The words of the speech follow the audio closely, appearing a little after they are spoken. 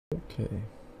Okay.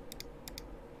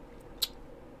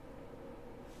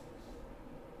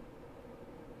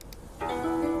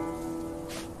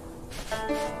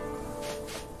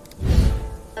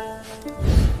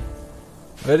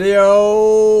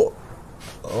 Video!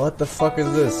 What the fuck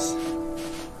is this?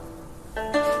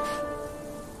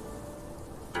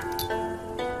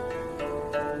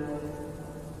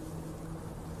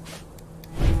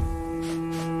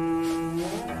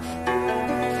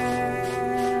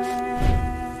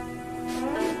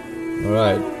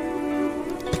 Alright.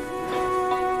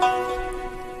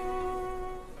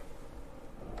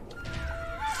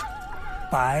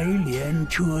白莲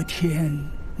遮天，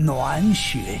暖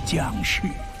雪降世。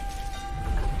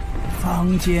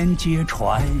坊间皆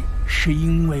传，是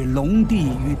因为龙帝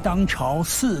与当朝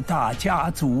4大家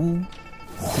族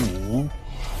虎、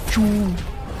猪、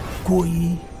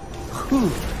龟、鹤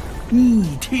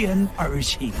逆天而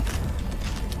行。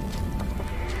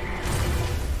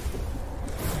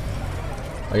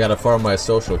 I gotta farm my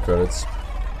social credits.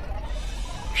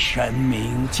 神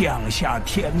明降下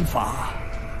天法，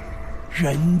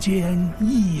人间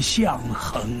异象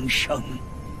横生。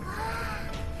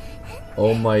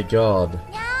 Oh my god.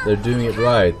 They're doing it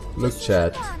right. Look,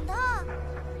 chat.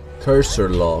 Cursor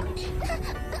lock.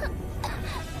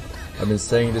 I've been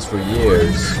saying this for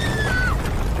years.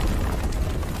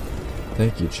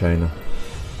 Thank you, China.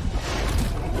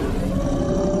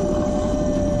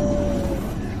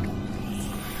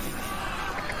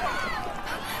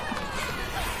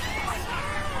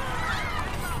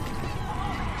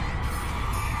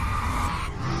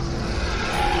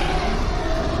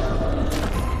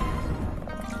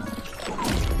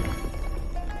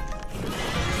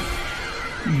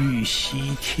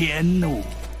息天怒，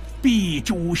必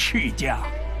诛世家。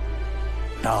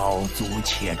道阻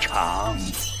且长，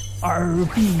尔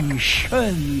必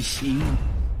慎行。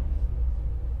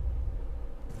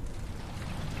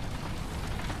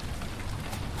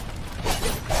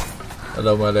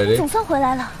 Hello, my lady. 总算回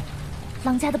来了，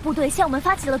狼家的部队向我们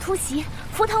发起了突袭，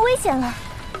佛堂危险了，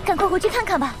赶快回去看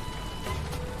看吧。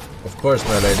Of course,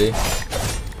 my lady.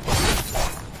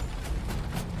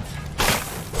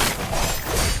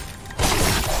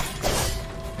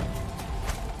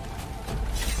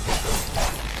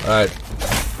 Alright.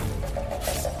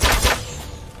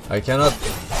 I cannot.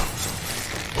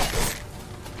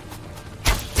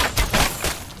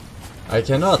 I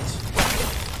cannot.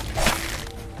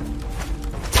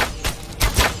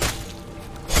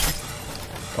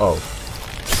 Oh.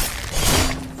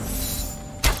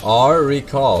 R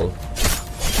recall.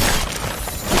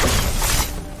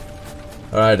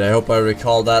 Alright, I hope I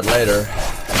recall that later.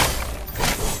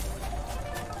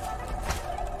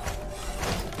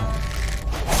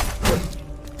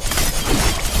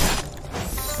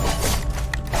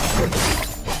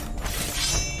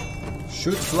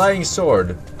 Shoot flying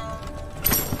sword.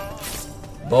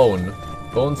 Bone.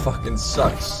 Bone fucking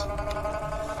sucks.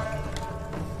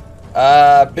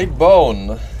 Big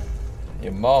bone.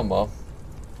 Your mama.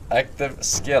 Active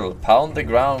skill. Pound the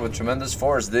ground with tremendous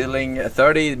force, dealing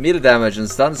 30 melee damage and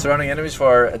stun surrounding enemies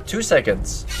for 2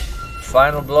 seconds.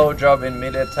 Final blow job in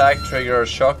melee attack. Trigger a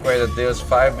shockwave that deals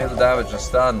 5 melee damage and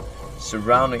stun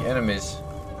surrounding enemies.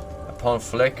 Upon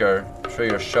flicker,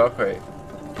 trigger shockwave.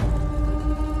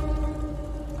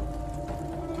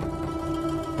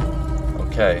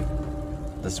 Okay,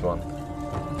 this one.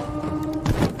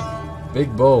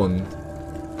 Big bone.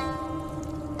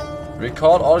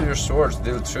 Recall all your swords,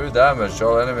 deal true damage to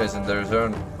all enemies in their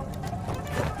turn.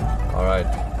 Alright,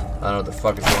 I don't know what the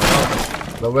fuck is going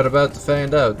on, but we're about to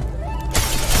find out.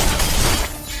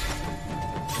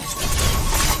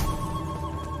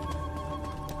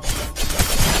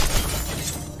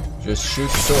 Just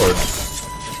shoot swords.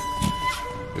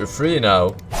 You're free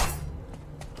now.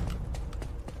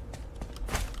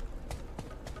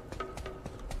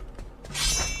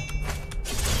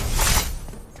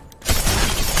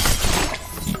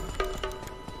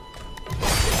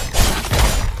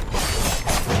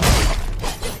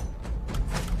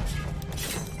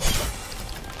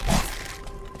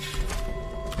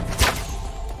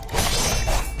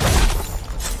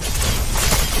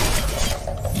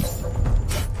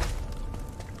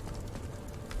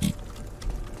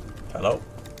 Hello?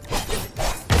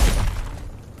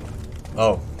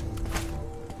 Oh.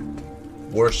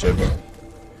 Worship.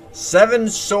 7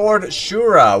 sword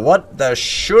Shura. What the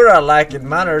Shura lack in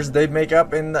manners they make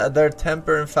up in their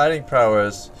temper and fighting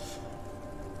prowess.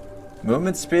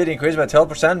 Movement speed increased by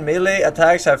 12%. Melee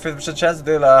attacks have 50% chance to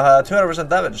deal 200%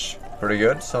 damage. Pretty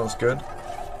good. Sounds good.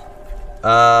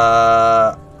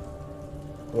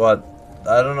 What?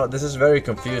 I don't know. This is very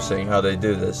confusing how they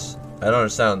do this. I don't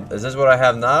understand. Is this what I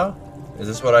have now? Is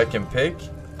this what I can pick?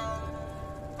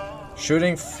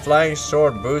 Shooting flying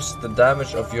sword boosts the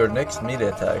damage of your next melee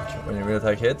attack. When your melee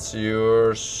attack hits,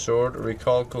 your sword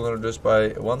recall cooldown reduced by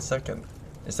 1 second.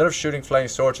 Instead of shooting flying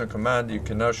swords on command, you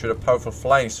can now shoot a powerful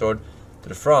flying sword to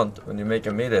the front when you make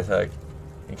a melee attack.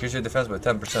 Increase your defense by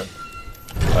 10%.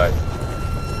 Alright,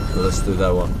 so let's do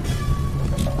that one.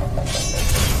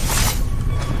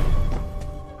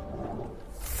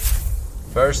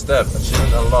 First step,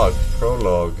 achievement unlocked,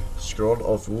 prologue, scroll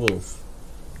of wolf.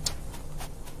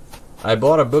 I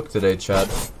bought a book today, Chad.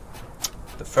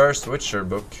 The first Witcher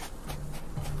book.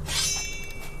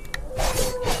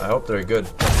 I hope they're good.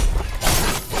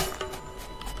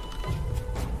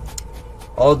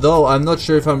 Although, I'm not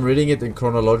sure if I'm reading it in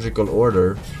chronological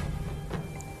order.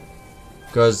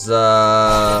 Because,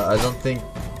 I don't think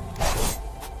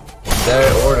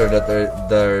their order that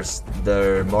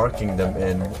they're marking them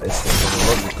in is the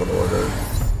chronological order.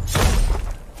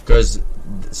 Because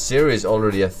series is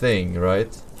already a thing,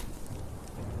 right?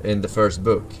 In the first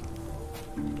book.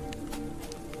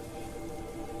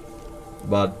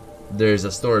 But there's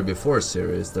a story before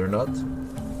series, there not?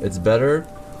 It's better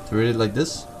to read it like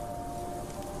this?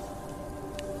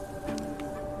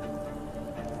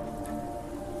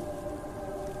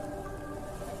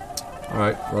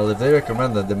 Alright, well if they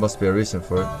recommend that, there must be a reason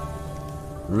for it.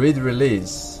 Read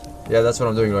release. Yeah, that's what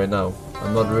I'm doing right now.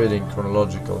 I'm not reading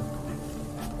chronological.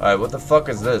 Alright, what the fuck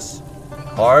is this?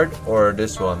 Hard or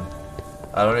this one?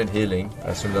 I don't need healing. I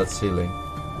assume that's healing.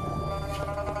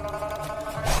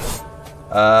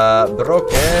 Broken!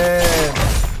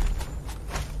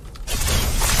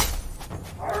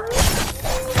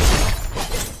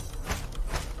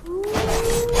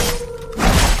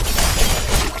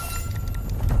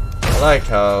 I like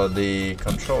how the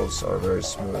controls are very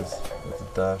smooth with the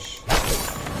dash.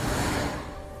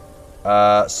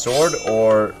 Sword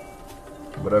or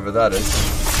whatever that is.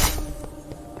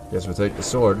 Guess we'll take the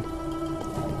sword.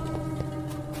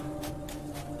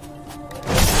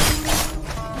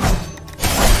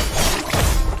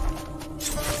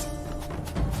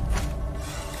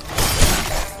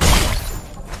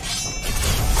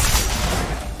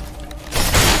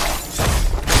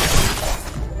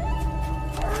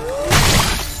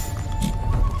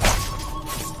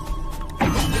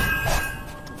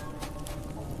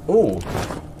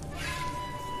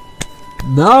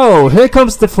 No, here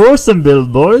comes the Forsen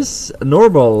build, boys.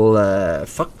 Normal,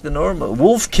 fuck the normal.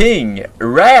 Wolf King,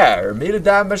 rare, melee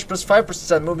damage plus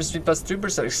 5%, movement speed plus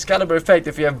 3%, Excalibur effect.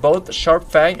 If you have both Sharp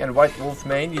Fang and White Wolf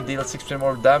main, you deal 6%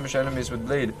 more damage, enemies with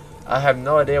bleed. I have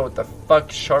no idea what the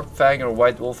fuck Sharp Fang or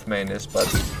White Wolf main is,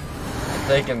 but I'm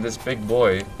taking this big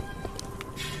boy.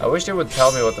 I wish they would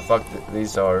tell me what the fuck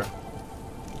these are.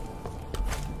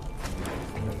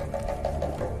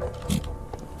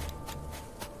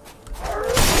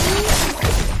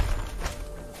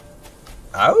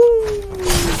 Ow!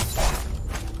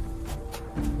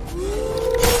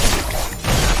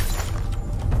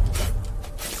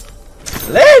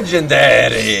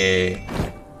 Legendary!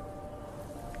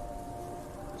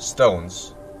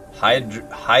 Stones.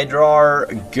 Hydrar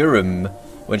Gurum.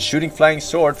 When shooting flying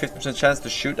sword, 50% chance to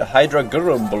shoot a Hydra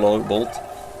Gurum bolt.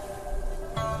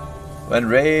 When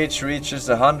rage reaches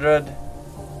 100,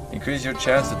 increase your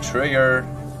chance to trigger.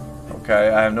 Okay,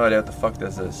 I have no idea what the fuck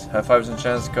this is. Have 5%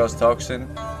 chance to cause toxin.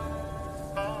 You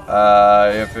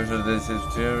have 50% this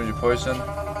is your poison.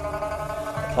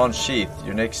 Upon sheath,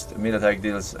 your next melee attack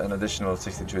deals an additional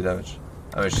 63 damage.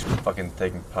 I'm just fucking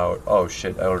taking power. Oh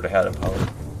shit, I already had a power.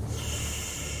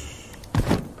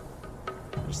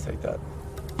 Just take that.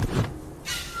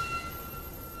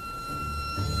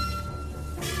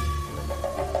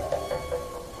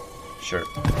 Sure.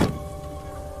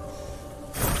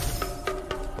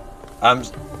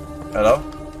 Hello?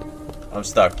 I'm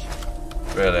stuck.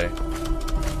 Really.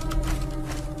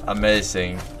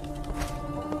 Amazing.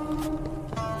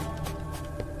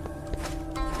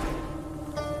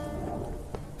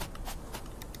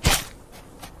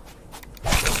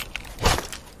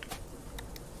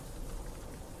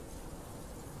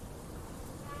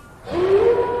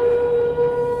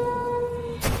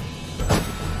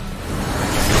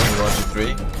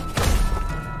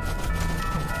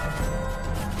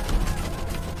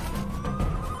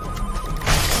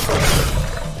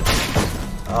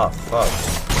 Ah, fuck.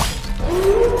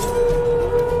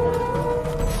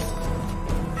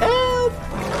 Help!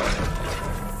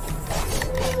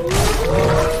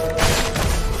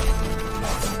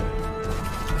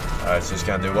 Alright, so he's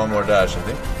gonna do one more dash, I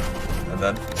think. And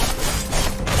then...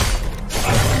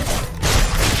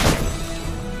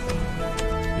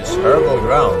 Use herbal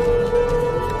ground.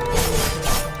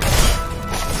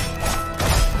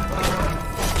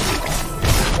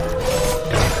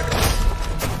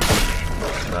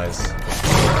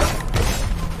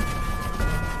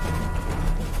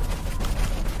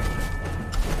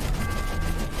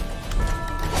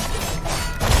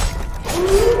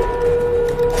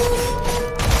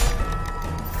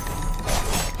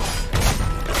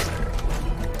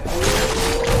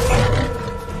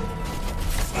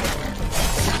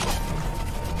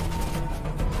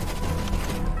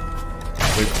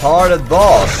 retarded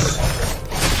boss.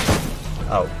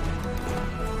 Oh.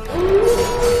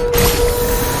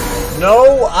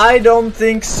 No, I don't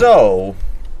think so.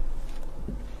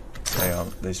 Hang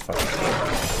on, these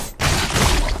fuckers.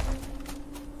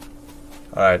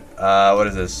 Alright, what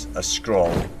is this? A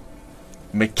scroll.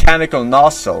 Mechanical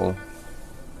nozzle.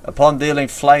 Upon dealing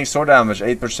flying sword damage,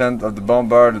 8% of the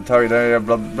bombard the target area,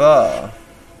 blah blah blah.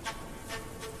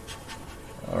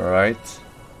 Alright.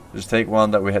 Just take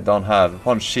one that we don't have.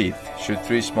 Upon sheath, shoot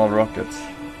 3 small rockets.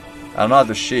 I don't know how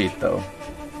to sheath though.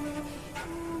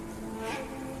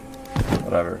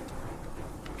 Whatever.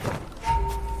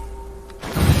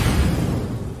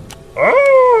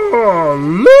 Oh,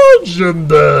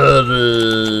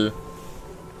 legendary!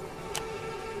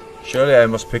 Surely I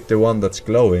must pick the one that's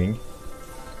glowing.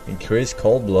 Increase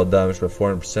cold blood damage by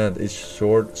 400%. Each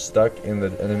sword stuck in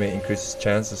the enemy increases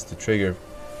chances to trigger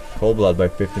cold blood by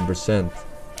 15%.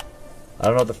 I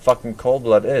don't know what the fucking cold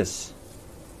blood is.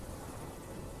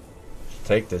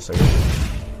 Take this, I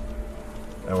guess.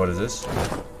 And what is this?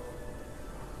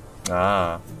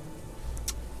 Ah.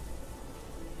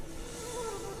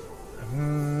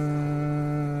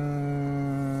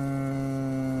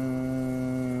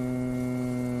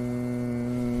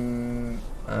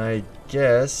 I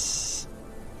guess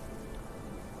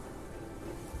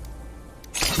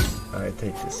I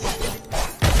take this.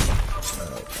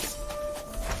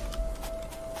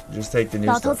 Just take the new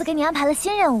老头 stuff. 子给你安排了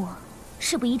新任务，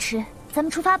事不宜迟，咱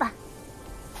们出发吧。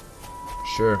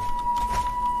 Sure.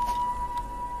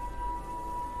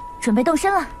 准备动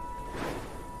身了。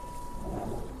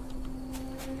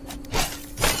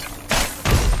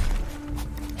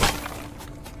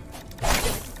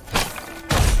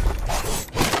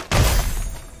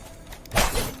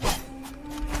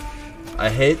 I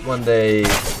hate when they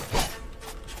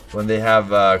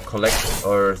have collect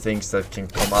or things that can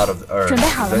come out of the urn.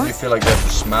 Then you feel like you have to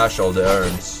smash all the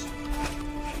urns.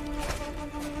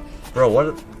 Bro,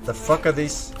 what the fuck are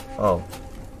these? Oh.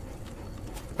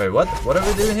 Wait, what? What are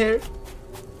we doing here?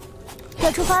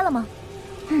 要出发了吗？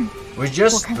 We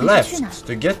just left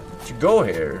to go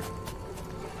here.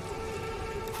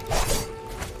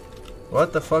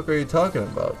 What the fuck are you talking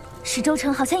about? 石州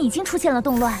城好像已经出现了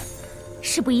动乱，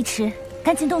事不宜迟，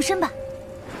赶紧动身吧。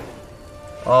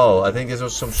 Oh, I think this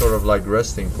was some sort of like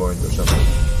resting point or something.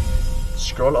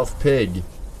 Scroll of pig.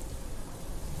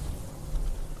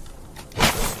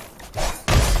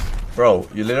 Bro,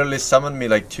 you literally summoned me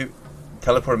like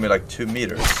teleported me like 2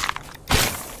 meters.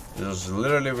 This was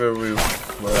literally where we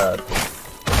were at.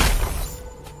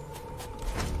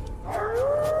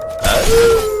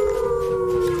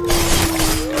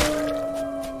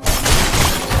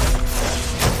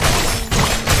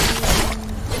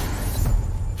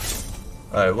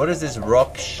 Alright, what is this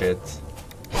rock shit?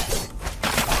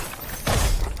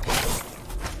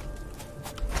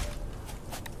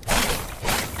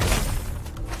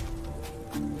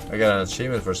 I got an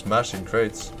achievement for smashing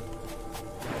crates.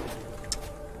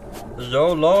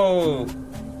 YOLO!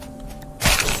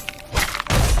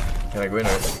 Can I go in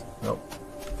here? Nope.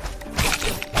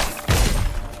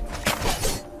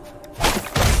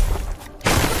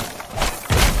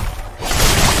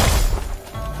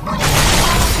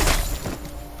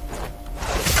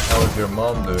 How is your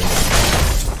mom doing?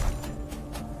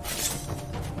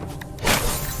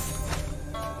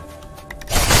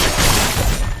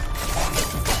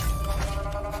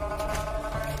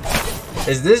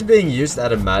 Is this being used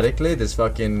automatically? This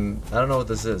fucking... I don't know what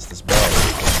this is. This bell.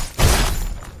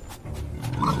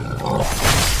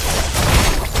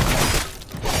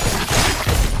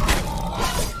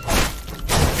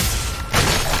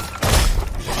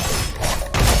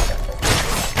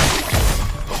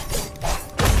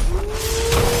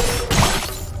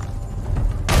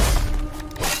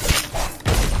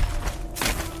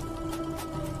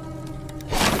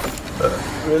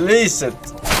 Release it!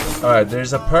 Alright,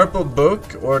 there's a purple book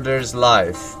or there's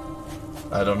life.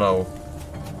 I don't know.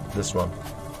 This one.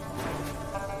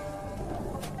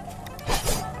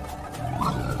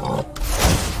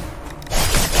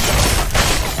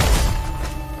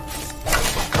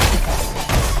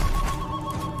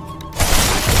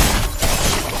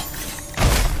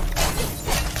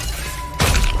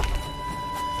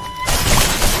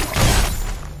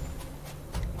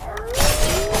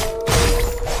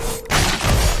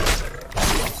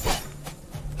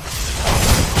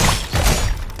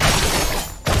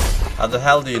 How the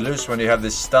hell do you lose when you have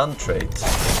this stun trait?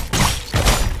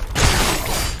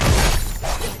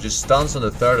 Just stuns on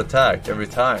the 3rd attack every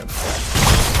time.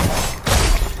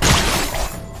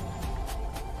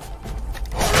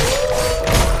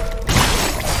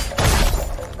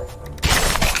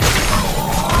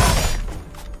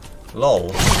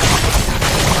 Lol.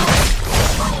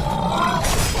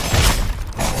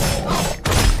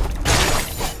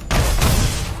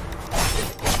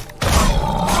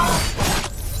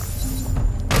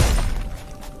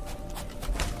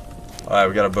 Alright,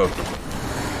 we got a book.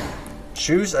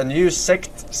 Choose a new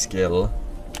sect skill.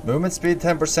 Movement speed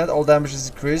 10%, all damage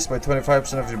is increased by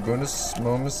 25% of your bonus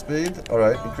movement speed.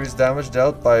 Alright, increase damage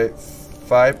dealt by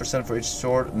 5% for each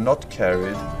sword not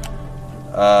carried.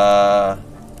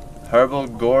 Herbal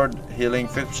gourd healing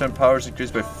 50% power is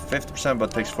increased by 50%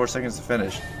 but takes 4 seconds to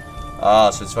finish. Ah,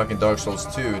 so it's fucking Dark Souls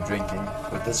 2 drinking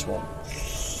with this one.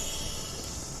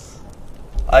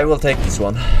 I will take this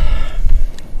one.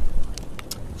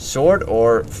 Sword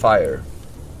or fire?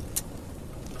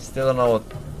 Still don't know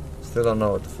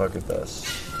what the fuck it does.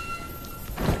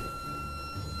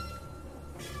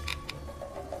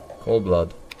 Cold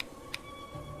blood.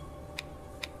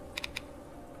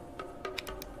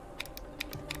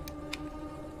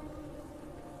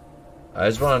 I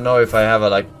just want to know if I have a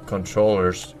like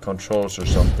controls or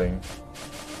something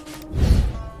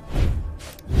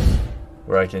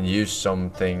where I can use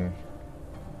something.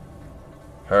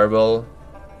 Herbal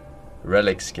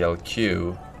relic skill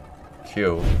Q. I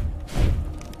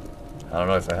don't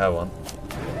know if I have one.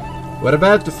 We're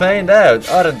about to find out,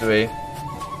 aren't we?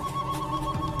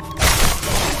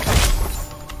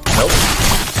 Nope.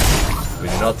 We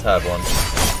do not have one.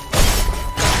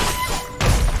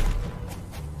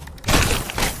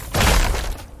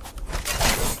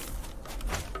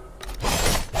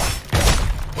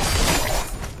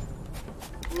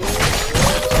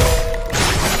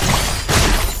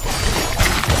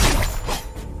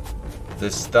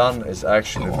 This stun is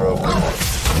actually broken.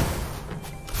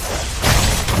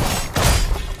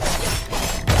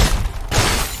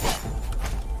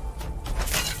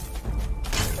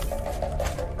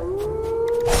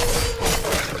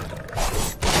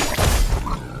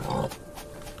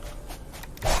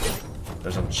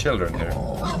 There's some children here.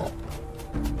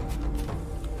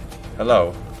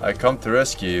 Hello, I come to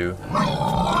rescue you.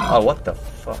 Oh, what the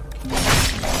fuck?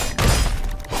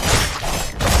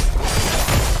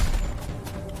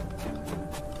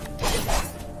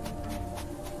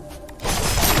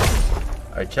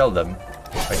 I killed them.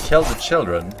 I killed the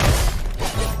children.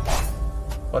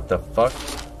 What the fuck?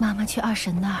 妈妈去二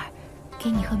婶那儿，给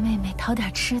你和妹妹讨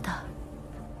点吃的。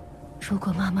如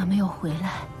果妈妈没有回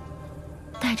来，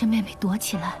带着妹妹躲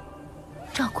起来，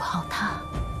照顾好她。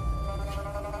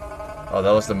Oh,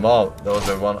 that was the mom. That was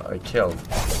the one I killed.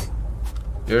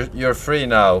 You're free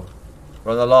now.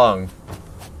 Run along.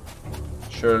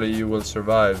 Surely you will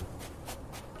survive.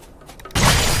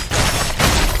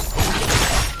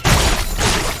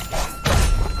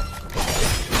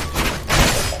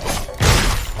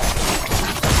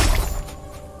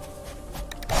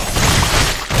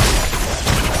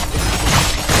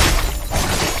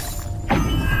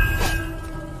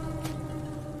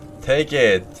 Take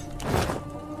it.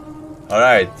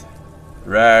 Alright.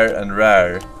 Rare and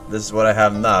rare. This is what I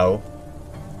have now.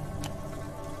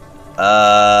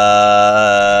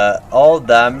 All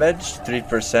damage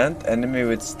 3%. Enemy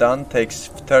with stun takes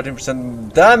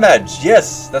 13% damage.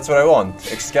 Yes, that's what I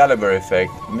want. Excalibur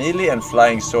effect. Melee and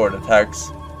flying sword attacks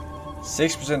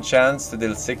 6% chance to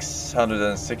deal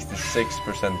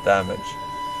 666% damage.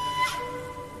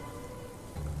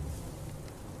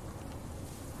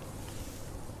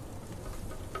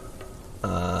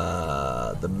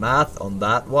 The math on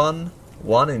that one,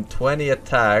 1 in 20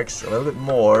 attacks, a little bit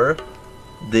more,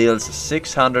 deals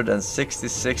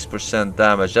 666%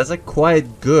 damage. That's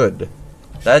quite good.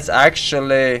 That's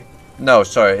actually, no,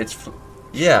 sorry, it's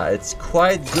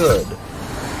quite good.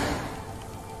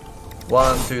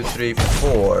 1, 2, 3,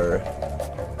 4.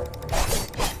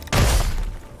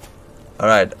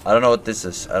 Alright, I don't know what this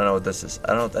is. I don't know what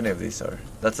any of these are.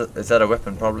 Is that a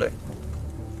weapon? Probably.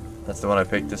 That's the one I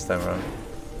picked this time around.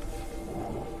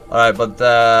 Alright, but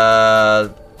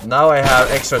now I have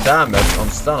extra damage on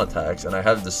stun attacks, and I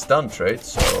have the stun trait,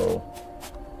 so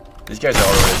these guys are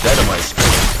already dead on my screen.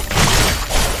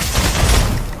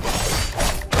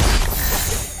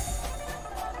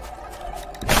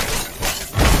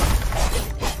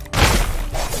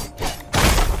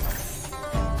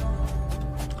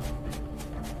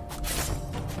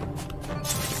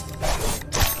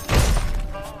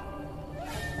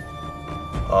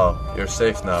 Oh, you're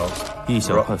safe now. 一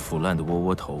小块腐烂的窝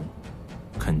窝头，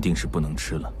肯定是不能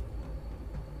吃了。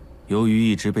由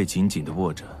于一直被紧紧地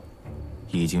握着，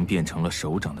已经变成了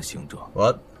手掌的形状。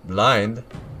What? Blind?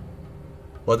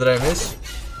 What did I miss?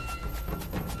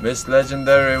 Missed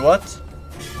legendary what?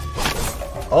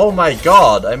 Oh my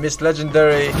god, I missed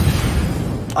legendary.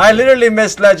 I literally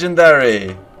missed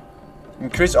legendary.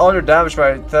 Increase all your damage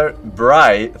by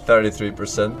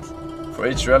 33% for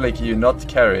each relic you not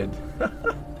carried.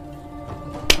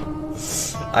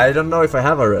 I don't know if I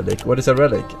have a relic. What is a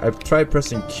relic? I've tried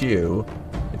pressing Q.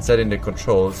 It said in the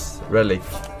controls relic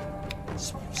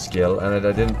skill, and I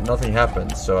didn't. Nothing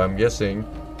happened. So I'm guessing.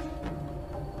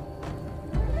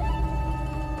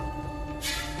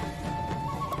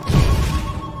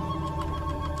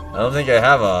 I don't think I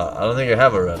have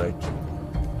a relic.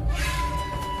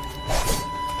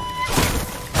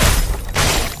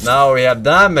 Now we have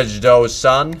damage though,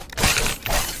 son.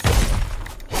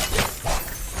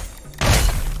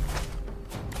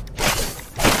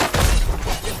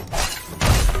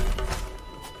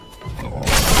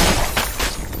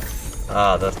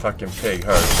 Ah, that fucking pig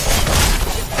hurts.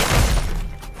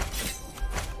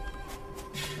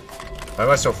 Why am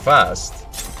I so fast?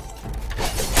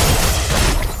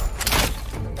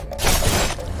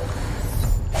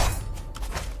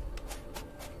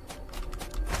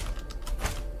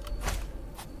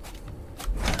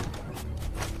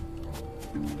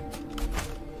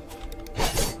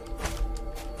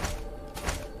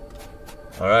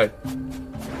 Alright.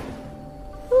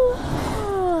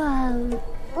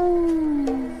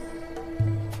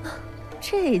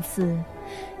 这次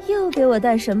又给我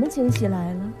带什么惊喜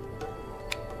来了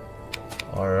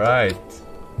Alright.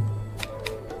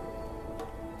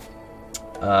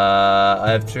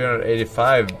 I have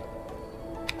 385.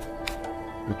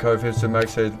 Recover 50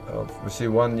 max hit of.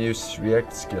 Receive 1 use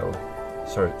react skill.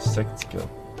 Sorry, sect skill.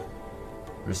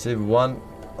 Receive 1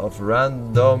 of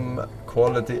random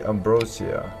quality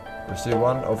ambrosia. Receive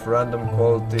 1 of random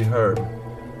quality herb.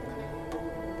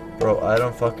 Bro, I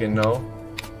don't fucking know.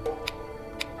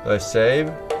 Do I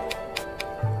save?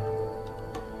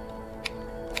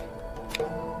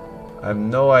 I have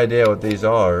no idea what these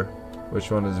are. Which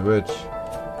one is which?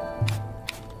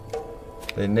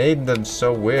 They named them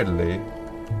so weirdly.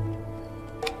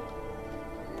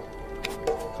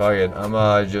 Fuck it,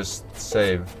 I'ma just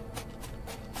save.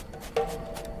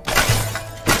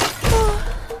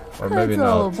 Or maybe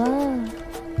not.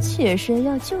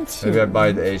 Maybe I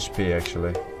buy the HP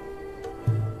actually.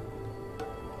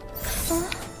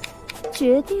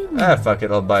 Ah, fuck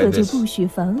it, I'll buy this.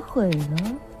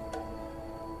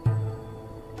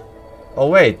 Oh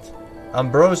wait,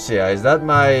 ambrosia, is that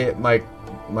my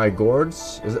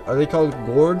gourds? Are they called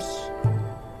gourds?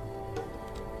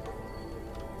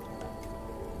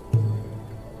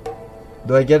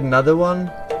 Do I get another one?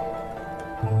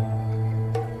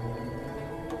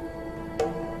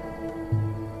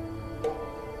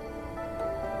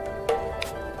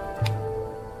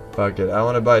 Fuck it, I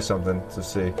want to buy something to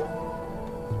see.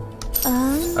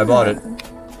 I bought it.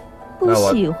 Now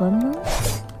what?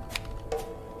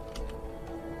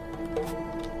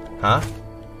 Huh?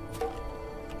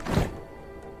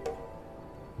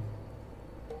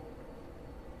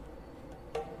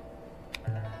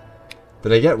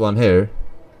 Did I get one here?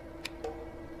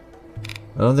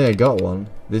 I don't think I got one.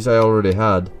 This I already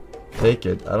had. Take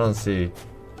it. I don't see.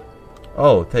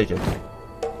 Oh, take it.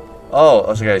 Oh,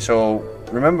 okay, so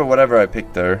remember whatever I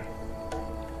picked there.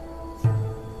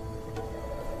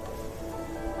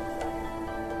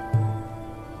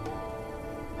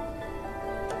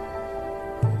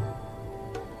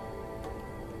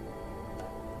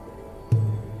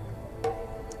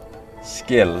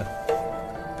 Skill.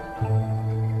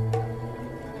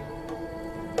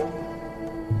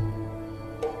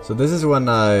 So this is when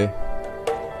I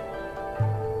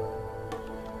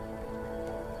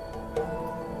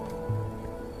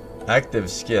active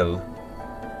skill.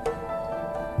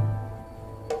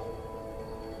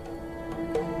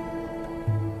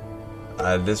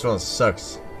 This one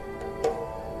sucks.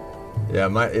 Yeah,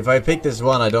 if I pick this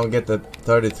one, I don't get the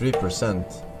 33%.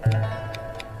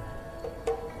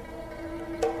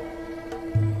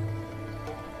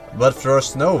 But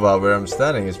Frost Nova, where I'm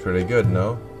standing, is pretty good,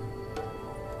 no?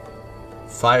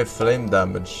 5 flame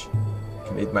damage.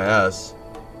 Can eat my ass.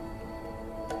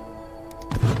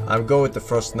 I'll go with the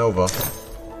Frost Nova.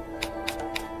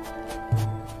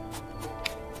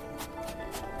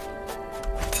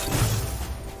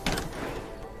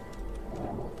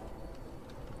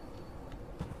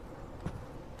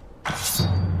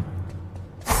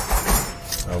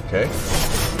 Okay.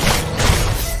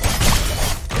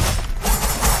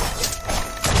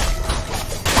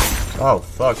 Oh,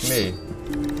 fuck me.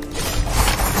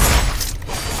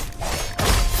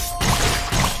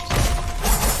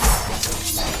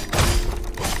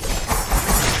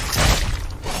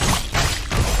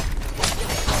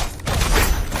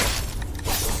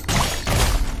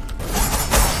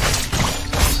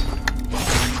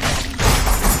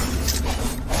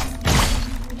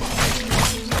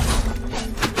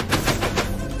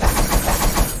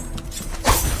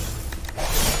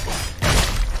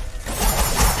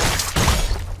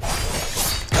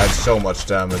 so much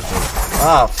damage.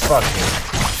 Ah, fuck me.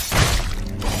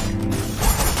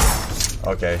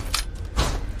 Okay.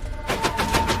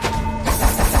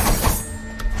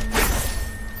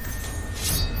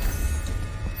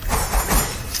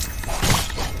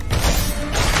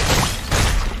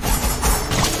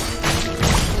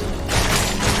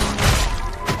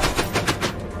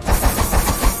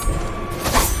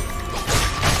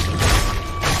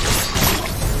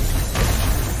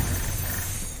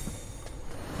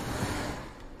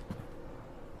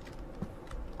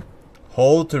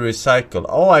 Hold to recycle.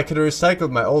 Oh, I could have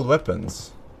recycled my old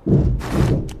weapons.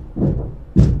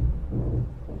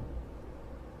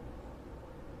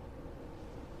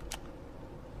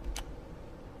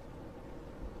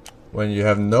 When you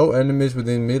have no enemies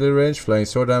within melee range, flying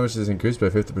sword damage is increased by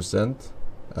 50%.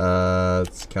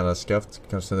 It's kind of scuffed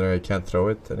considering I can't throw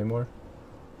it anymore.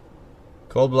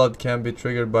 Cold blood can be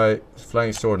triggered by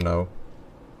flying sword now.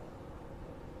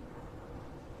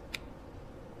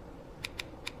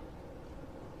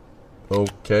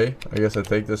 Okay, I guess I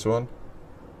take this one.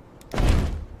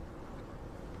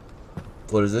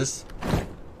 What is this?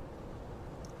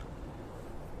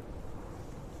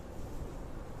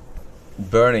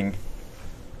 Burning.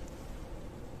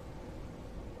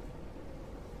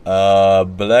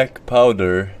 Black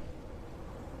powder.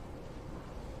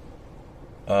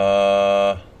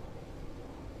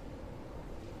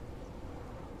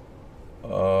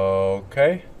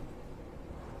 Okay.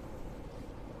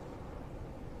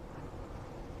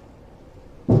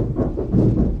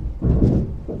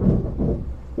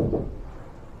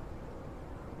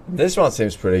 This one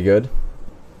seems pretty good.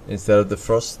 Instead of the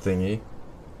frost thingy.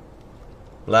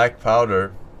 Black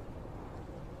powder.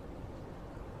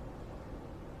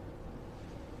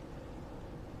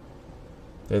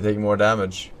 They take more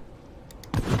damage.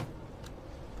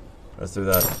 Let's do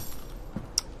that.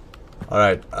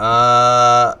 Alright,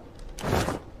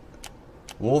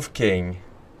 Wolf King.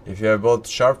 If you have both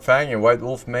Sharp Fang and White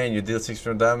Wolf Mane, you deal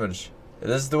 600 damage.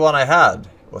 This is the one I had,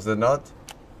 was it not?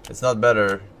 It's not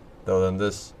better, though, than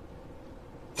this.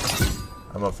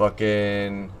 I'm gonna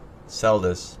fucking sell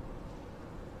this.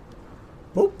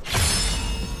 Boop.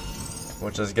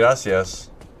 Muchas gracias.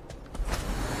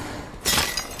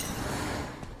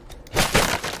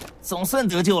 总算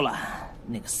得救了。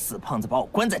那个死胖子把我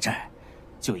关在这儿，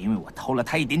就因为我偷了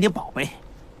他一点点宝贝。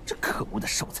这可恶的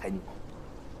守财奴！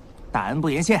大恩不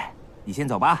言谢，你先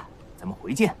走吧，咱们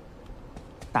回见。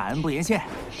大恩不言谢，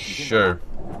你先走吧。 Sure.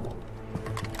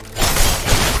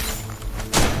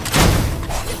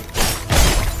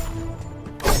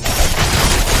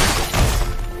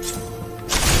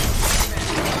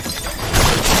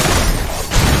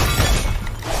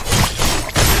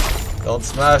 Don't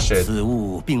smash it. 此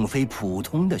物并非普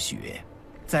通的血，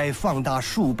在放大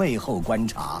数倍后观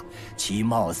察，其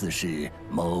貌似是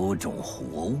某种活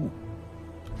物。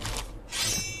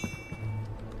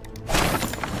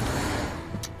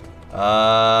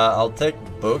I'll take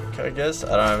book, I guess.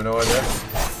 I don't have no idea.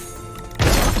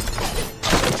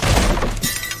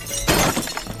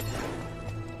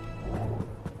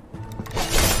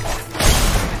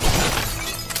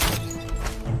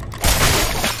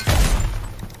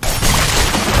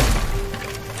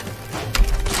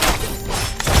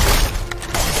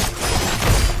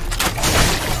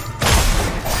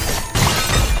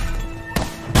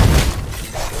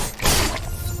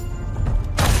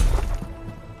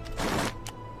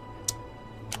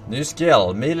 New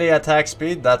skill, melee attack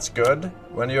speed, that's good.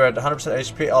 When you're at 100%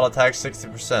 HP, all attacks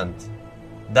 60%.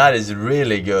 That is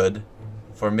really good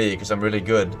for me, because I'm really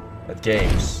good at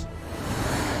games.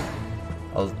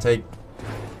 I'll take...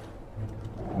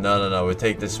 No, we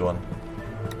take this one.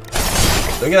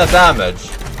 Look at that damage.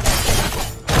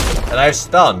 And I have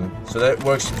stun, so that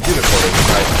works beautifully with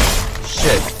my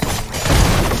shit.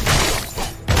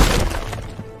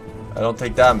 I don't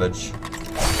take damage.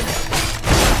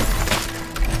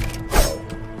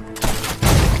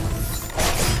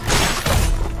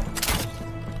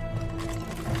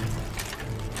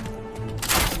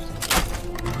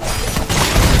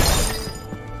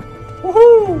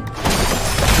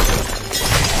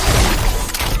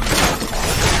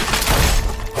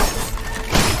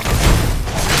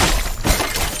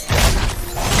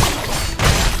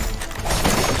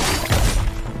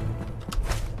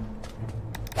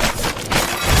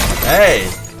 Hey!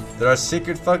 There are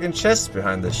secret fucking chests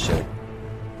behind this shit.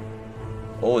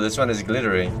 Oh, this one is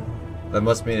glittering. That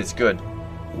must mean it's good.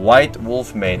 White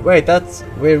Wolf Mane. Wait, that's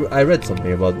where I read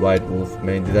something about White Wolf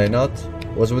Mane, did I not?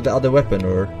 Was it with the other weapon,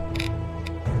 or?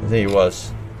 I think it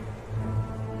was.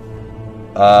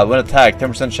 When attacked,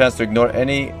 10% chance to ignore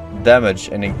any damage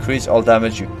and increase all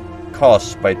damage you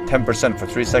cost by 10% for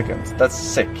 3 seconds. That's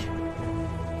sick.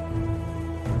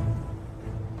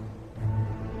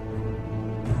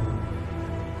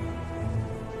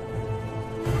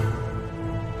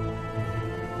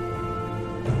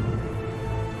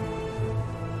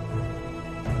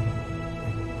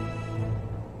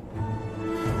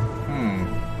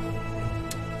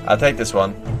 I'll take this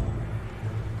one.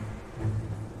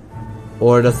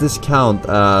 Or does this count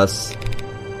as...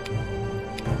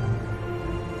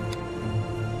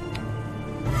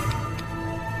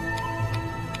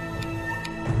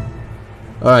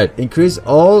 Alright, increase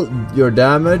all your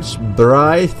damage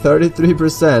by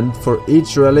 33% for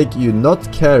each relic you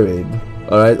not carried.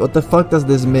 Alright, what the fuck does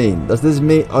this mean? Does this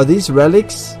mean... Are these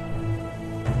relics?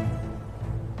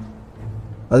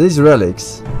 Are these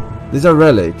relics? These are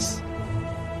relics.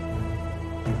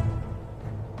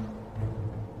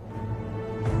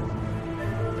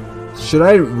 Should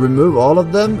I remove all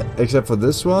of them except for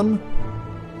this one?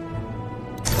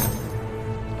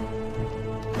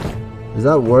 Is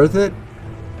that worth it?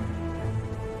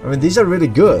 I mean, these are really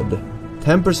good.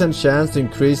 10% chance to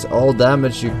increase all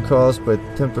damage you cause by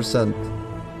 10%.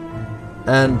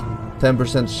 And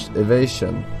 10%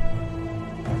 evasion.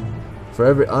 For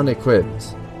every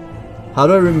unequipped. How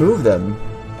do I remove them?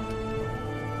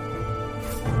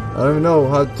 I don't even know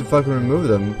how to fucking remove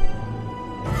them.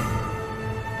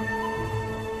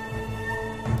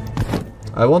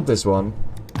 I want this one.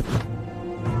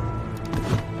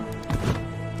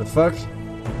 The fuck?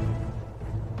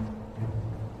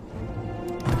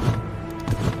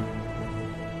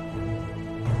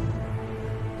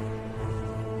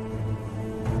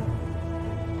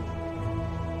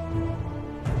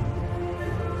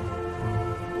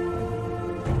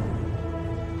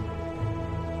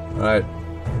 Alright.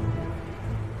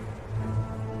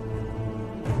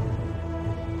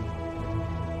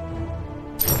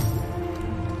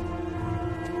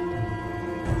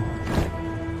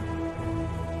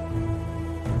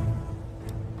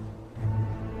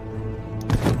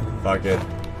 Fuck it.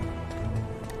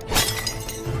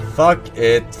 Fuck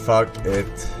it, fuck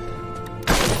it.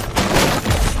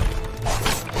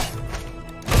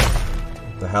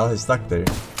 The hell, he's stuck there.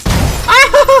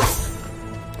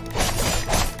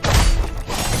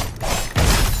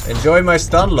 Enjoy my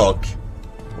stun lock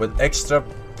with extra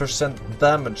percent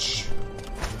damage.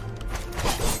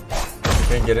 I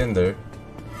can't get in there,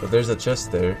 but there's a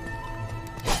chest there.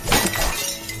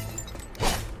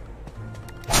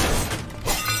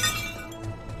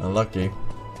 Unlucky.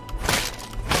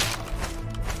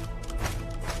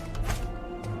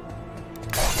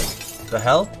 The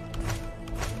hell?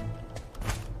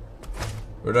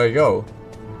 Where do I go?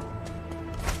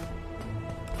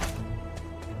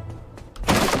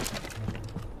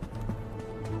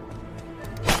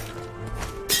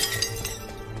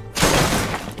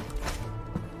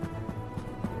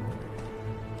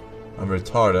 I'm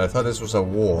retarded. I thought this was a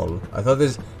wall. I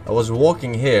was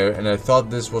walking here and I thought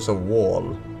this was a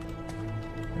wall.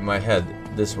 In my head,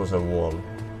 this was a wall.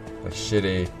 A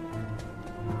shitty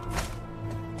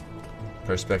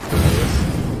perspective.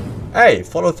 Hey,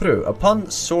 follow through. Upon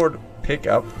sword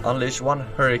pickup, unleash 1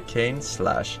 hurricane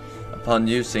slash. Upon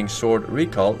using sword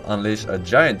recall, unleash a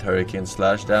giant hurricane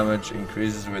slash. Damage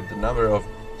increases with the number of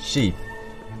sheep.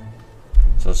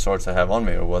 So swords I have on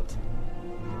me or what?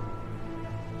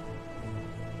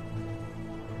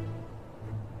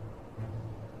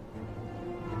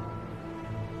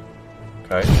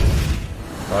 Okay.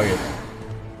 Target.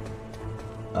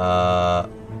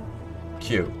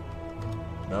 Q.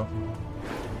 No?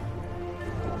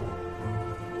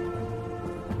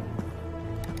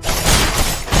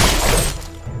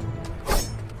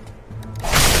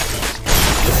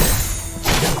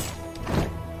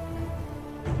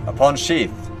 Upon sheath.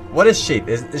 What is sheath?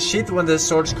 Is sheath when the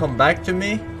swords come back to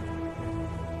me?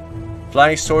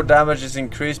 Flying sword damage is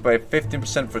increased by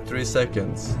 15% for 3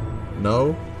 seconds.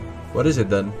 No? What is it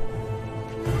then?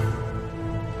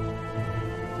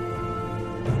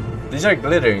 These are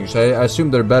glittering, so I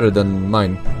assume they're better than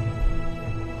mine.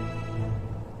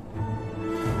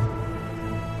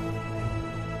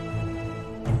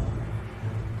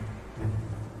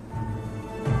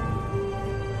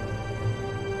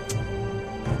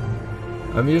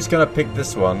 I'm just gonna pick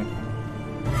this one.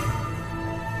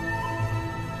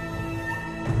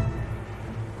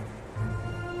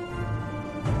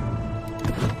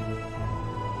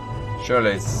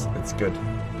 Surely it's good.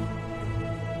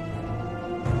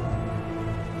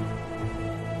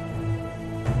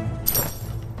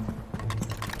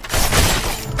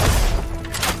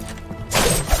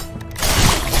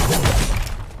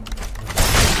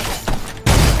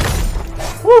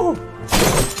 Woo!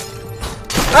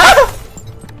 Ah!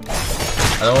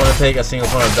 I don't want to take a single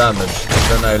point of damage,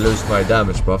 then I lose my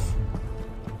damage buff.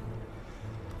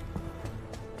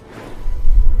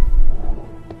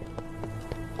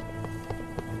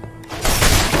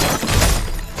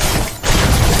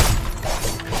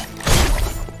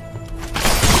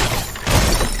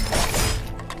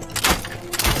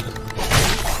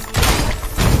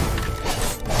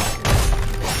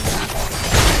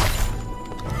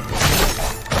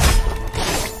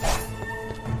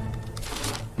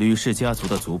吕氏家族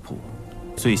的族谱，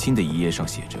最新的一页上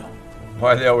写着：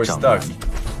 Why they always 长 stuck? 男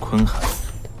坤寒，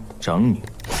长女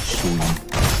淑英，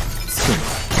次男。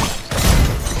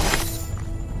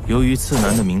由于次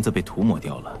男的名字被涂抹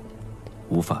掉了，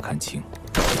无法看清。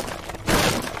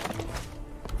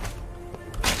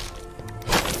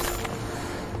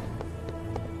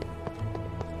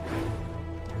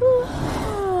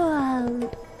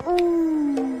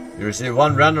You receive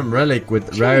one random relic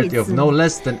with rarity of no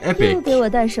less than 又 epic. 给我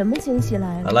带什么惊喜来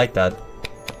I 了？ like that.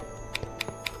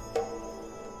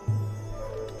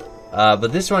 But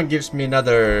this one gives me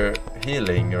another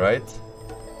healing, right?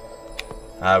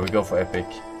 We go for epic.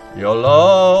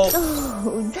 YOLO!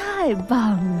 哦，太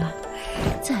棒了！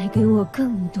再给我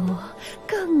更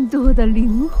多的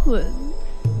灵魂。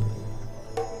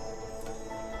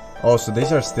 Oh, so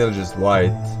these are still just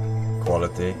white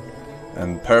quality,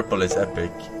 and purple is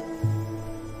epic.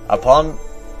 Upon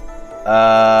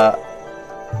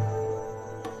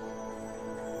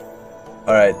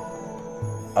alright.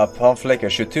 Upon flicker,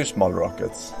 shoot 2 small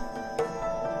rockets.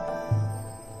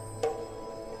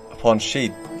 Upon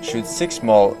sheet, shoot 6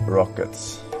 small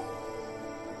rockets.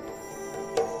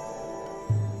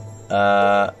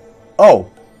 Oh!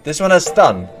 This one has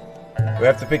stun. We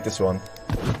have to pick this one.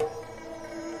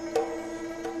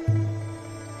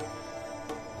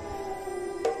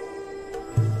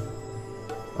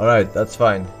 Alright, that's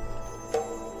fine.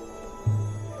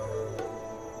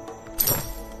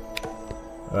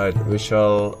 Alright, we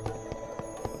shall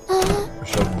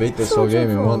beat this whole game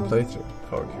in one playthrough.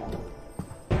 Cog.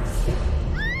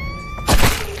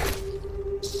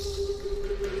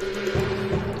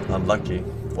 Unlucky.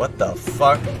 What the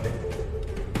fuck?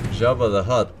 Jabba the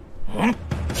Hutt.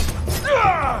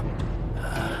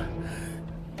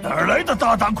 哪儿来的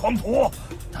大胆狂徒，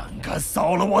胆敢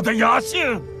扫了我的雅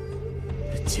兴，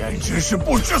简直是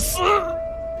不知死！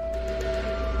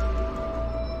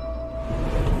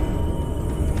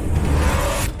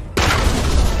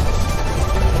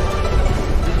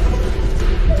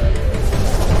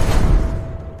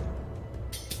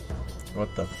 What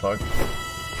the fuck?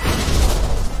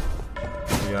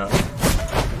 Yeah.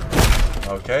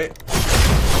 Okay.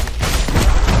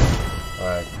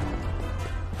 Alright.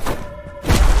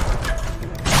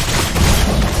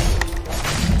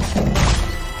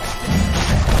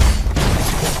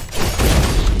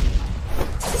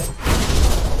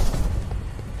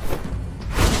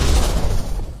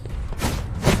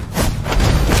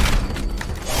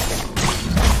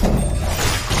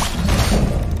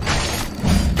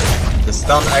 The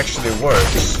stun actually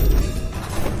works.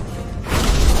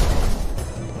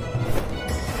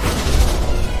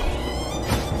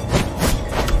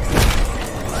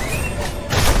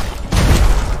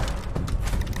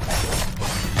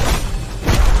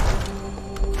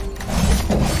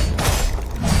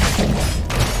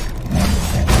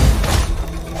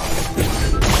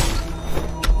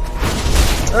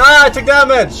 Ah, I took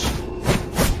damage!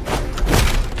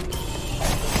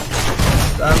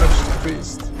 Damage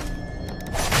decreased.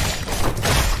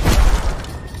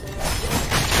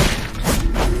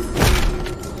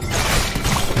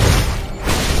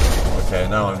 Okay,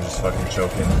 now I'm just fucking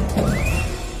choking.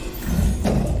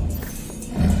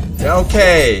 Yeah,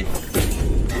 okay!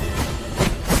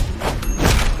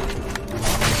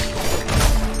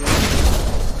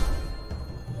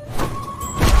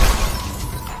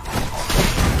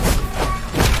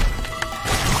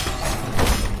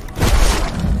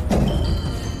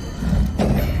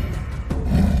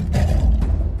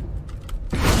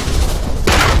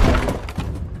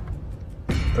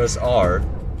 Press R.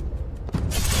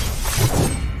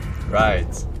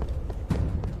 Right.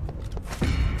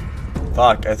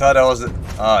 Fuck, I thought I was...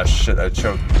 Ah, shit, I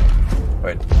choked.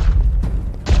 Wait.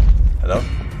 Hello?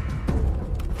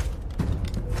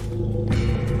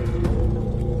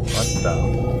 What the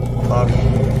fuck?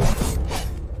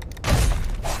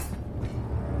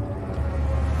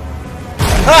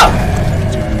 Ah!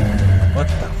 What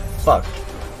the fuck?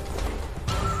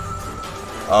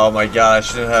 Oh my god, I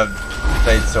shouldn't have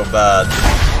played so bad.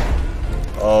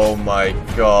 Oh my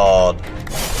god.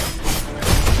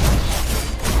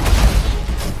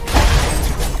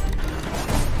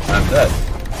 I'm dead.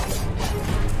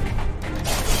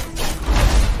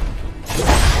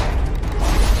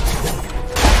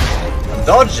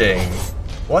 dodging?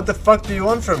 What the fuck do you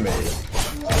want from me?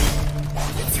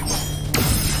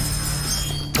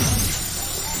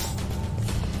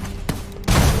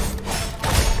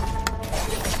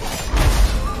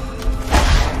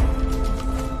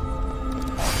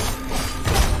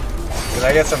 Can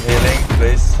I get some healing,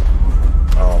 please?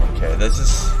 Oh, okay, this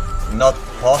is not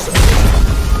possible.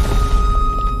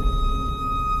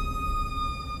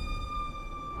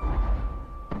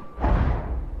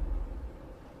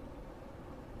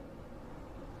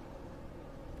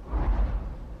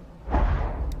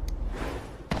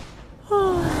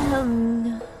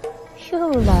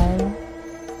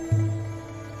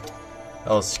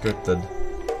 That was scripted.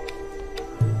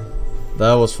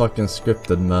 That was fucking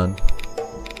scripted, man.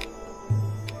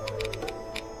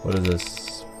 What is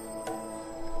this?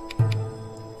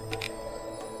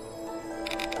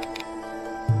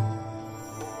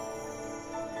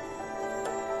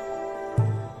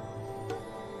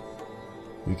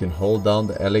 You can hold down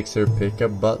the elixir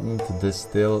pickup button to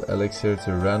distill elixir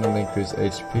to randomly increase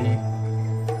HP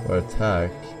or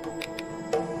attack.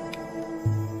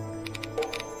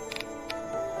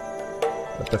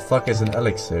 What the fuck is an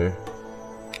elixir?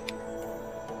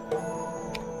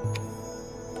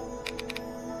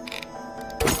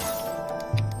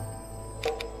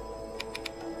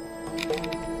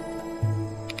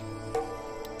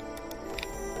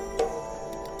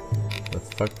 The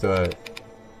fuck do I...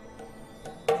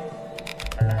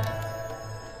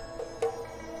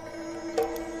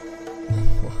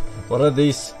 What are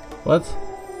these? What?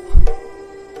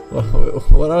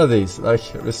 What are these?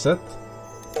 Like reset?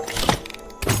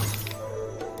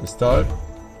 Restart?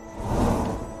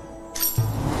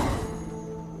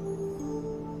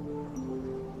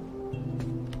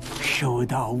 受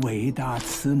到伟大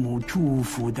慈母祝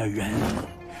福的人，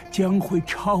将会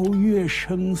超越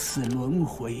生死轮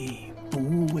回，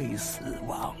不畏死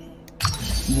亡。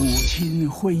母亲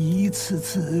会一次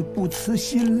次不辞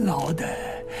辛劳的。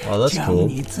 将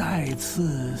你再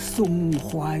次送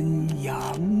还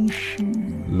阳世。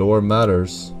Lore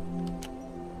matters.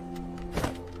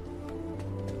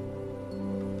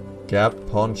 Gap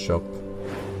Pawn Shop.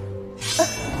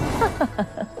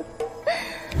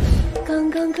 刚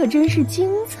刚可真是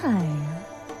精彩呀，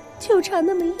就差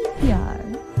那么一点儿。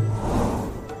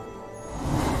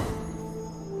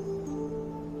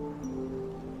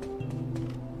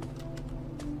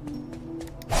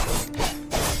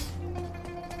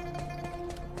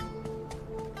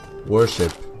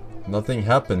 Worship. Nothing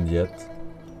happened yet.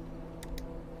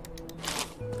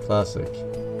 Classic.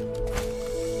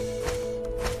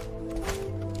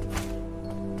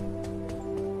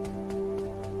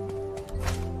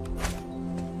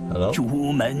 Hello?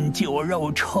 朱门酒肉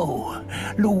臭，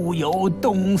路有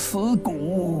冻死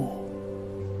骨。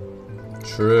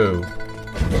 True.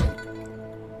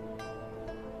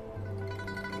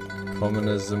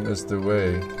 Communism is the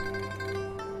way.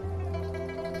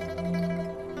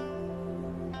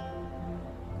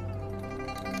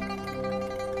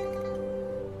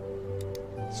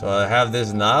 So I have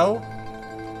this now.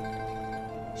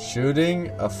 Shooting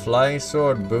a flying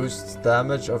sword boosts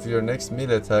damage of your next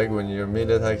melee attack. When your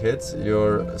melee attack hits,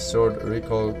 your sword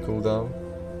recoil cooldown.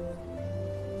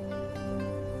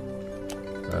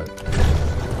 Right.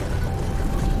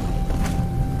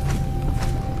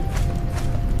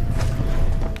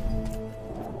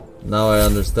 Now I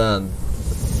understand.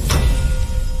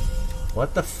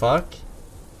 What the fuck?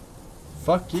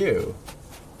 Fuck you.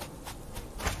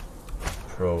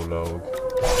 Prologue.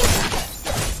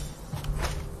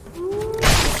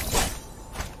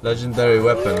 Legendary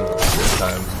weapon this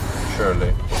time,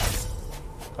 surely.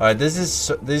 Alright,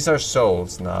 these are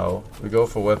souls now. We go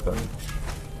for weapon.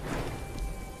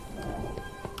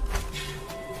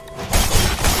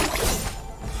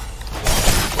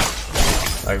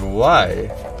 Like why?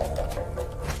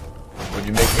 Would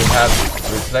you make me have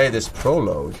replay this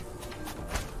prologue?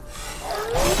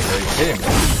 Are you kidding me?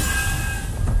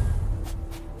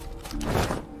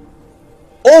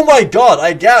 Oh my god,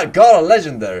 I got a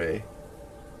legendary.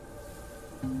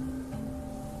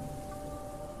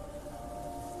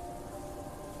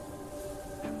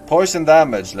 Poison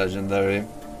damage legendary.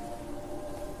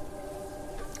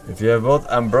 If you have both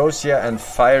ambrosia and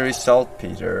fiery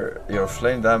saltpeter, your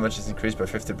flame damage is increased by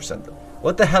 50%.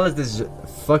 What the hell is this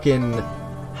fucking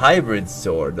hybrid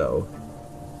sword though?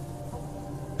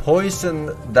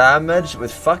 Poison damage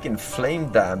with fucking flame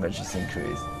damage is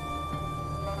increased.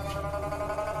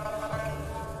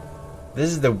 This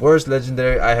is the worst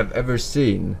legendary I have ever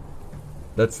seen.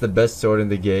 That's the best sword in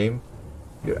the game.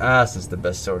 Your ass is the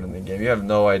best sword in the game. You have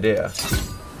no idea.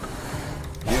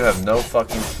 You have no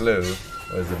fucking clue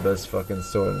what is the best fucking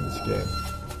sword in this game.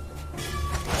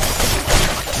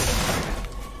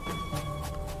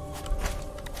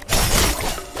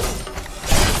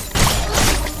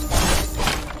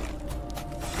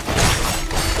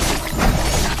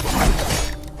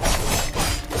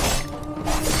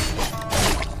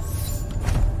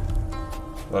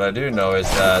 What I do know is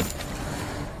that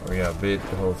we're gonna beat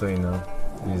the whole thing now.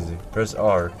 Easy. Press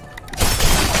R.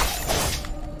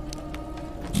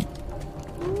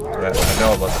 Yeah, I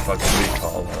know about the fucking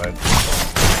recall, right?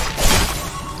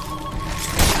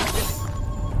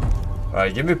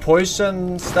 Alright, give me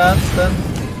poison stats then.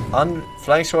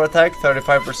 Flying sword attack,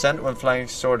 35% when flying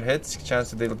sword hits.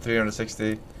 Chance to deal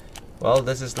 360. Well,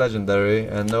 this is legendary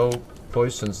and no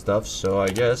poison stuff, so I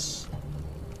guess.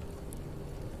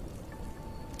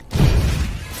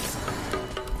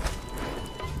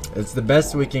 It's the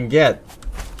best we can get.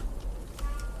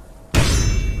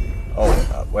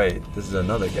 Oh, wait, this is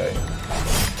another guy.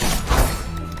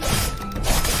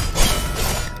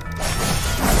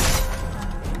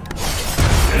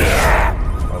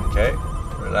 Okay,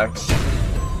 relax.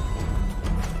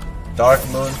 Dark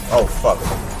Moon. Oh, fuck.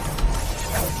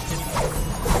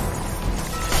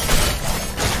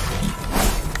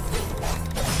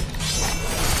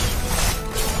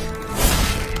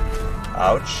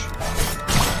 Ouch.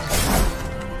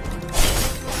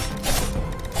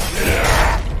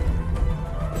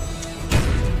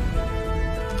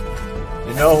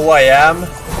 You know who I am?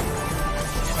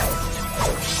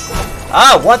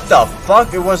 Ah, what the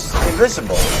fuck? It was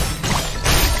invisible.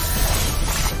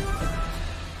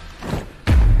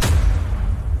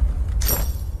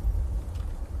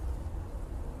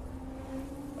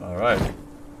 Alright.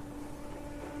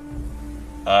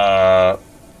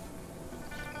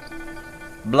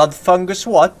 Blood fungus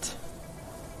what?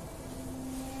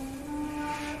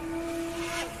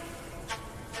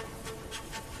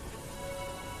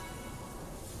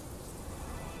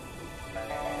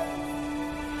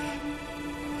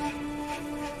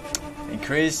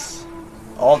 Increase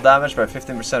all damage by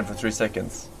 15% for 3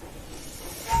 seconds.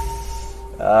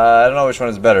 I don't know which one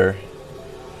is better.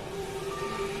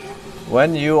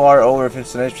 When you are over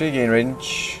 15 HP, gain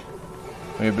range.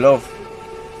 When you're below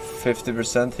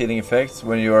 50% healing effects.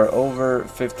 When you are over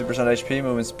 50% HP,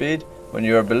 movement speed. When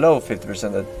you are below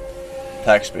 50%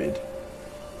 attack speed,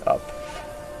 up.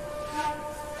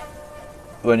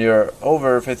 When you're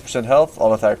over 50% health,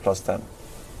 all attack plus 10.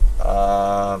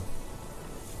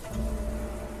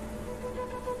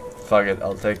 Fuck it,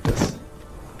 I'll take this.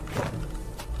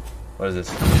 What is this?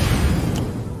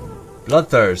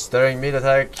 Bloodthirst. Stirring meat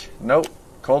attack. No.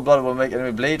 Cold blood will make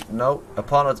enemy bleed. No.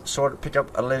 Upon a sword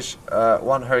pickup, unleash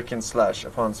 1 hurricane slash.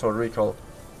 Upon sword recall.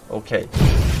 Okay.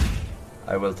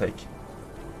 I will take.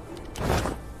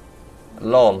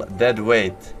 Lol. Dead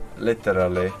weight.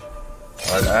 Literally.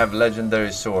 But I have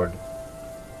legendary sword.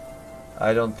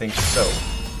 I don't think so.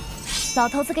 老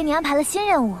头子给你安排了新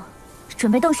任务，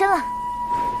准备动身了。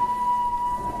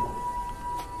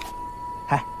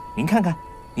嗨，您看看，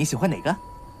你喜欢哪个？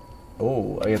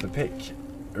 Oh, I get to pick.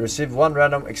 Receive 1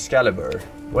 random Excalibur.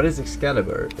 What is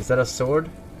Excalibur? Is that a sword?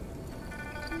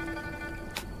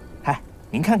 嗨，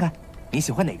您看看，你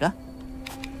喜欢哪个？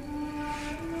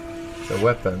 It's a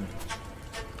weapon.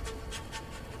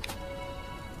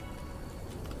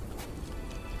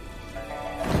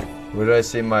 Where do I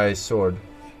see my sword?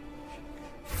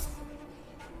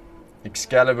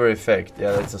 Excalibur effect.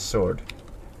 Yeah, that's a sword.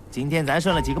 今天咱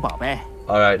顺了几个宝贝。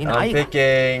 Alright, I'm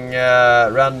picking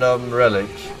random relic.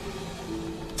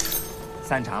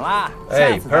 散场啦，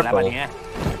 Hey, 下次再来吧 purple. 你。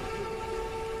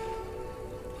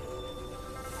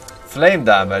 Flame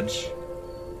damage.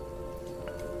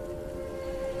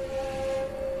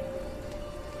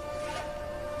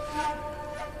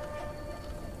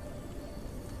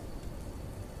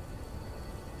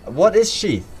 What is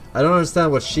sheath? I don't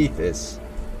understand what sheath is.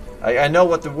 I know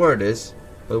what the word is,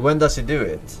 but when does he do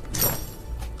it?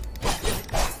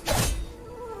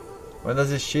 When does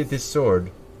he sheath his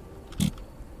sword?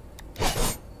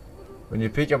 When you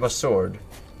pick up a sword.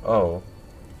 Oh.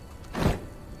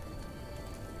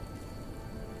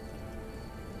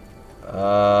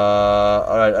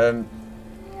 Alright,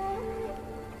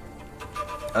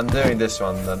 I'm doing this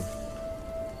one then.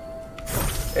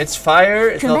 It's fire,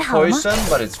 it's not poison,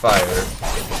 but it's fire.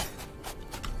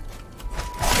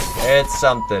 It's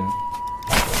something.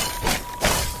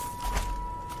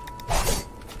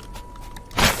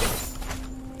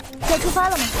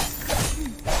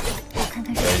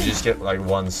 Yeah, you just get like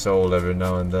 1 soul every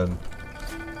now and then.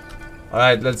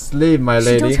 Alright, let's leave, my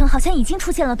lady.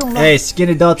 Hey,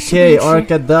 Skinny.K,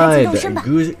 Arca died,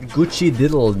 Gucci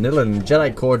Diddle, Nillen,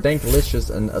 Jedi Core, Dankalicious,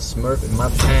 and a Smurf in my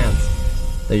pants.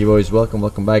 Thank you, boys.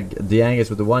 Welcome back. The Angus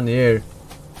with the 1 year.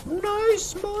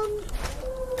 Nice, man.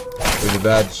 With the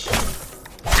badge.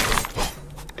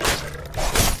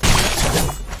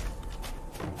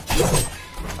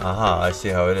 Aha, I see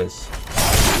how it is.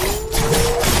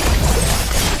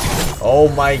 Oh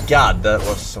my god, that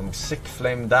was some sick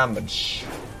flame damage.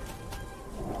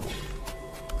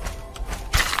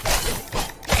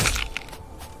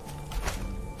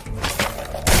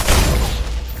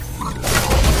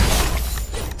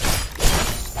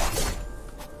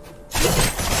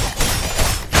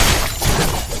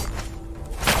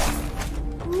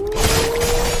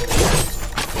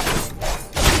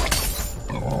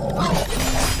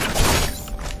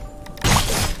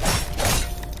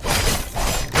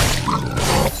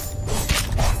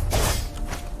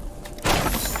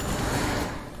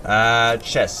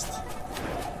 Chest.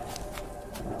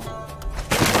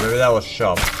 Maybe that was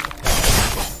shop.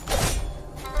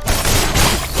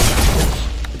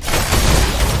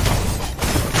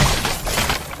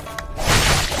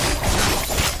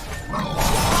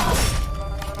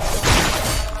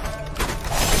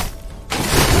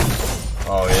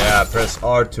 Oh yeah, press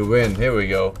R to win. Here we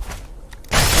go.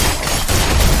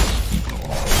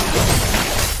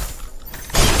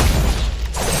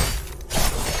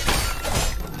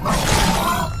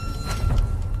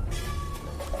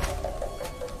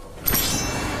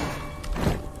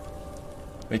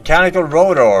 Mechanical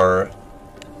rotor.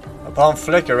 Upon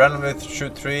flicker, randomly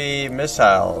shoot 3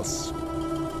 missiles.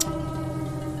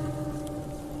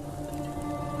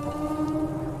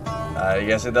 I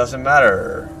guess it doesn't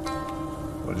matter.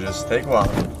 We'll just take one.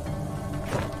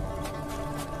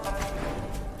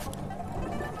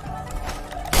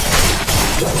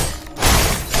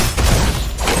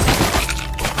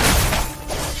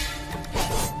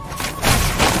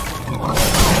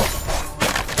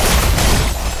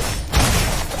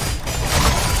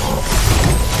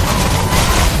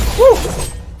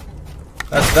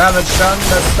 That's damage, son.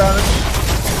 That's damage.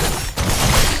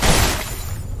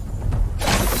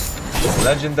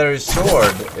 Legendary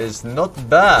sword is not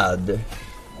bad.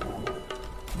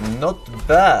 Not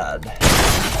bad.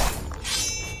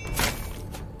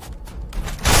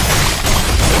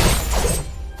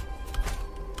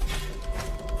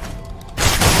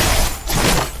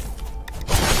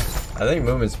 I think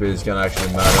movement speed is gonna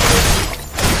actually matter.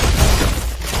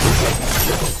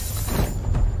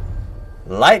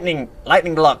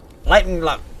 Lightning block.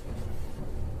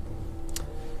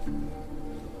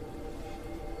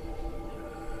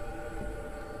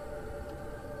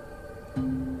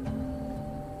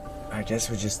 I guess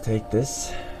we just take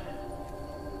this.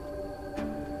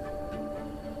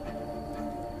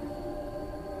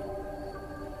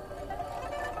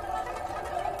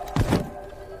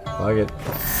 Fuck it.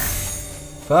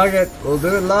 Fuck it. We'll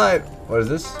do it live. What is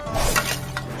this?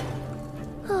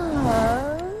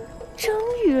 终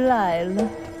于来了，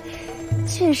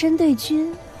妾身对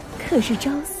君可是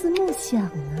朝思暮想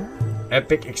呢。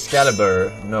Epic Excalibur.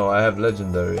 No, I have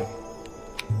legendary.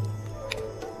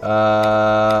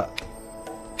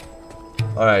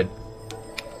 Alright.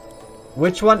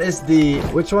 Which one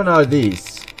are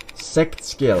these? Sect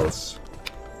skills.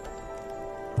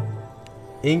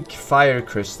 Ink Fire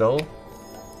Crystal.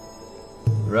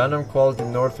 Random quality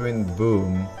Northwind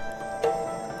Boom.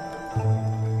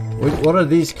 What are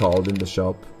these called in the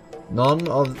shop? None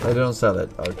of... I don't sell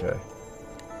it. Okay.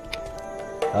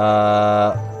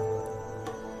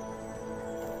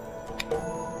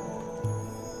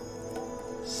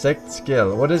 Sect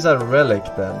skill. What is a relic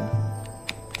then?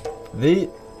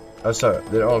 Oh sorry,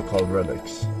 they're all called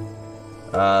relics.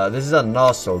 This is a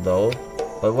nozzle though.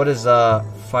 But what is a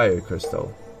fire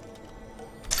crystal?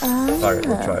 Sorry,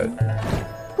 we'll try it.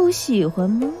 不喜欢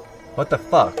吗？ What the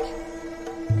fuck?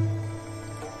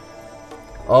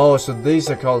 Oh, so these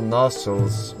are called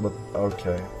nozzles, but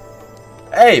okay.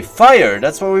 Hey, fire!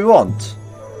 That's what we want!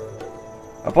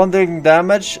 Upon taking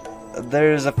damage,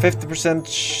 there is a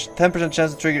 10%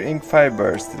 chance to trigger ink fire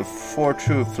burst, deal 4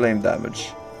 true flame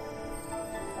damage.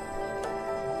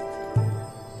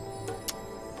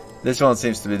 This one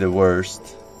seems to be the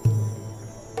worst.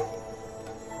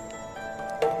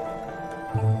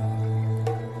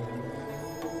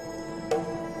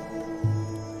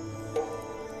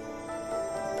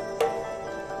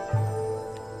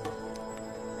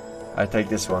 I take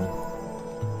this one.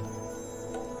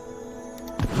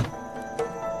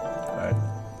 Alright.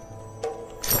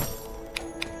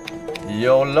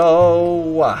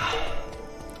 YOLO!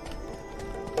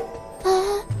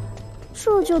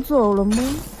 这就走了吗？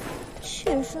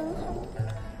妾身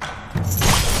还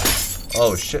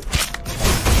Oh shit.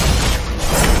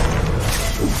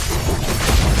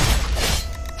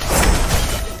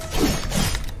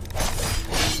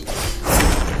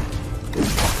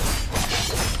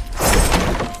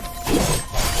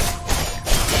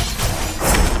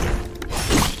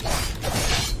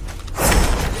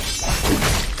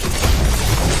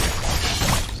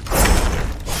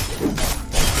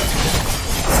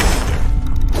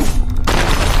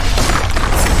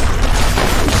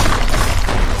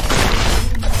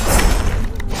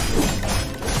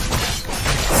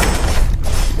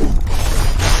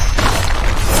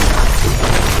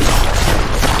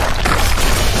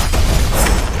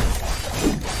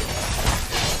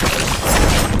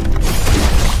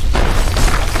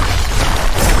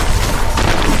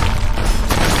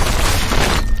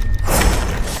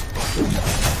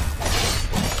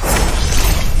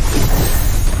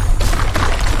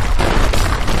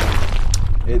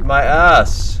 my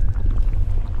ass.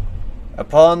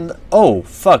 Upon... Oh,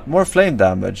 fuck. More flame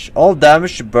damage. All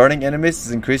damage to burning enemies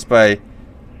is increased by...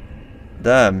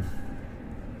 Damn.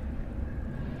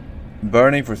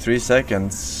 Burning for 3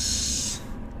 seconds.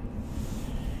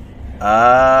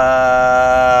 I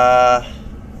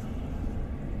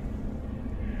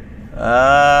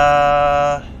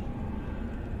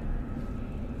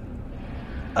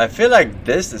feel like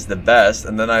this is the best,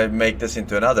 and then I make this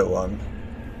into another one.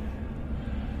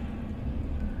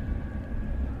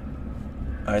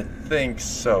 I think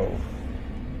so.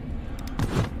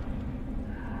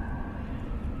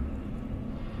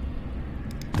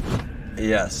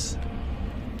 Yes.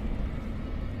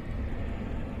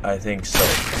 I think so.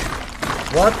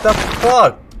 What the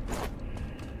fuck?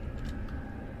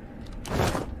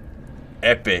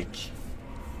 Epic.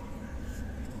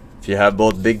 If you have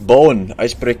both big bone,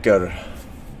 icebreaker.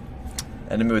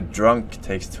 Enemy with drunk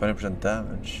takes 20%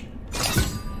 damage.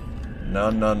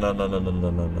 No.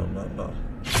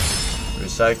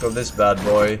 Recycle this bad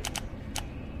boy.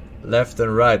 Left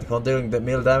and right. Upon dealing the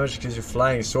meal damage, gives you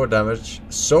flying sword damage.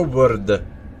 Sword.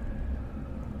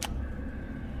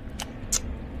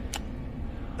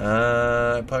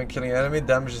 Upon killing enemy,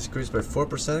 damage is increased by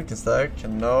 4%. Can stack.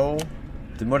 No.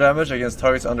 Do more damage against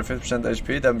targets under 50%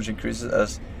 HP. Damage increases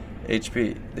as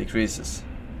HP decreases.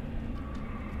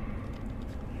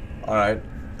 Alright.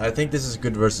 I think this is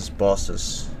good versus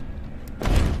bosses.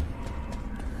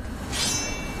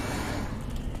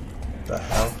 The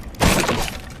hell?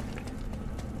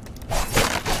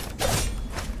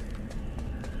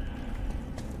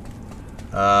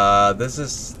 This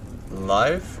is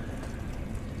live?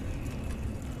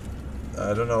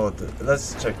 I don't know what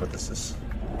let's check what this is.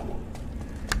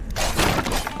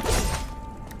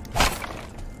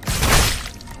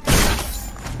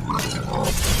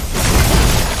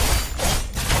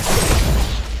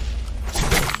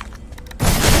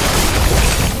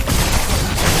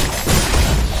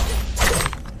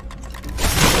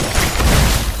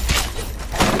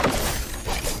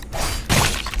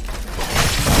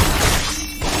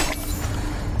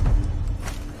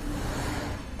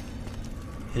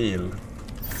 Heal.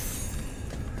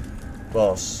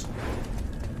 Boss.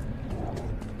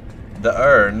 The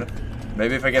urn.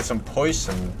 Maybe if I get some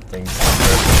poison things.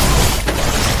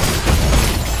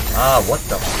 Ah, what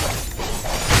the fuck?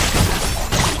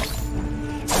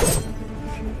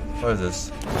 What is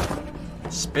this?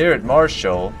 Spirit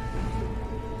Marshal.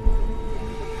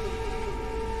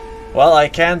 Well, I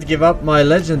can't give up my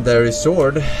legendary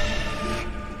sword.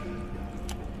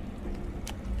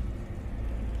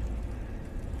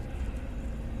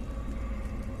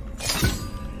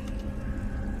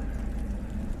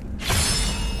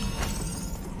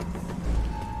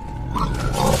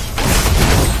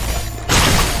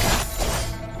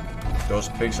 Those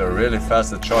pigs are really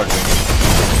fast at charging.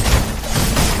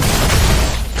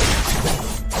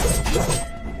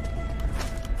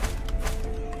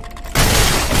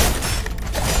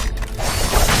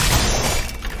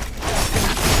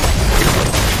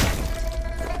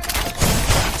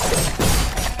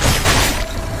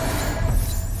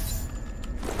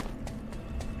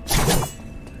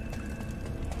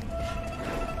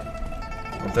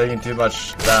 I'm taking too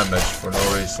much damage for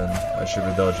no reason. I should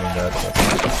be dodging that. But...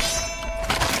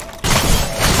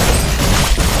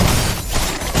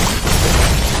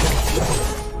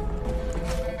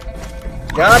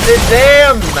 God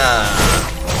damn!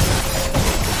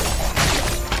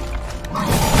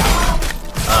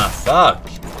 Ah, fuck.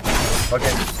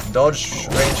 Fucking dodge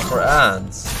range for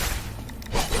ants.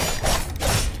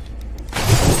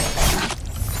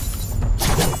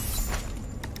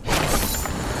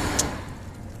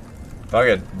 Fuck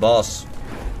it, boss.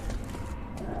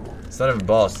 It's not even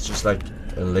boss, it's just like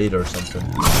a leader or something.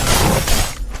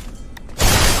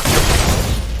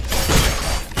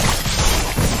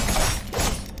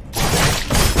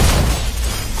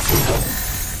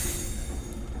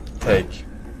 Take.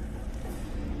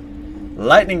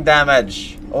 Lightning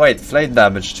damage! Oh wait, flame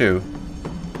damage too.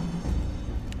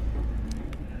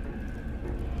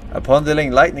 Upon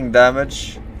dealing lightning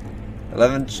damage,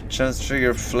 11 chance to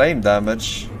trigger flame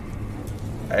damage.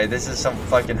 Hey, this is some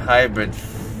fucking hybrid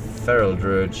feral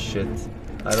druid shit.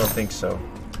 I don't think so.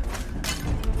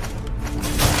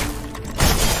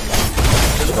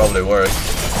 Should probably work.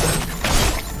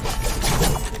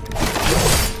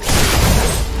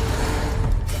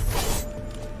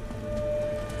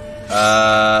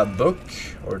 Book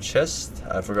or chest?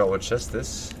 I forgot what chest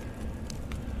is.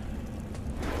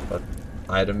 But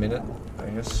item in it, I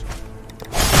guess.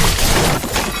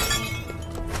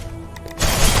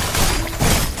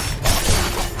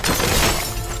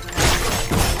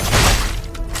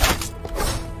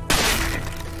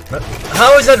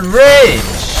 How is that range?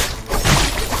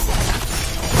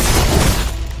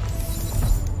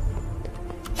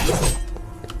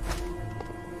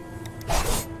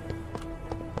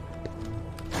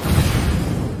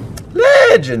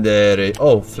 Legendary!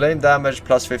 Oh, flame damage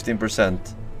plus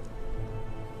 15%.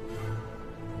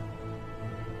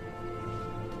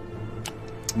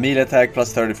 Melee attack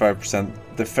plus 35%.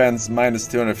 Defense minus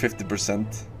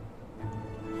 250%.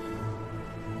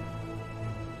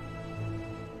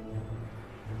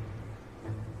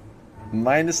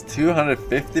 Minus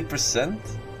 250%?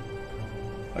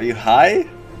 Are you high?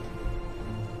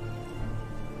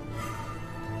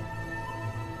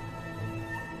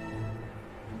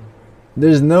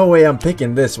 There's no way I'm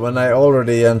picking this when I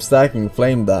already am stacking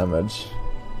flame damage.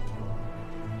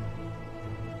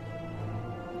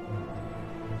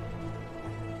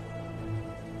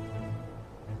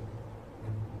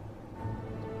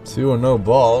 Two or no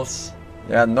balls?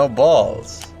 Yeah, no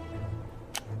balls.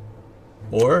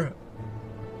 Or?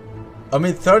 I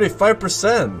mean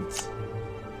 35%.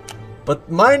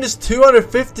 But minus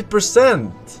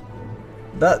 250%.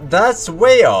 That's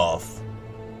way off.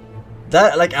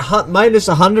 That like minus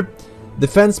 100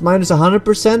 defense minus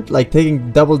 100%, like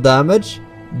taking double damage.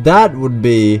 That would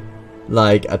be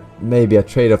like maybe a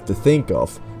trade-off to think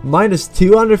of. Minus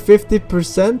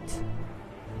 250%?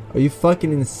 Are you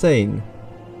fucking insane?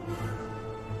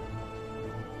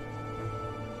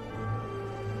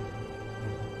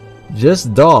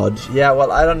 Just dodge. Yeah,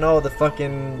 well, I don't know the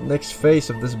fucking next phase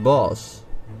of this boss.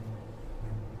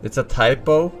 It's a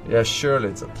typo? Yeah, surely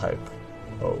it's a typo.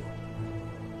 Oh.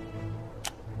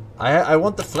 I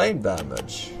want the flame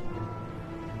damage.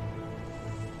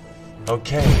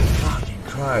 Okay, fucking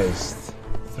Christ.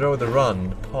 Throw the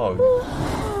run, Pog.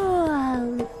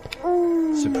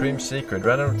 Supreme secret.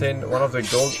 Random retain one of the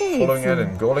gold following it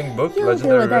in Golden Book,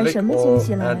 Legendary Relic,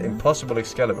 and Impossible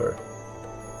Excalibur.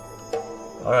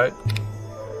 Alright.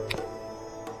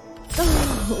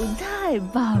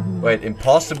 Wait,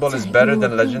 Impossible is better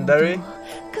than Legendary?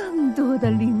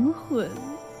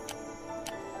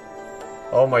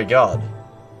 Oh my god.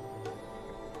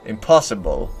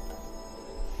 Impossible.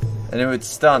 Enemy with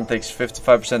stun takes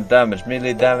 55% damage.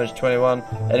 Melee damage 21.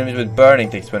 Enemies with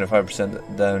burning takes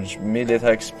 25% damage. Melee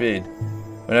attack speed.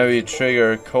 Whenever you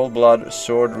trigger Cold Blood,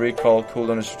 Sword Recall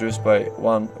cooldown is reduced by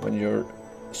 1. When your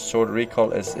Sword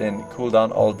Recall is in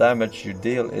cooldown, all damage you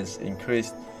deal is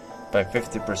increased by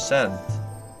 50%.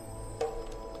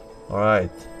 Alright.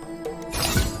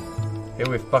 Here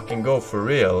we fucking go for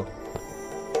real.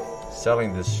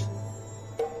 Selling this.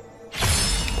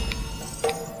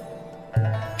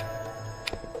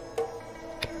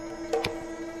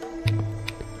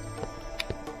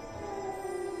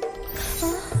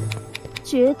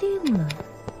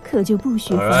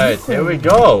 Alright, here we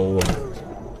go.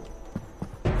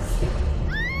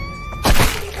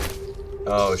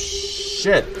 Oh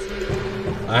shit.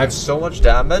 I have so much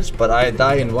damage, but I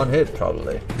die in one hit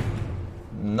probably.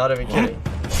 Not even kidding.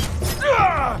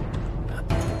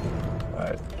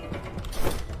 Alright.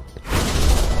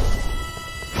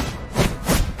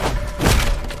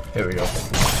 Here we go.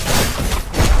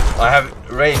 I have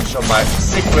range on my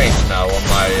sick range now on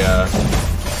my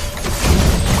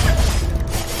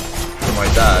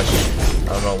dash. I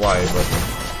don't know why, but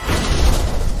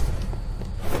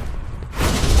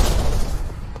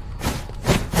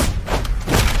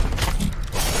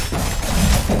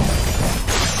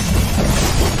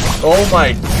oh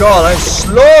my god, I'm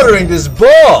slaughtering this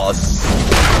boss!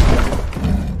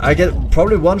 I get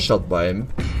probably one shot by him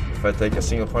if I take a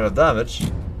single point of damage.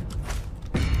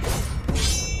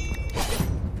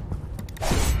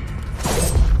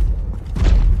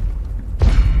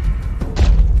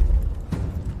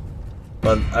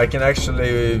 But I can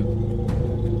actually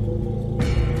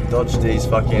dodge these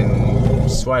fucking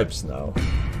swipes now.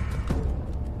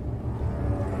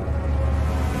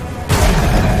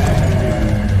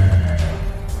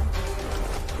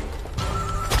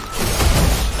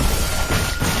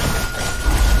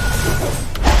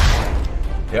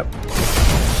 Yep.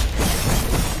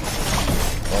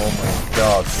 Oh my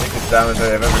god, sickest damage I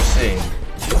have ever seen.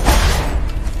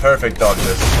 Perfect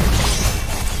dodges.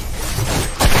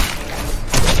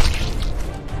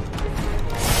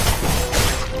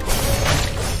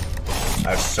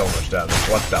 I have so much damage.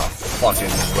 What the fuck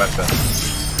is this weapon?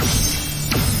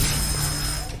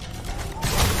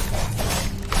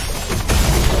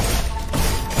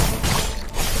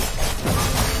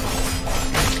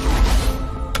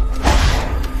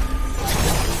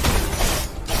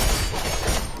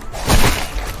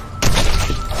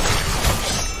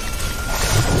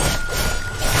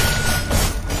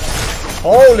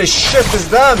 Holy shit, this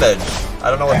damage! I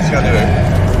don't know what it's gonna do.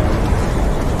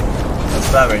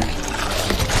 spamming.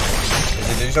 Is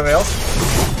he doing something else?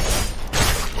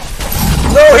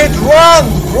 No hit run,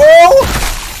 bro!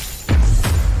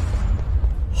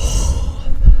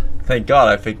 Thank God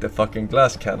I picked the fucking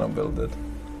glass cannon builded.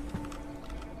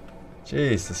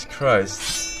 Jesus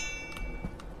Christ.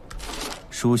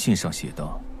 书信上写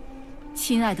道：“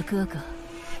亲爱的哥哥，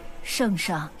圣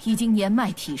上已经年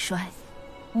迈体衰，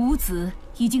吾子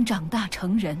已经长大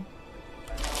成人，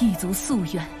一族夙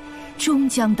愿终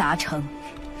将达成。”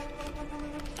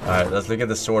 Alright, let's look at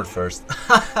the sword first.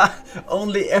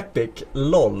 Only epic,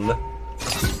 lol.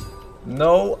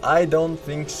 No, I don't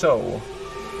think so.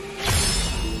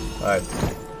 Alright.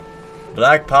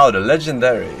 Black powder,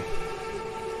 legendary.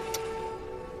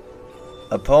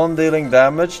 Upon dealing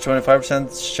damage,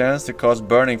 25% chance to cause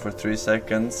burning for 3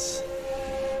 seconds.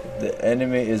 If the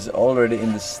enemy is already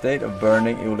in the state of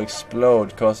burning, it will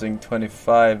explode, causing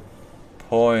 25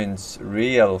 points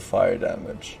real fire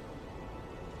damage.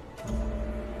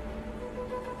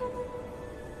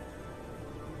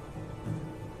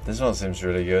 This one seems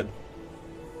really good.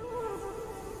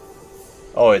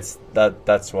 Oh, it's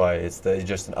that's why it's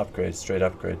just an upgrade, straight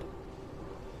upgrade.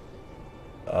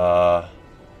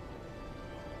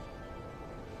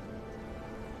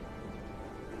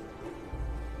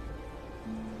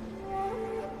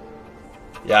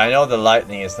 Yeah, I know the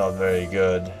lightning is not very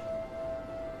good.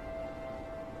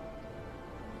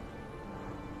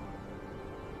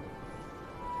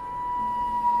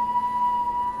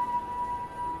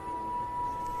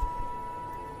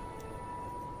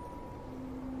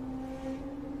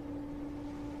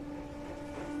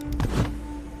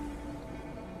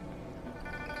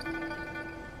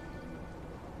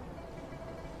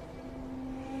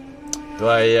 Do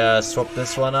I swap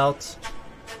this one out?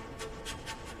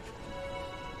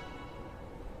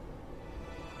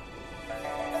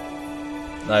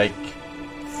 Like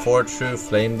 4 true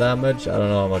flame damage? I don't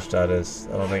know how much that is.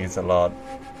 I don't think it's a lot.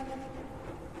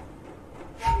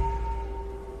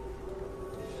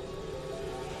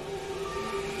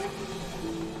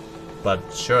 But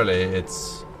surely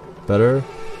it's better?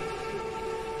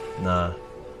 Nah.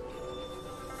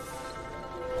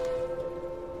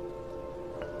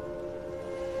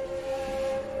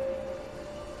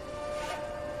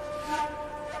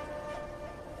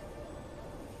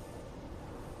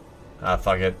 Ah,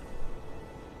 fuck it.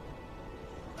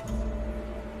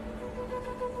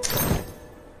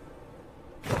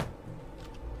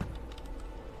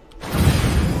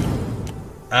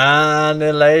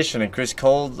 Annihilation. Increase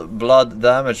cold blood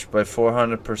damage by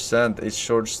 400%. Each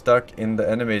sword stuck in the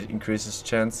enemy increases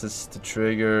chances to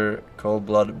trigger cold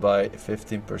blood by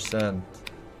 15%.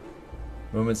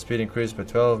 Movement speed increased by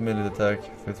 12, melee attack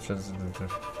 50%.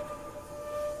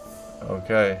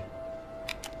 Okay.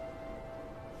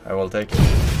 I will take it.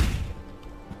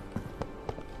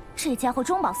 这家伙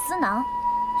中饱私囊，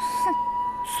哼，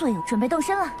罪有准备动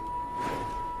身了。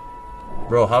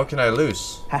Bro, how can I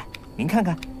lose? 哎，您看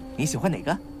看，你喜欢哪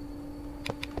个？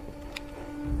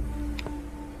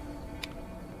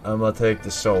 I'm gonna take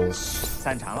the souls.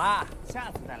 散场啦，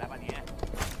下次再来吧你。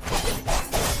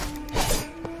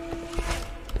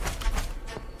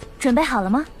准备好了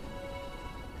吗？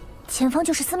前方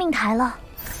就是司命台了，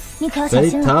你可要小 Fate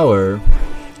心了。 Tower.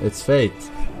 It's fate.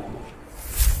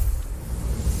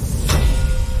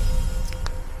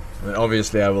 I mean,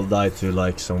 obviously I will die to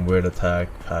like some weird attack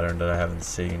pattern that I haven't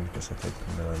seen because I take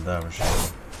a million damage.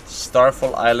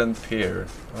 Starfall Island Pier.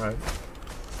 Alright.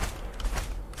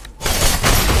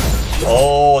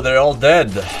 Oh, they're all dead.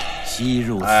 吸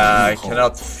入死 I 力后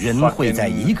cannot 人会在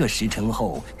fucking... 1个时辰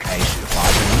后开始发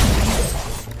生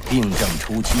病症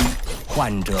初期，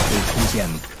患者会出现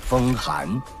风寒、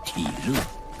体热、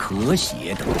咳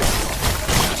血等症，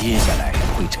接下来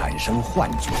会产生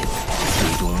幻觉，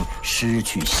最终失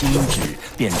去心智，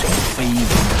变成非人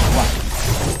幻。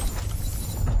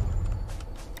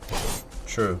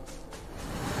True.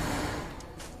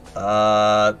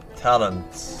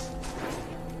 Talents.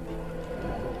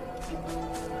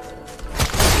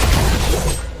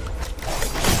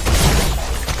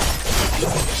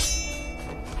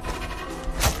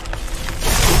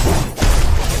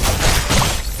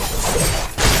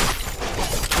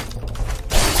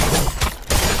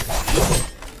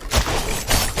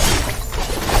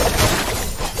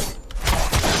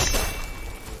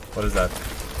 What is that?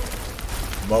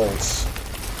 Moles.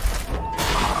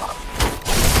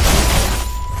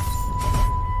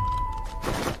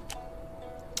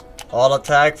 All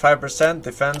attack 5%,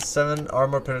 defense 7,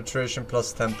 armor penetration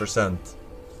plus 10%.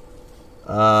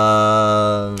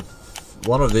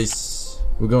 One of these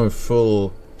we're going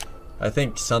full. I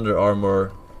think Sunder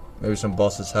armor. Maybe some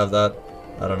bosses have that.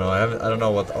 I don't know. I don't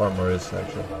know what armor is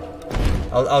actually.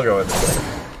 I'll go with this.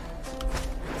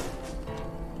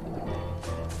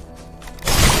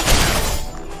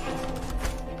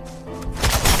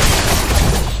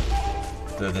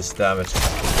 Dude, this damage is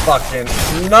fucking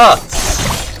nuts!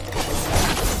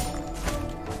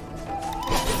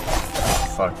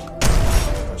 Fuck.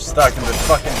 I'm stuck in the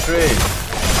fucking tree.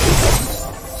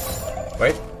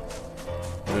 Wait.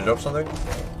 Did I drop something?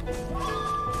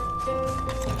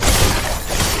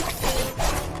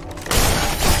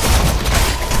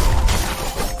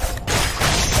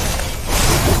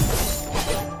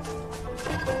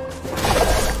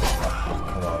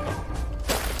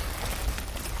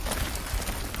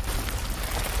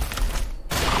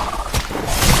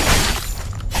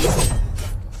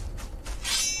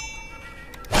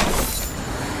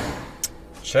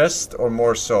 Chest or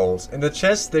more souls. In the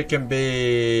chest they can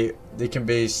be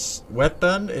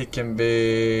weapon, it can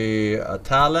be a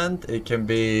talent, it can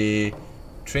be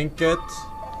trinket,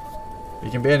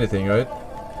 it can be anything, right?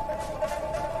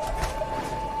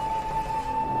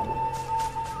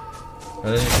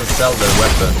 And then you can sell the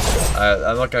weapon.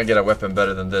 I'm not gonna get a weapon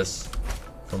better than this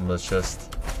from the chest.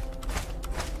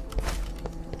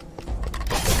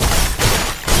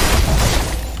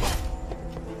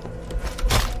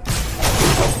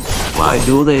 Why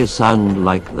do they sound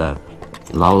like that?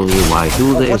 Lolly, why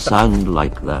do they sound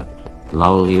like that?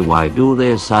 Lolly, why do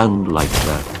they sound like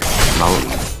that?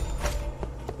 Lolly.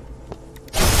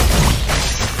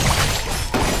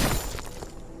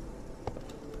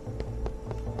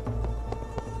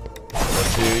 What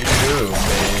do you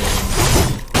mean?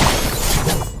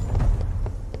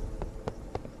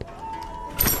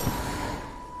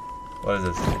 What is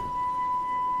this?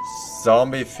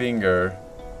 Zombie finger.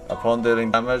 Upon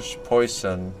dealing damage,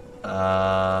 poison.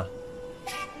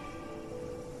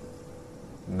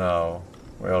 No,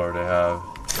 we already have.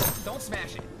 Don't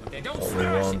smash it. Okay, don't what we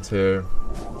smash want here.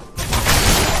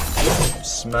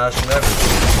 Smashing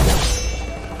everything.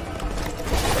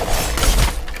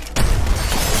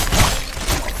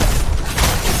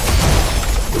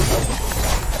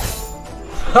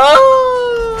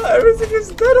 Ah! Everything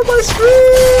is dead on my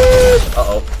screen!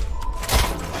 Uh-oh.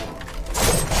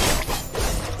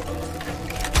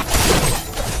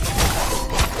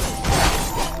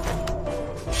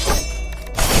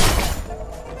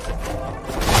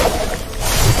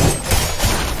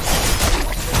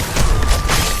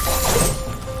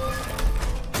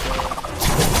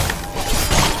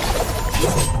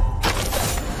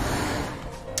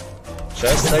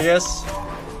 Chest, I guess.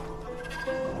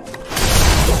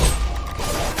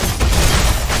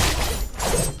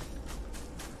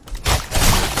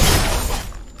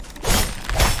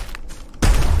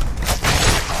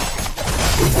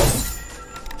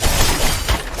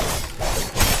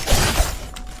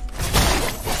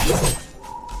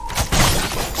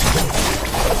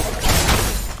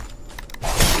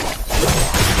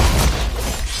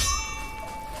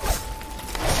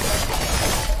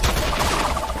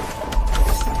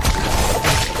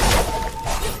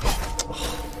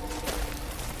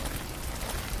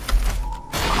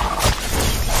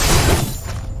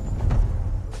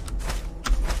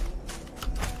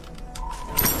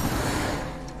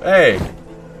 Hey,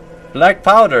 black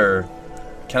powder.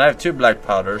 Can I have 2 black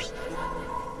powders?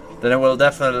 Then I will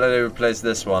definitely replace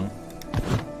this one.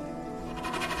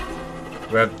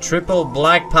 We have triple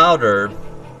black powder.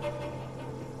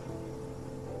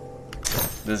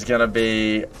 This is gonna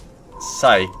be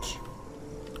psych.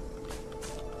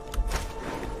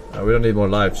 We don't need more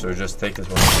life, so we just take this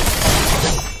one.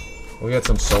 We'll get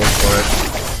some souls for it.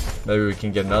 Maybe we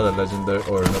can get another legendary,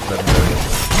 or not legendary.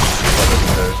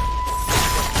 Legendary.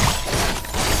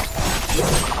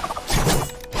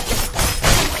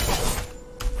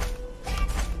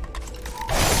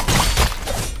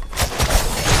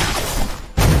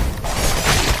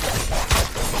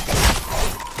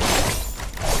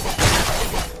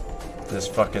 This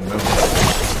fucking movement.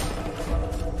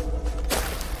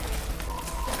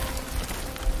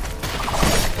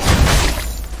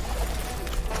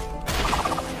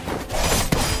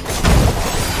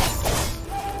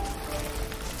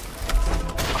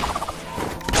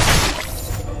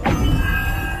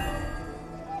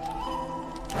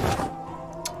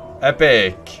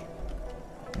 Epic!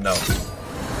 No.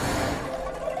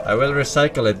 I will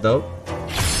recycle it though.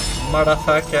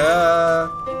 Motherfucker!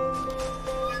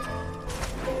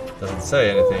 Doesn't say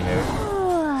anything here.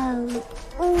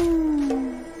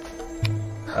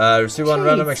 Receive 1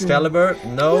 random Excalibur?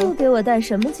 No.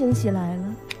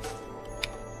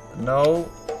 No.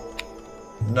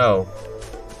 No.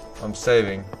 I'm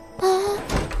saving.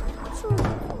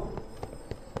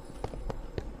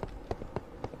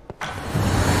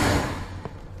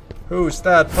 Who's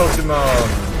that Pokemon?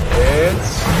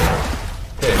 It's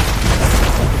Pig.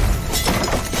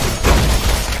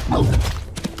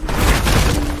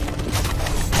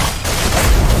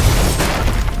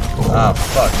 Ah,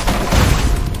 fuck.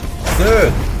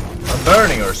 Dude! I'm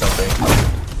burning or something.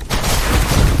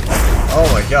 Oh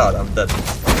my god, I'm dead.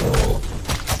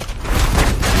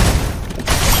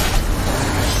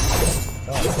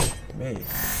 Oh, me.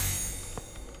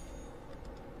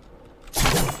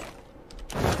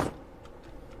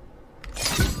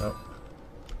 No.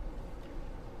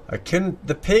 I couldn't.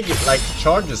 The pig like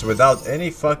charges without any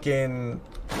fucking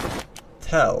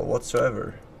tell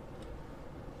whatsoever.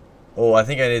 Oh, I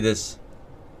think I need this.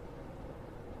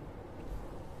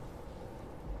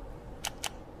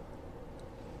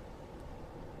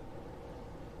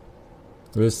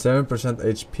 Lose 7%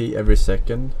 HP every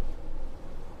second.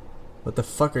 What the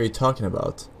fuck are you talking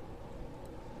about?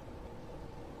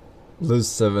 Lose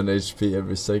 7 HP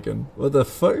every second. What the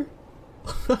fuck?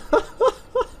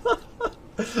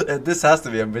 This has to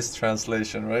be a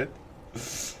mistranslation, right?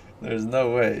 There's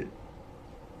no way.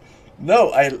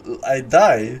 No, I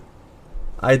die.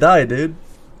 I die, dude.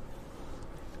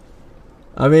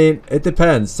 I mean, it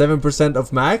depends. 7%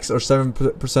 of max or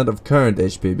 7% of current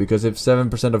HP? Because if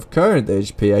 7% of current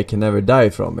HP, I can never die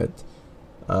from it.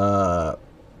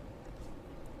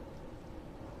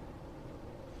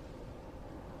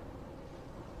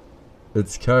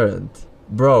 It's current.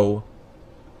 Bro.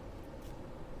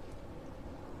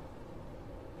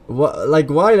 What? Like,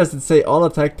 why does it say all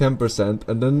attack 10%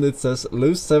 and then it says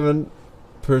lose 7%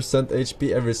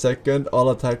 HP every second, all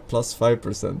attack plus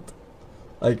 5%?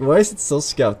 Like, why is it so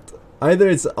scuffed? Either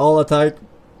it's all attack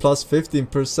plus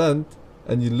 15%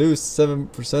 and you lose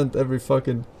 7% every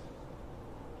fucking...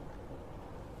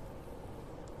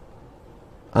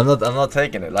 I'm not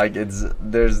taking it. Like,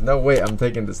 there's no way I'm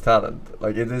taking this talent.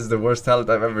 Like, it is the worst talent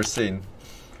I've ever seen.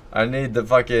 I need the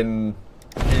fucking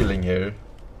healing here.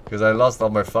 Because I lost all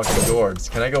my fucking gourds.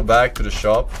 Can I go back to the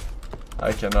shop?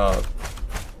 I cannot.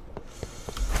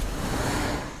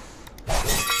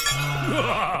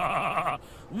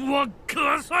 我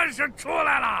可算是出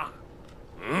来了。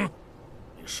嗯，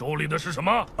你手里的是什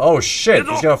么？ Oh shit!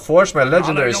 He's gonna forge my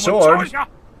legendary sword.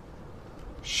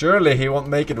 Surely he won't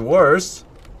make it worse.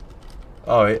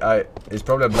 Oh, he's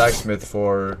probably a blacksmith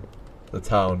for the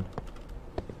town.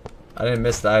 I didn't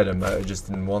miss the item. I just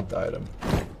didn't want the item.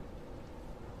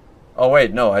 Oh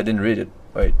wait, no, I didn't read it.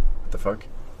 Wait, what the fuck?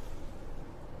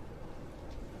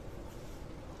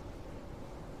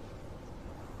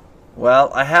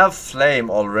 Well, I have flame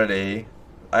already.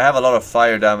 I have a lot of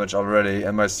fire damage already,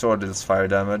 and my sword deals fire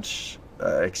damage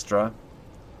extra.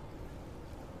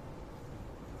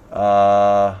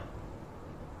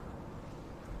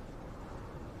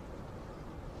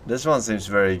 This one seems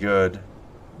very good,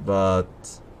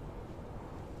 but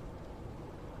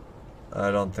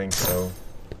I don't think so.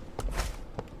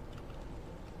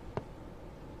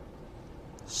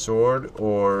 Sword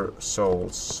or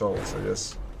souls? Souls, I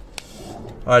guess.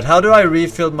 Alright, how do I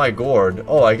refill my gourd?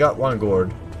 Oh, I got one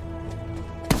gourd.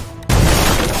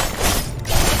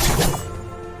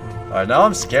 Alright, now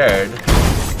I'm scared.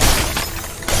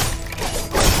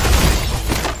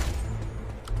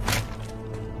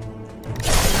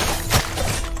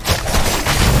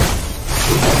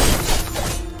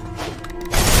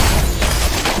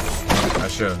 I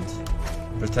shouldn't.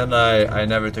 Pretend I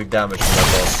never took damage from that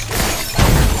boss.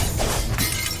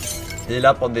 Heal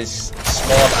up on these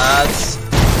small ads.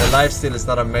 The lifesteal is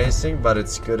not amazing, but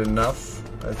it's good enough,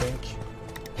 I think.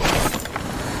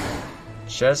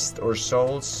 Chest or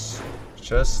souls?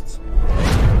 Chest.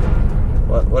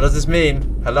 What does this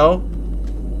mean? Hello?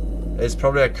 It's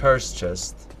probably a cursed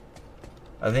chest.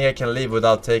 I think I can leave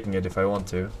without taking it if I want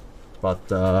to. But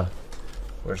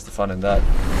where's the fun in that?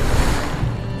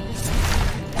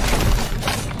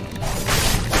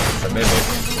 It's a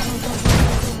mimic.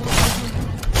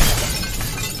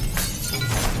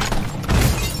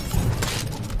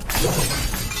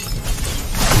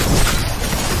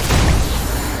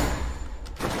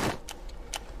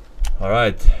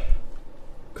 Alright.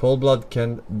 Cold Blood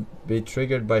can be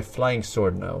triggered by Flying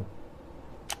Sword now.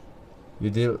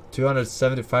 You deal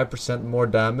 275% more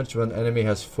damage when enemy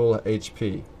has full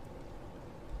HP.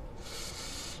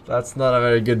 That's not a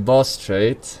very good boss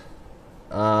trait.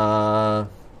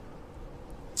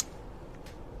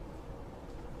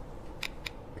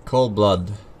 Cold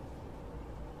Blood.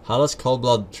 How does Cold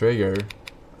Blood trigger?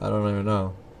 I don't even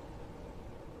know.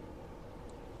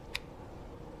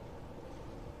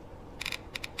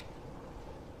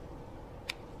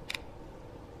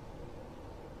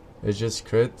 It's just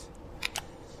crit.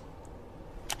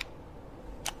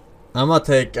 I'm gonna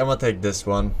take this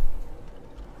one.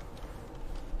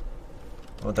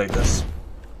 I'll take this.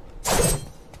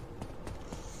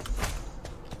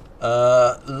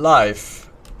 Life.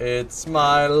 It's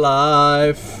my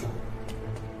life.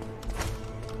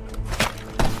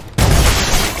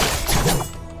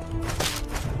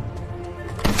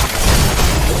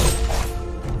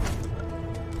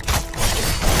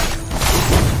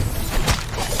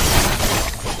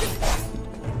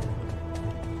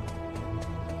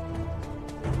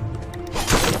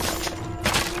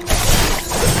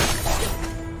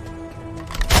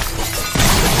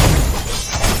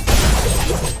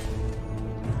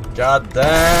 God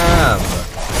damn!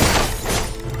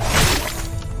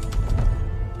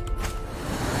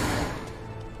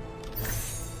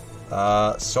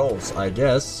 Souls, I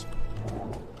guess.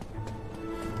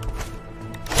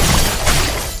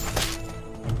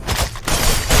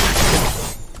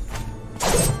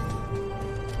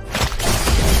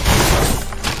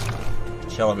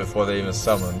 Kill them before they even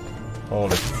summon.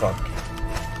 Holy fuck.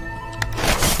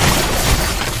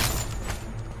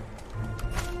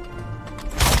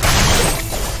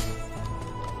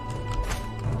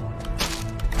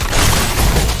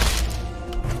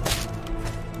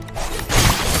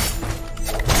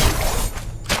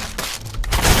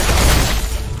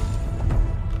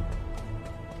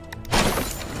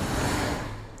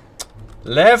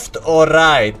 Left or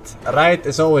right? Right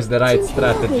is always the right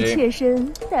strategy.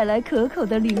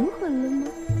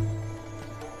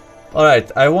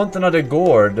 Alright, I want another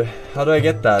gourd. How do I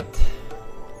get that?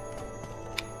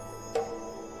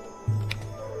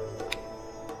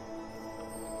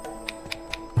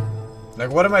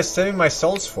 Like, what am I saving my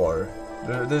souls for?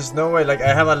 There's no way. Like,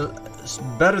 I have a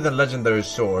better than legendary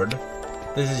sword.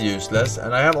 This is useless.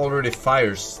 And I have already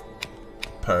fire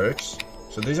perks.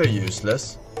 So these are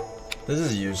useless. This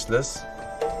is useless.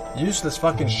 Useless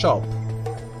fucking shop.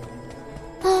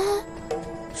 I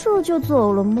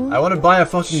want to buy a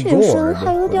fucking gourd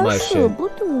with my shit.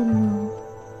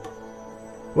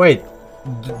 Wait.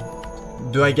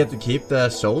 Do I get to keep the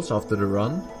souls after the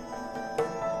run?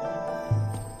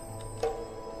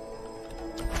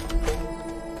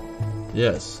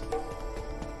 Yes.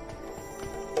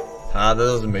 Ah, that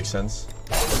doesn't make sense.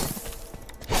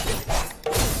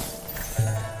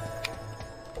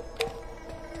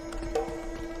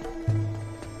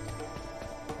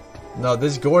 No,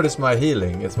 this gourd is my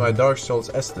healing. It's my Dark Souls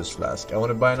Estus flask. I want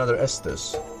to buy another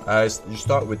Estus. You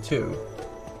start with 2.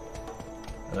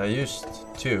 And I used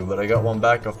 2, but I got 1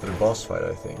 back after the boss fight,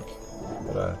 I think.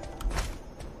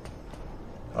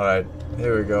 Alright,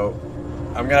 here we go.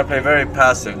 I'm gonna play very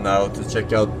passive now to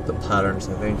check out the patterns,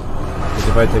 I think. Because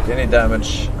if I take any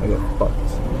damage, I get fucked.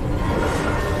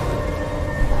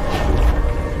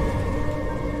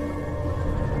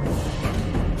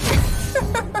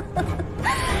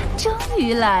 终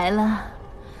于来了！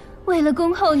为了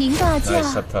恭候您大驾，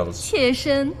妾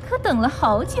身可等了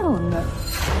好久呢。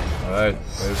Alright,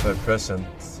 there's my present.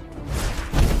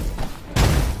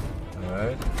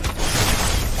 Alright.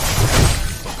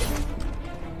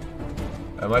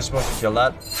 Am I supposed to kill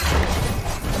that?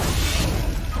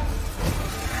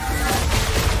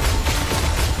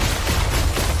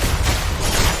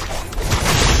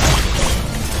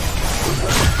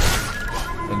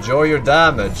 Enjoy your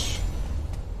damage.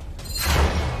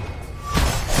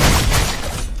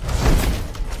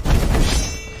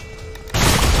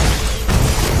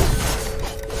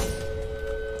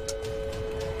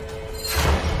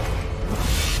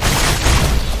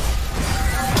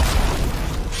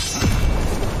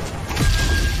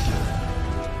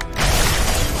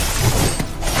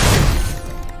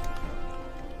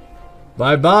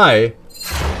 Bye bye.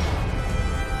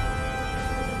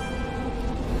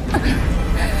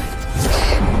 迟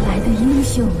来的英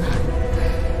雄啊！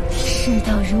事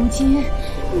到如今，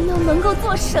你又能够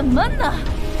做什么呢？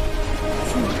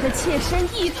就和妾身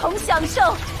一同享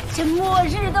受这末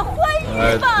日的欢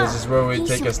愉吧！ This is where we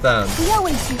take a stand. 不要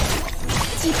畏惧，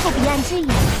击破彼岸之眼，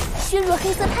削弱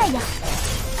黑色太阳。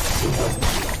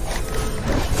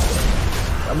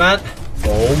Come on!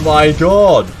 Oh my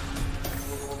god!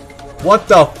 What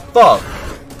the fuck?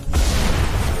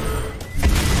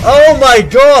 Oh my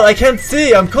god, I can't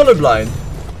see, I'm colorblind.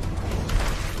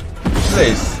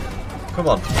 Please, come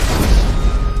on.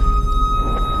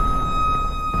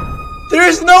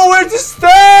 There's nowhere to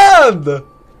stand!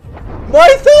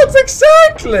 My thoughts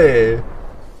exactly!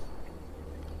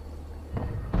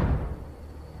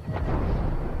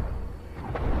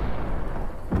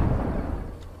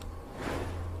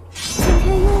 今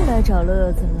天又来找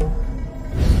乐子了。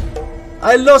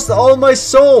 I lost all my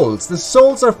souls! The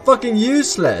souls are fucking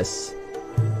useless!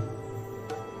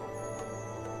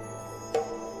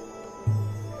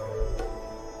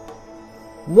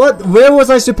 What? Where was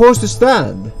I supposed to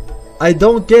stand? I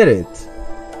don't get it.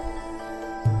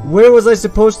 Where was I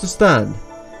supposed to stand?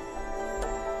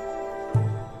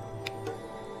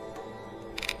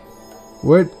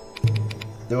 Where?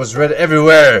 There was red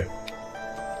everywhere.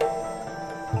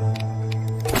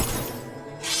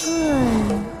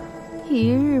 唉，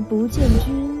一日不见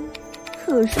君，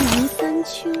可是如三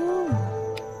秋啊！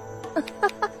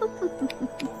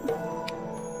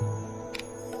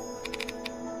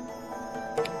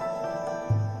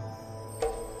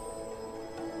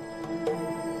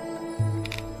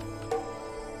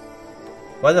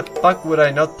 Why the fuck would I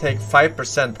not take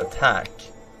 5% attack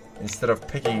instead of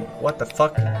picking... What the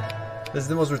fuck? This is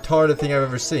the most retarded thing I've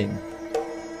ever seen.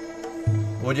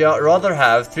 Would you rather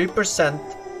have 3%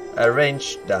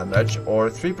 range damage or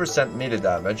 3% melee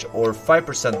damage or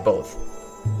 5% both?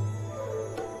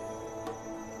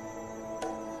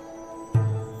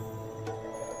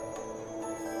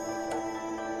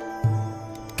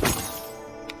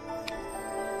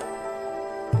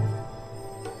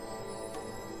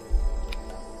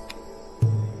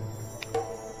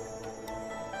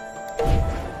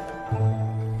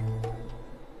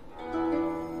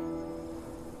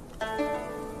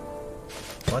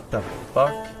 What the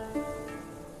fuck?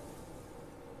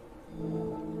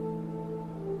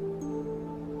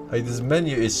 Like, this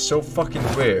menu is so fucking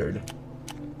weird.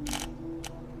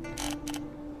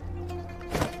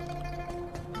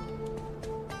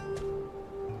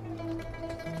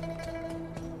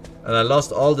 And I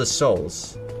lost all the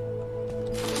souls.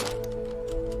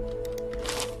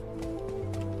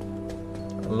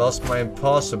 I lost my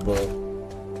impossible.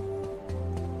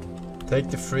 Take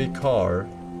the free car.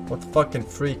 What fucking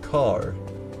free car?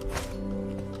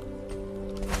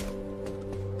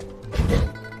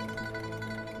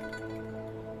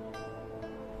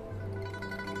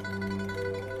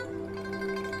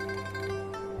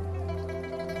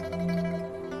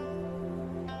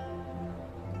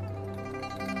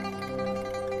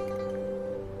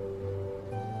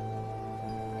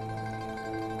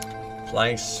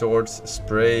 Flying swords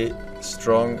spray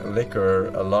strong liquor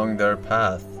along their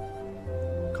path,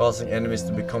 causing enemies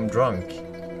to become drunk.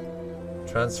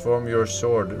 Transform your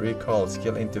sword recall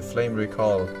skill into flame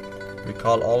recall.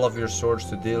 Recall all of your swords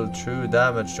to deal true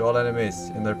damage to all enemies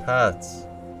in their paths.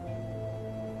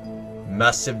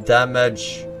 Massive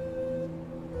damage.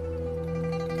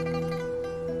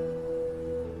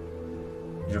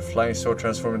 Your flying sword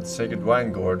transforms into sacred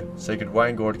wine gourd. Sacred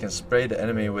wine gourd can spray the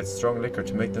enemy with strong liquor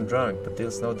to make them drunk, but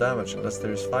deals no damage unless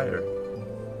there is fire.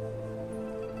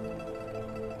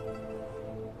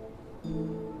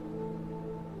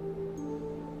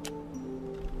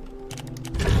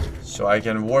 So I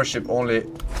can worship only...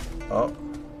 Oh.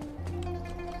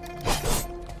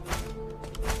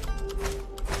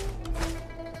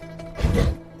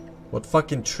 What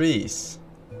fucking trees?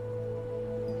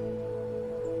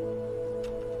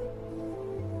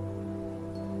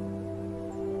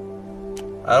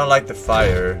 I don't like the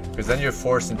fire, because then you're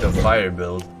forced into a fire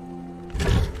build.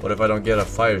 What if I don't get a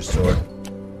fire sword?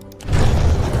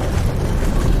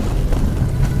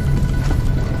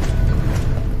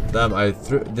 Damn, I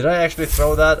threw... Did I actually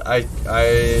throw that? I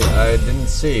didn't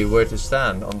see where to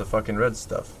stand on the fucking red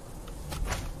stuff.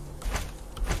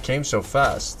 It came so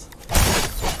fast.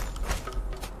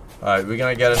 Alright, we're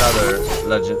gonna get another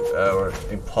legend or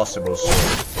impossible sword.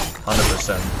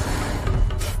 100%.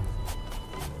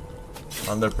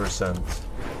 100%.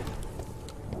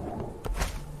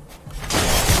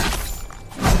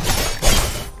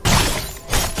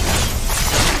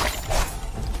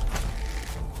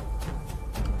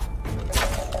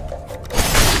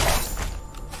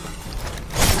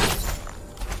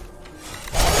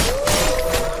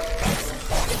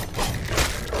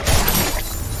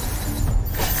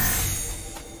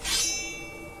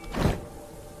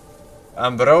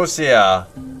 Ambrosia.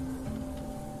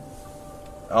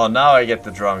 Oh, now I get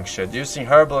the drunk shit. Using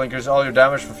herbal increases all your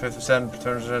damage for 50%,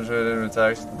 returns to enemy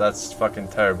attacks. That's fucking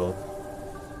terrible.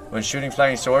 When shooting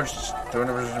flying swords, to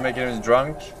make enemies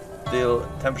drunk, deal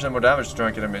 10% more damage to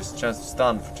drunk enemies. Chance to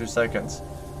stun for 2 seconds.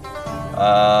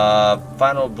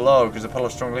 Final blow, because a puddle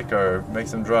of strong liquor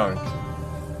makes them drunk.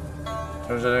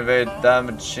 Turns to evade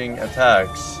damaging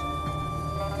attacks.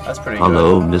 That's pretty good.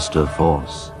 Hello, Mr.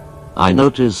 Force. I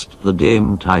noticed the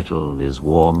game title is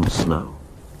Warm Snow.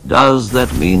 Does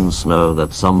that mean snow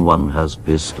that someone has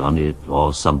pissed on it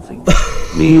or something?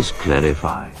 Please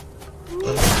clarify.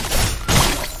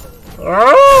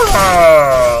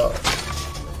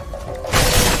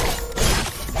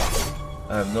 I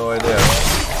have no idea.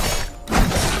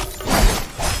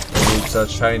 Maybe it's a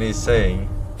Chinese saying.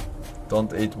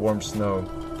 Don't eat warm snow.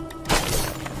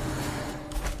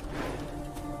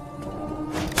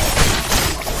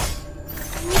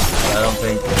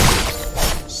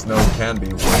 can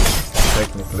be worse,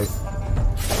 technically.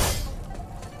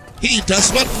 He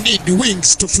does not need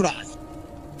wings to fly.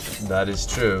 That is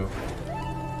true.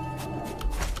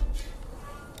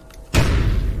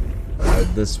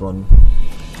 Alright, this one.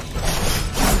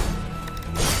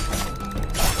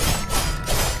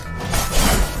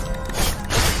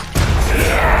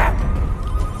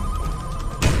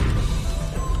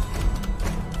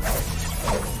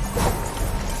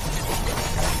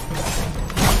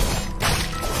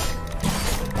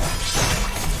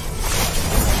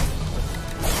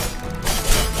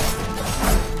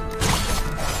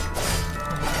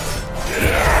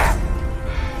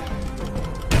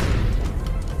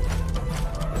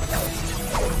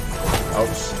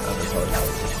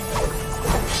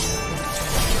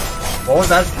 What was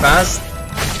that fast?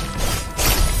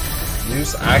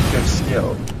 Use active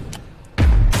skill.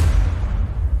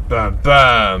 Bam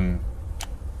bam.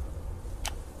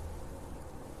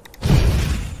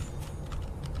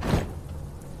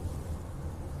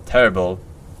 Terrible.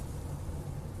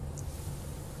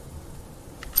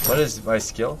 What is my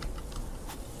skill?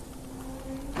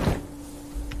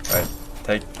 Right,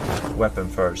 take weapon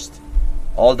first.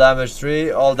 All damage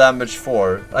 3, all damage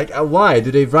 4. Like, why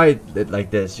do they write it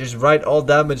like this? Just write all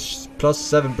damage plus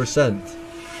 7%.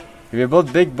 If you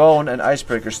both Big Bone and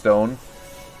Icebreaker Stone,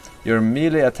 your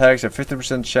melee attacks have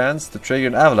 50% chance to trigger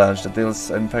an avalanche that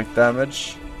deals impact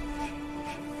damage,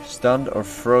 stunned or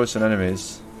frozen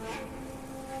enemies.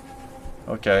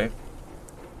 Okay.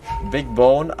 Big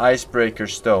Bone, Icebreaker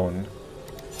Stone.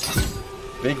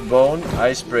 Big Bone,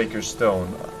 Icebreaker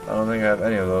Stone. I don't think I have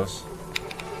any of those.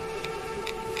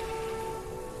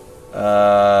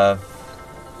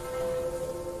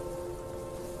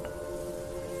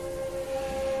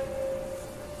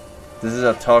 This is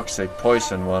a toxic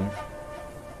poison one.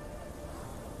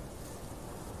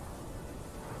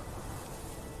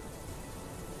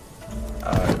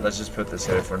 Let's just put this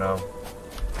here for now.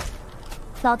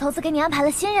 老头子给你安排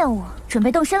了新任务，准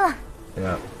备动身了。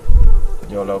 Yeah.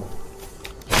 YOLO.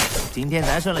 今天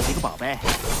咱顺了几个宝贝，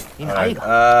你拿一个。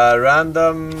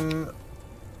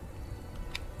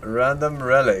Random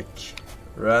relic.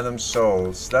 Random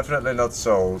souls. Definitely not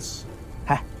souls.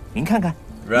 嗨，您看看。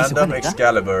 Random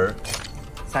Excalibur.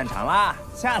 散场啦，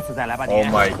下次再来吧你。 Oh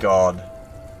my god.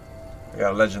 I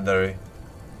got a legendary.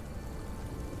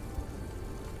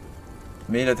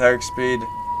 Meat attack speed.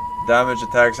 Damage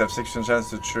attacks have 6%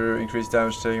 chance to true increase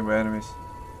damage taken by enemies.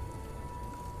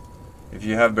 If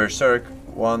you have Berserk,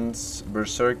 once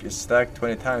Berserk is stacked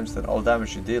 20 times, then all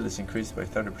damage you deal is increased by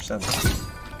 30%.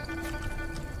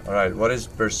 Alright, what is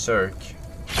Berserk?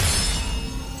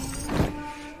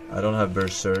 I don't have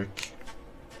Berserk.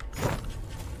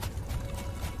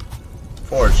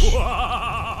 Forge.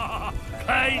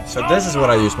 So this is what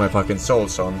I use my fucking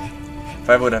souls on. If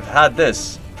I would have had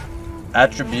this.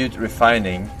 Attribute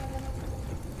refining.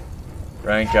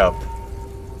 Rank up.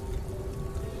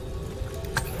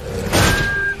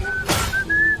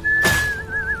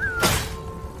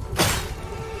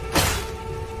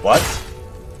 What?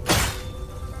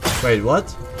 Wait, what?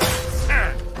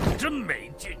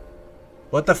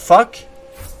 What the fuck?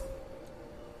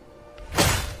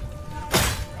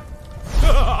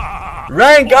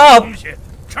 Rank up!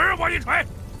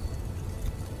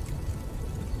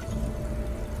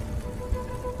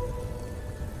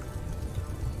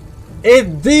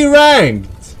 It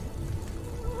deranked!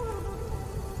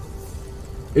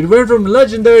 It went from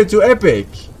legendary to epic!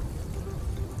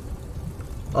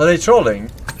 Are they trolling?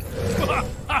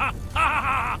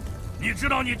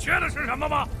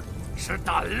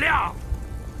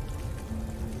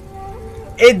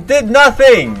 It did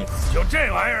nothing!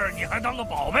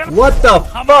 What the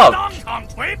fuck?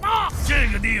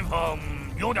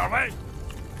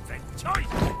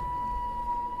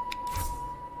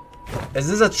 Is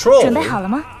this a troll? 准备好了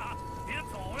吗？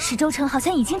石州城好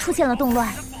像已经出现了动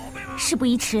乱，事不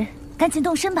宜迟，赶紧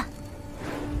动身吧。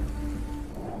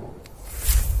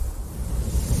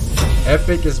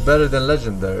 Epic is better than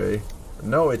legendary.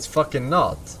 No, it's fucking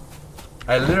not.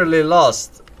 I literally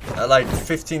lost like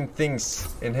 15 things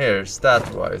in here,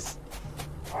 stat-wise.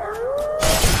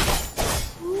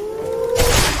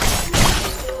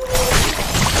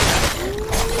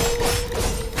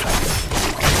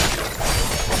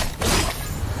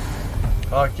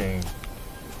 Fucking...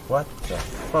 What the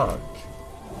fuck?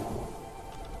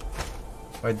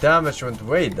 My damage went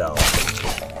way down.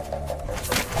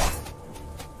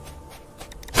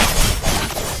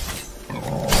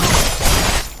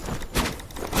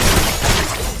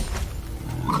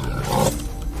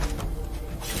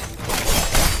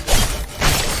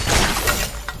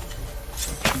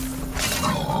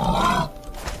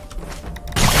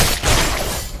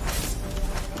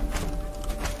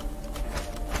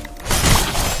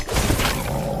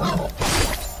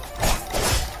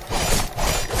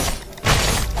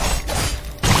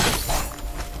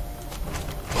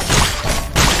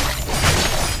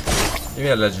 Give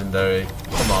me a legendary.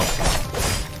 Come on.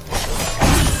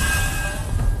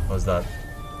 What's that?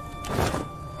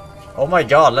 Oh my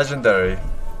god, legendary.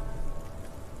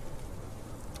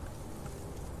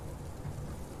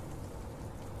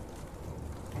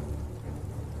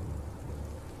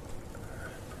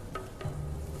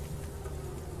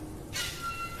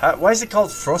 Why is it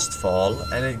called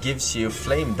Frostfall and it gives you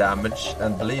flame damage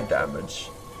and bleed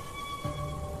damage?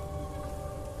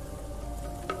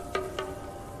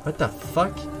 What the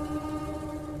fuck?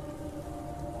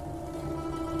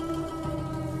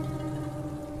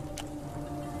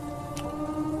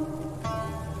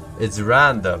 It's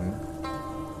random.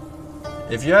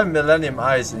 If you have Millennium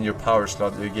Eyes in your power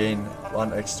slot, you gain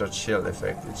 1 extra chill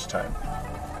effect each time.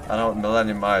 I know what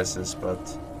Millennium Eyes is, but...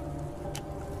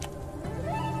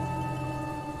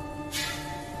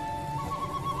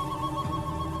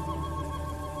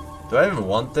 do I even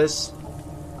want this?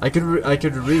 I could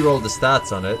re-roll the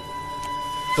stats on it.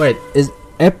 Wait, is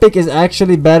Epic is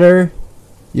actually better?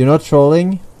 You're not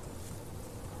trolling?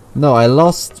 No, I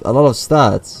lost a lot of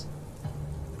stats.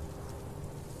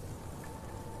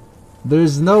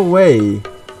 There's no way.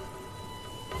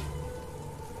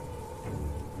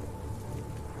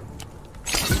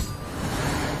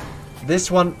 This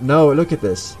one, no, look at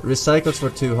this. Recycles for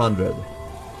 200.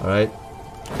 Alright.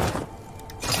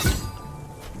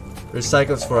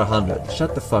 Recycles for 100.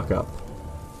 Shut the fuck up.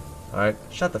 Alright,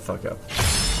 shut the fuck up.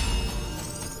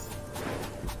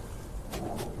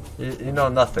 You know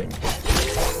nothing.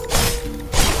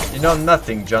 You know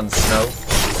nothing, Jon Snow.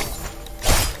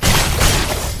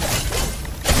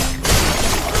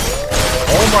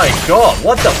 Oh my god,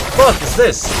 what the fuck is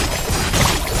this?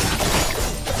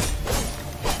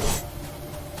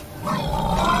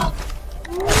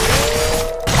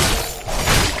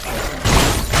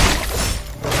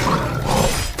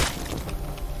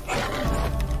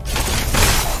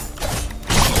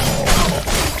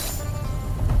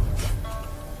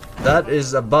 That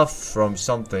is a buff from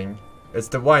something. It's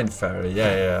the Wine Fairy,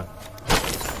 yeah.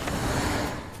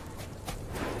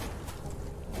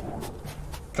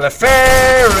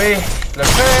 Clefairy!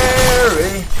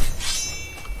 Clefairy!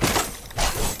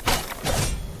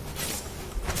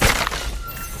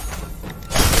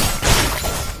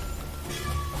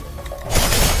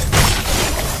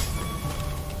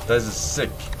 This is sick.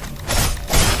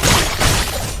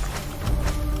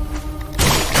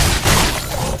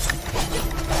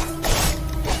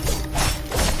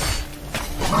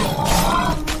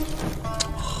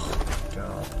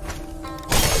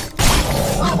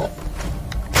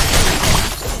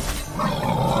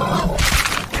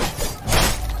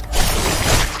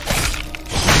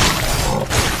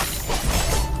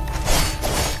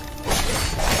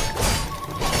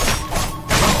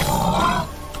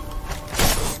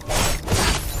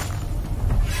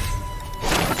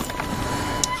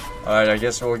 Alright, I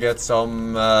guess we'll get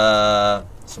some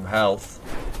health.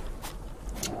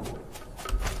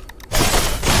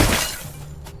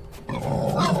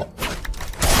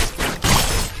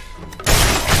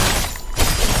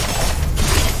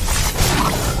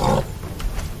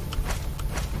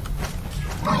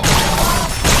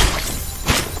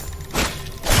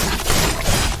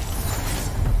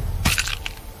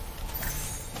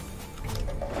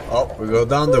 Oh, we go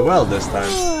down the well this time.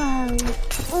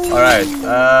 Alright,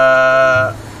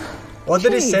 what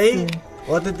did he say?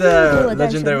 What did the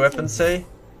legendary weapon say?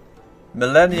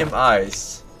 Millennium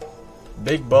Eyes,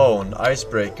 Big Bone,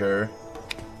 Icebreaker.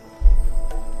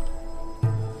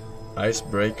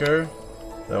 Icebreaker?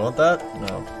 Do I want that?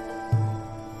 No.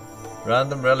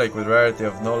 Random relic with rarity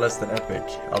of no less than epic.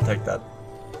 I'll take that.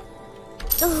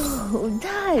 Oh,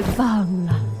 太棒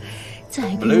了！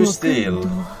再给 Blue 我 Steel.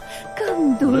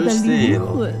 更多 Blue 的灵 Steel.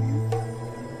 魂。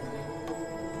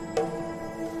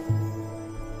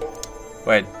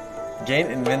 Wait.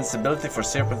 Gain invincibility for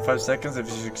 0.5 seconds. If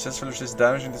you successfully resist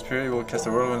damage in this period, you will cast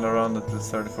a whirlwind around that does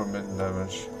 34 million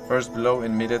damage. First blow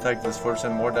in melee attack does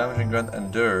 4% more damage and grant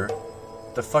endure.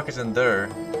 The fuck is endure?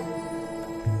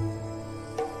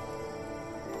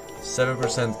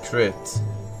 7% crit.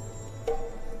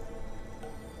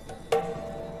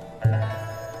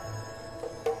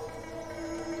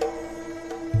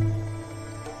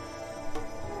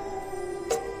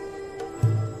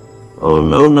 Oh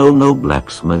no,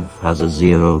 blacksmith has a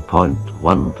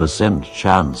 0.1%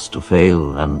 chance to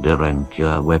fail and derank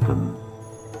your weapon.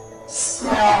 So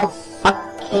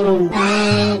fucking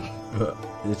bad.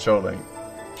 You're trolling.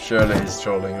 Surely he's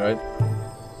trolling, right?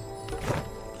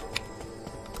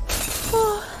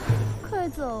 快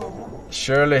走！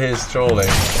 Surely he's trolling.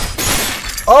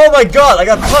 Oh my god, I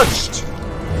got punched!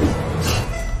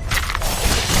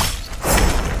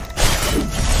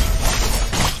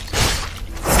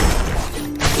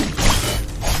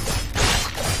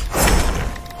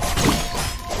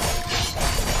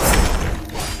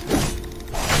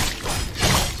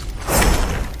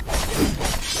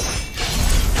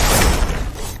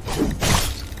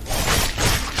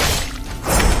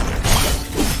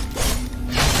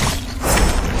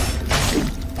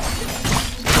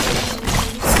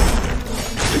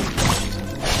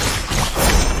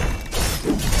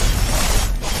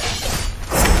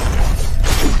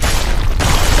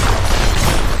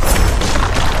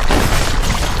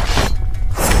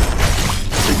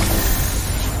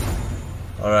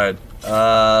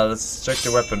 check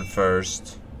the weapon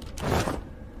first.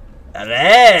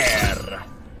 Rare!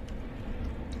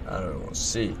 I don't know,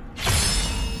 see.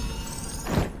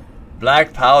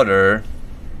 Black powder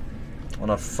on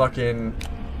a fucking...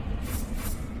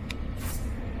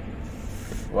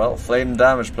 Well, flame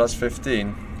damage plus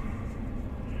 15.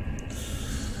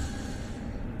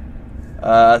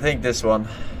 I think this one.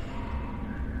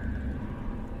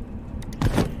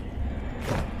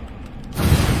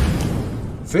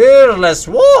 Fearless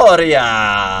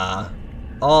warrior!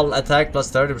 All attack plus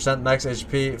 30%, max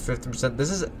HP 15%. This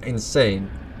is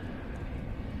insane.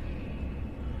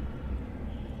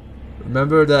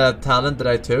 Remember the talent that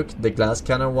I took? The glass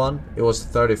cannon one? It was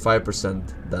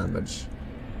 35% damage.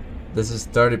 This is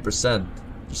 30%.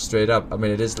 Just straight up. I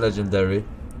mean, it is legendary.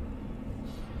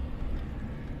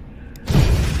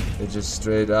 It's just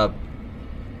straight up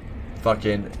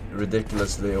fucking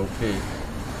ridiculously OP.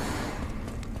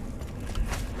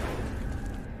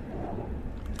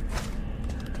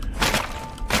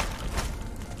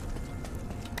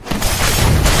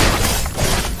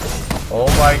 Oh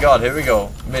my god, here we go.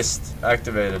 Mist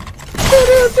activated.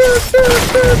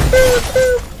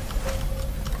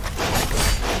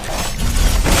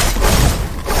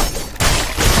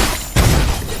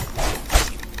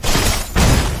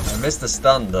 I missed the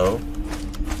stun though.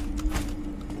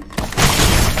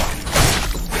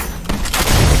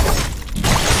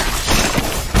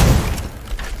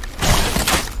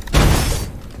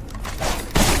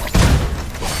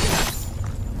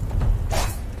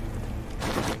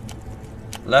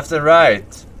 Left and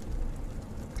right.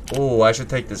 Oh, I should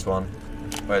take this one.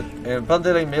 Wait, upon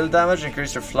dealing melee damage,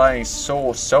 increase your flying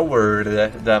sword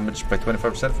damage by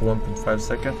 25% for 1.5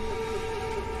 seconds.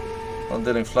 On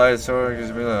dealing fly sword,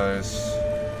 increase melee.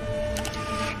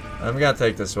 I'm gonna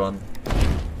take this one.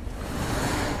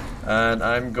 And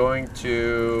I'm going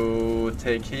to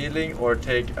take healing or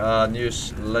take a new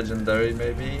legendary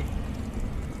maybe.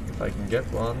 If I can get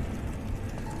one.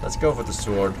 Let's go for the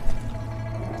sword.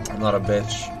 I'm not a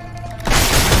bitch.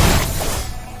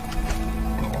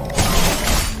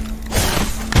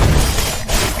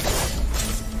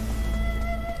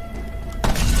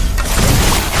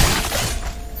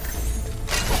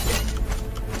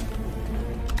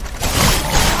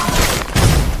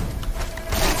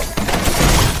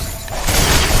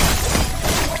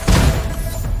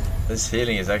 This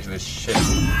healing is actually shit.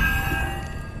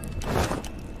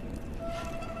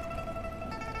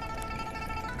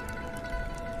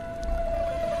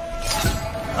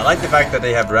 I like the fact that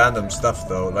they have random stuff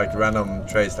though, like random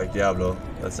traits like Diablo.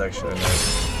 That's actually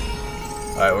nice.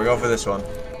 Alright, we'll go for this one.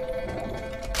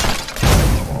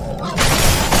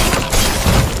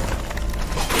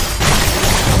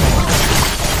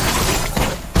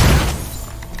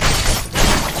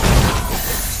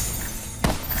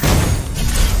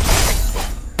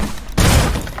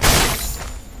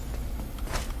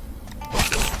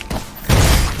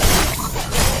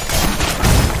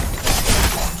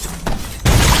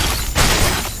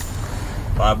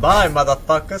 Bye,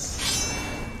 motherfuckers.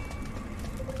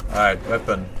 Alright,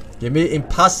 weapon. Give me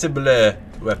impossible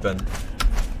weapon.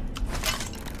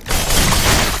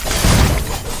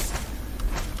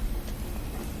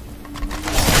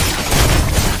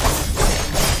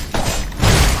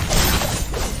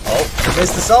 Oh,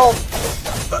 missed the salt.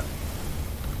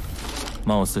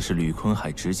 貌似是吕坤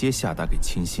海直接下达给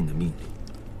亲信的命令。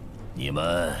你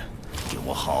们给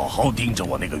我好好盯着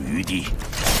我那个余地。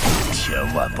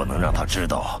 千万不能让他知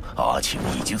道阿庆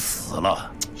已经死了。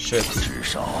至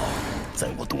少在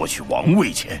我夺取王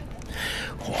位前，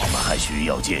我们还需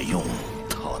要借用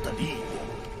他的力量。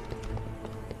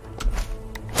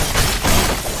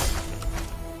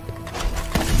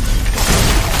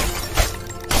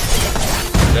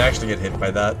Did I actually get hit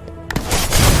by that?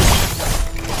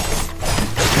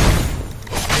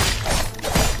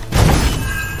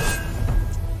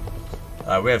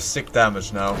 We have sick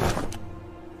damage now.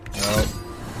 No.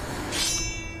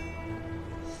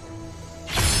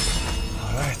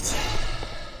 Alright.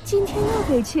 今天又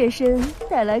给妾身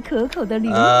带来可口的礼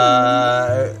物。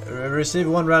Receive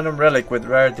one random relic with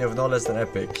rarity of no less than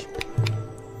epic.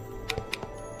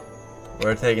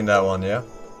 We're taking that one, yeah?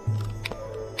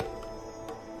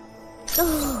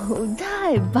 哦，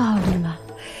太棒了！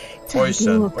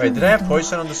 Poison. Wait, did I have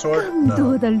poison on the sword? 更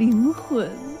多的灵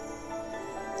魂。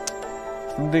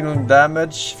 Dealing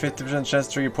damage, 50% chance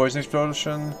to trigger poison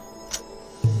explosion.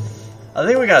 I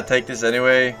think we gotta take this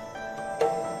anyway.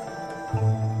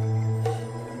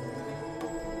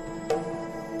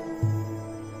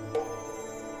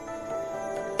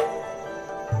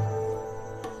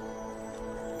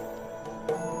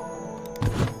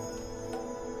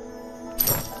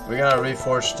 We're gonna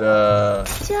reforge the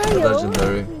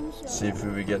legendary. See if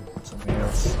we get something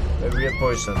else. Maybe we get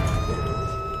poison.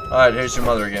 Alright, here's your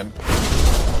mother again.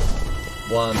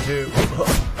 1, 2.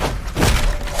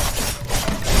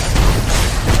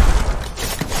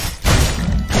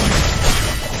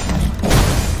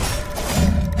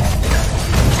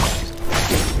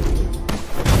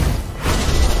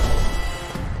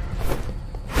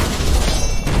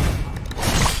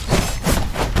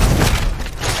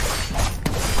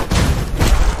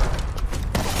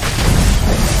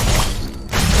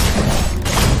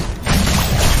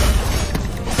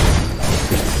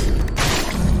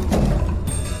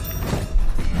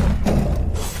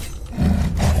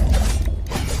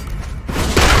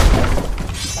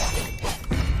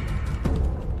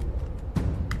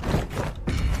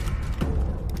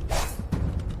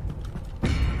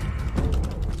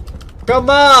 Come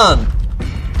on!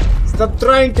 Stop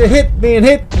trying to hit me and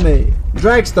hit me!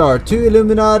 Dragstar, 2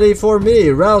 Illuminati for me.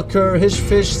 Ralker,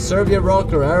 Hishfish, Servia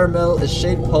Rocker, Aramel, a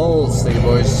Shade Pulse. Thank you,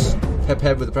 boys. Hep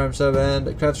with the Prime sub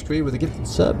and Crafts Tree with a gifted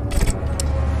sub.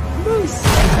 Nice.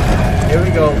 Here we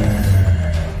go.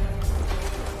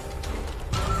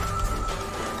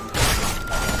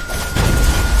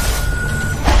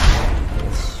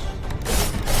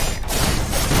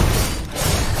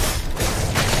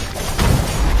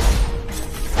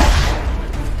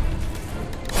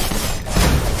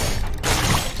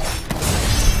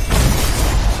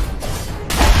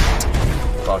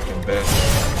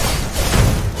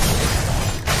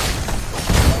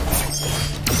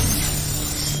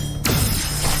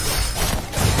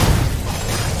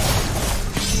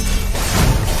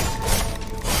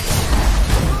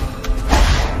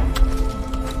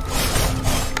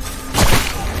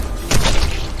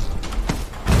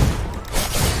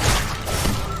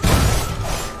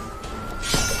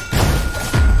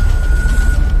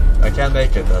 Can't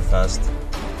make it that fast.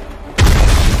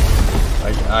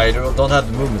 I don't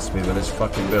have the movement speed on this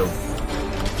fucking build.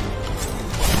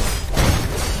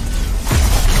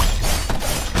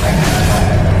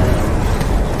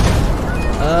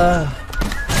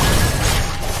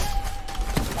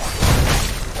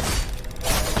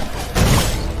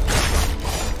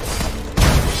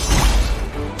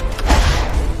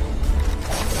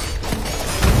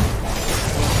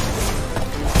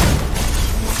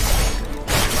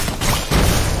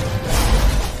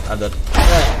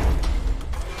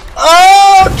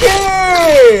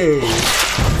 Okay!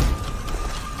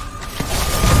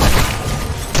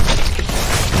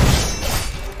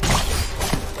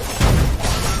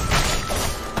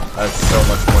 That's so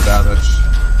much more damage.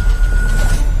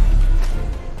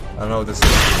 I don't know what this is.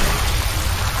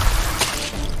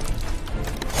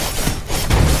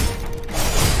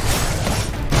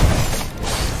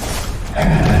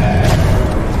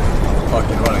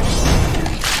 Fucking running.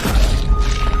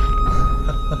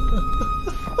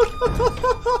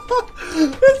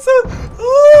 It's a,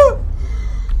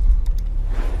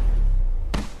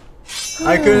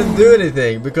 I couldn't do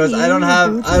anything because I don't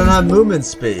have movement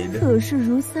speed.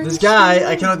 This guy,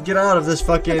 I cannot get out of this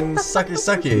fucking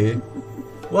sucky.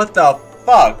 What the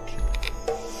fuck?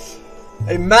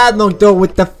 A Mad Monk though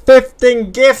with the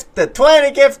 15 gifted,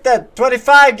 20 gifted,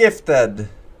 25 gifted.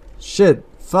 Shit,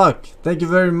 fuck. Thank you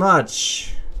very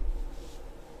much.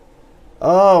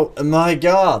 Oh my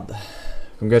god.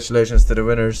 Congratulations to the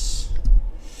winners.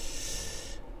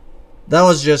 That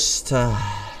was just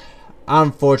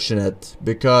unfortunate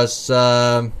because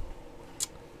another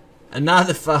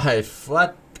 5.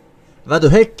 What? Vad the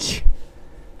heck?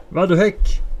 Vad the heck?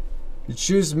 You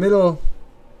choose middle.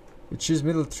 You choose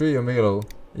middle tree or middle.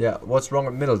 Yeah, what's wrong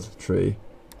with middle tree?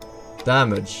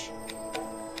 Damage.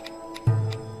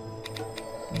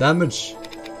 Damage.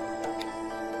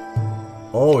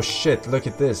 Oh shit, look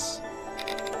at this.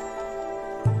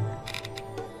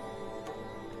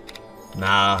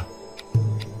 Nah.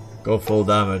 Go full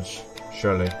damage,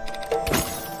 surely.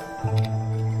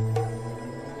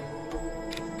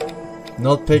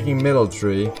 Not picking middle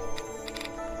tree.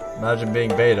 Imagine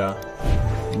being beta.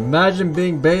 Imagine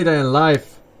being beta in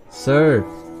life, sir.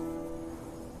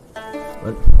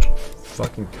 What?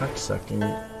 Fucking cocksucking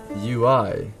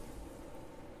UI.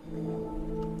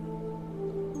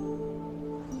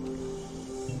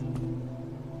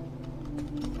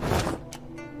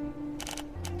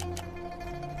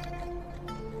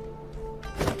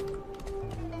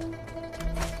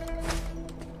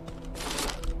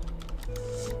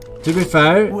 To be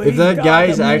fair, if that guy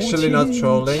is actually not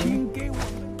trolling,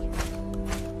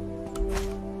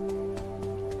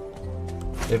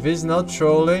 if he's not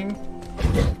trolling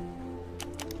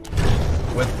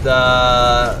with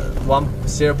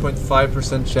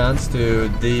 0.5% chance to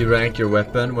D-rank your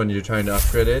weapon when you're trying to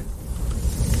upgrade it.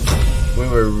 We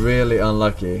were really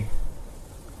unlucky.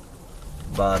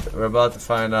 But we're about to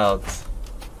find out.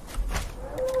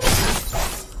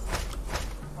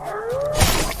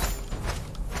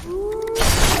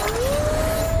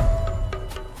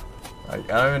 I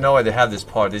don't even know why they have this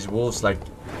part. These wolves like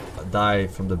die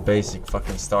from the basic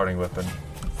fucking starting weapon.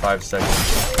 5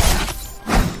 seconds.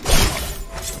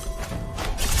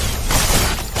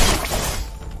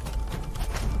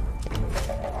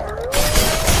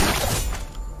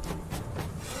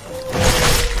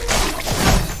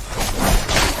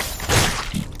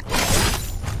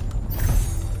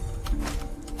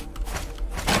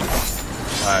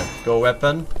 Alright, go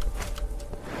weapon.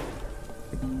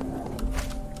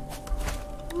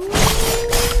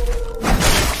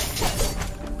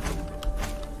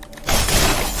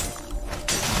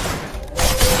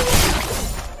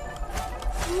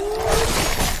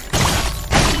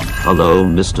 Hello,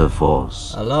 Mr.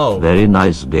 Force. Hello. Very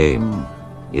nice game.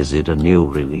 Is it a new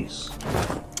release?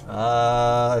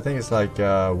 I think it's like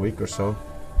a week or so.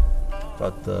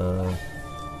 But a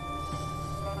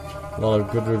lot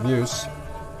of good reviews.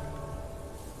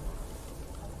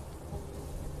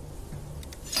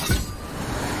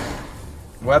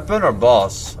 Weapon or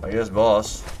boss? I guess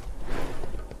boss.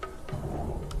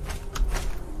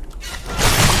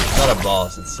 It's not a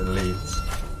boss, it's elite.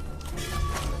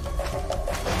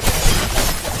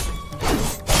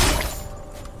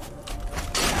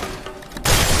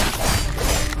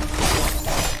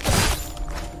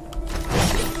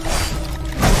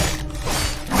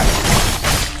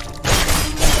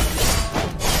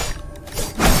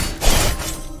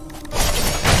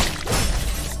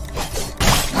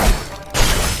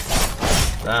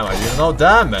 Damn, I did no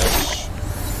damage.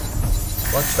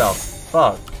 What the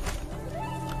fuck?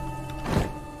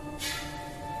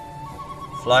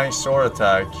 Flying sword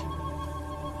attack.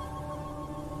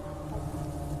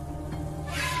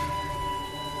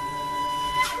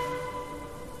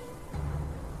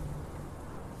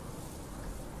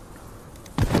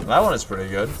 That one is pretty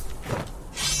good.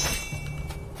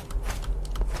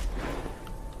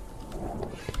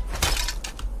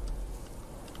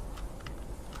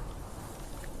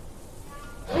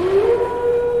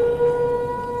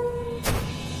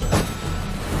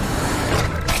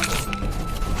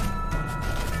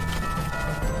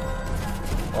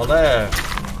 There.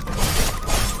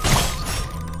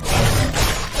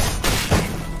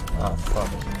 Oh fuck.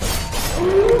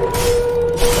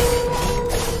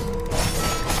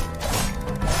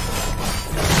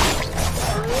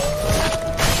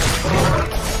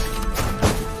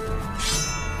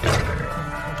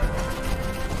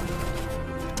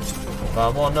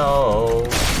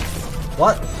 Vámonos.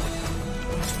 What?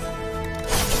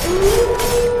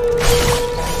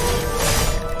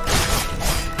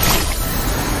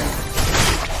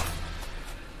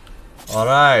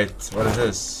 Alright, what is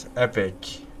this? Epic.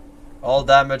 All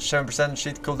damage 7%,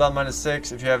 sheet cooldown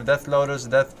 -6. If you have Death Lotus,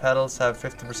 Death Petals have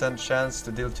 50% chance to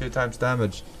deal 2 times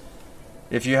damage.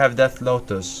 If you have Death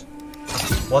Lotus.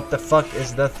 What the fuck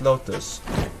is Death Lotus?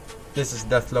 This is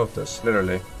Death Lotus,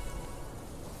 literally.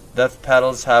 Death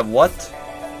Petals have what?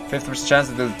 50% chance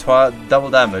to deal double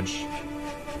damage.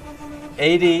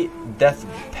 80 Death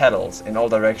Petals in all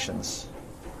directions.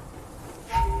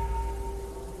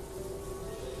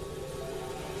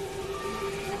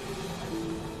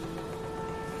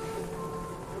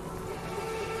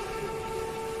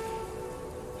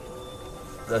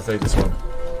 Let's take this one.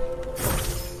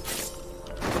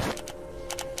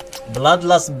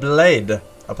 Bloodlust Blade.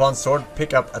 Upon sword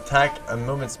pickup, attack and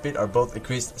movement speed are both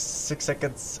increased 6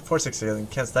 seconds for 6 seconds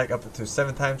and can stack up to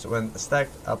 7 times. When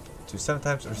stacked up to 7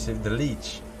 times, receive the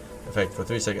leech effect for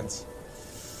 3 seconds.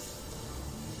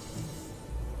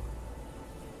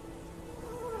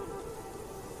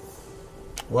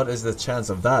 What is the chance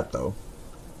of that though?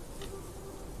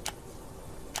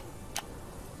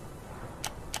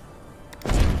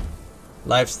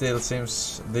 Lifesteal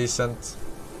seems decent.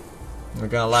 I'm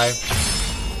not gonna lie.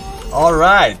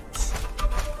 Alright!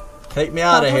 Take me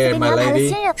out of here, my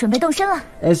lady.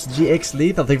 SGX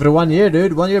Lethal, thank you for the 1 year,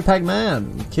 dude. 1 year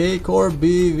Pac-Man. K-Core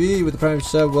BV with the prime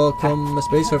sub. Welcome,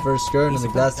 Space Surfer Skern and the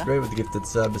Glass Grey with the gifted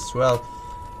sub as well.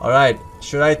 Alright,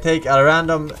 should I take a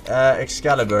random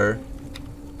Excalibur?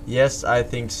 Yes, I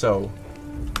think so.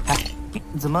 Fuck.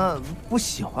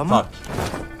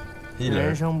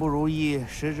 Healer.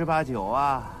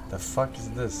 The fuck is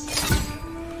this?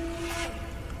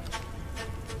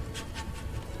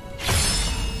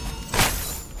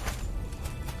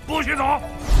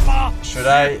 Should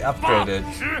I upgrade it?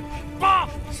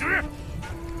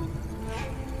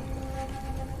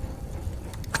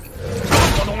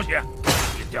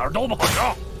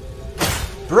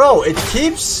 Bro, it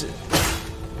keeps...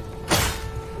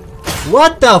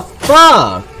 What the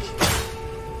fuck?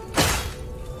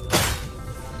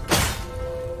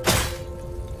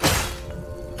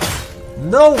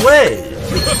 No way!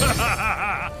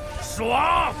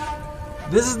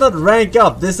 This is not rank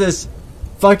up, this is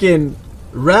fucking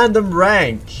random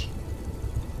rank.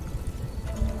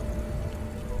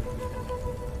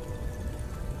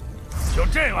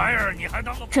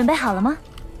 准备好了吗？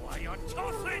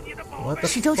 What the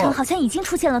石州城 fuck? 好像已经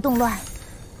出现了动乱，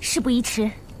事不宜迟，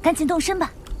赶紧动身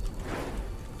吧。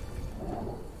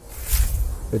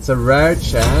 It's a rare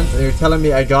chance, and you're telling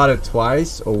me I got it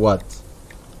twice, or what?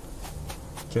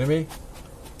 Kidding me?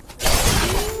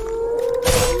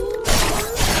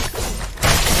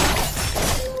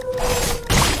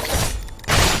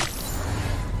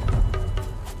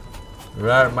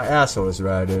 Rare, my asshole is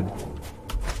rare, dude.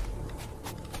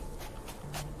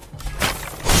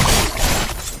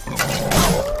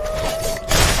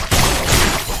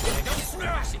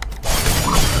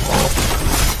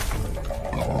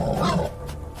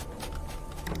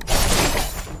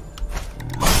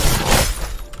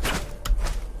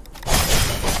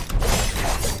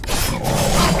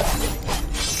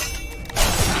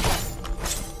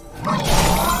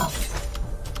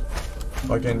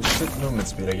 Fucking shit movement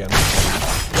speed again.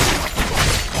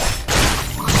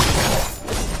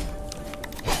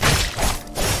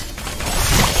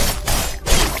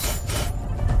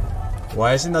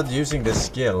 Why is he not using this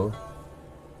skill?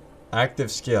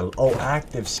 Active skill. Oh,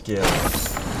 active skill.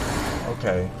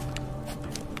 Okay.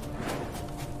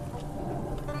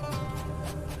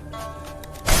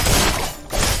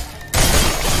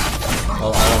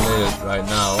 Well, I don't need it right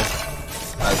now.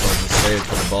 I just want to save it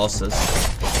for the bosses.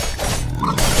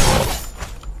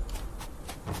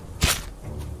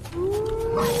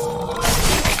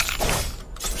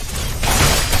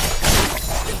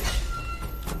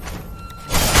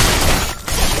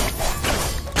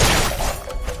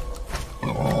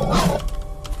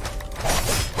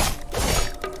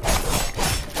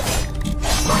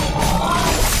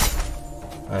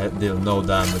 I deal no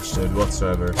damage to it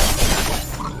whatsoever.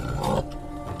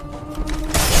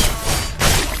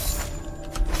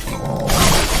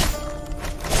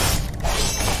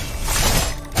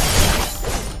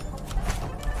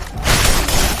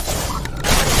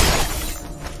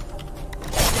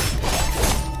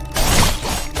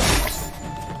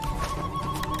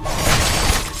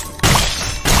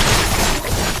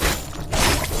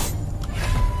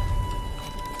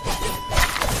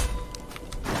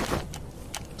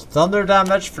 Thunder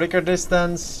damage, flicker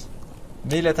distance,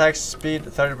 melee attack speed,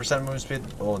 30% movement speed.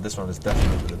 Oh, this one is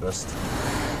definitely the best.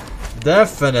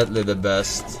 Definitely the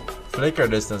best. Flicker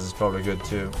distance is probably good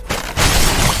too.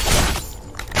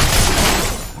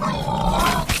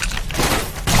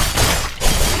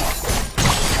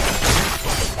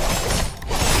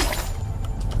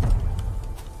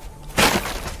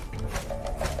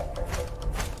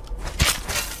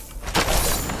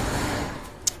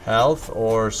 Health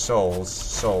or souls?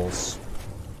 Souls.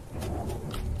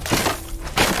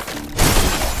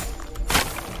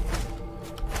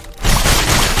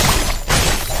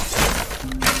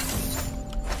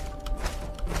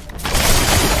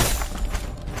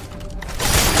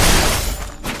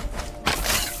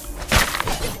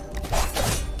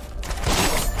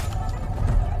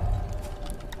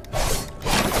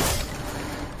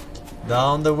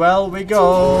 Down the well we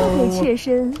go. 给妾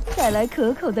身带来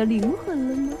可口的灵魂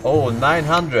了吗？ Oh,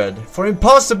 900 for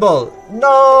impossible.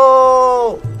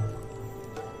 No.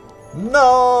 No.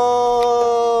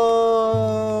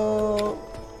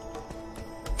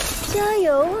 加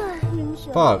油啊，英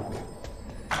雄！ Fuck.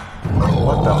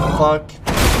 What the fuck?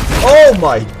 Oh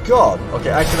my god.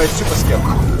 Okay, activate super skill.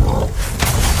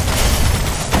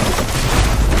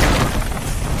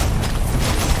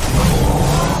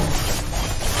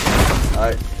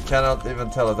 I cannot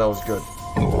even tell if that was good.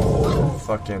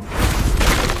 Fucking.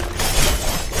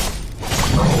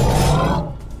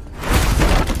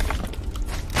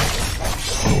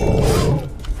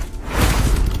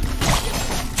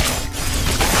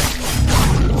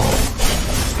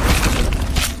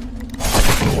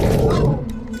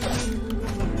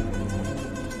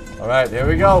 Alright, here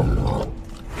we go.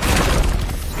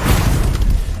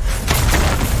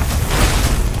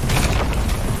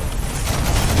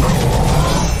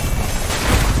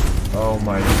 Oh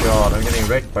my god, I'm getting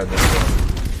wrecked by this one.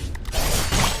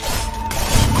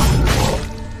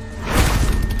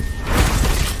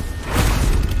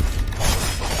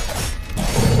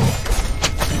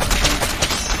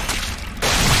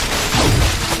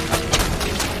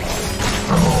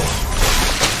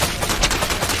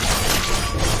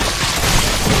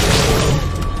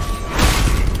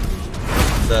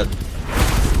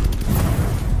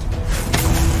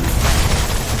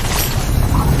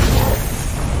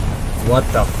 What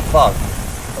the fuck?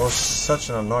 That was such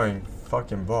an annoying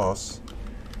fucking boss.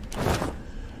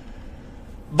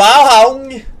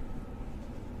 Bao!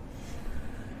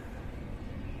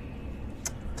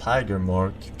 Tiger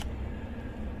mark.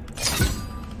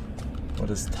 What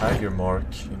is tiger mark?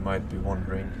 You might be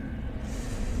wondering.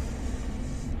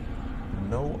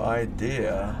 No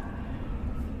idea.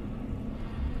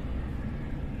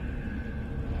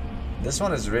 This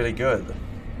one is really good.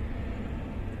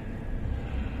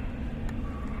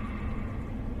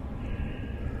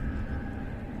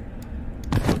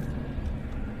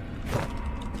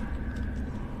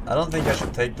 I don't think I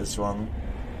should take this one.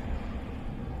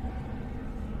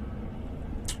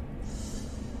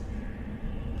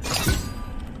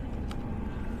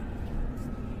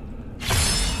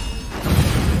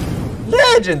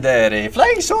 Legendary!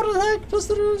 Flying sword attack plus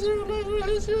the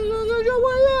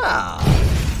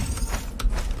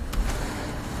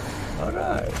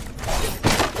alright.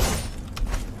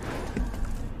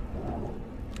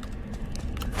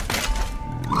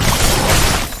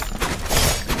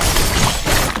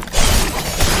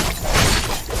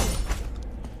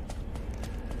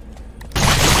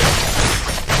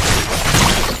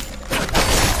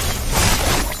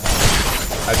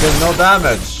 I did no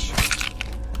damage.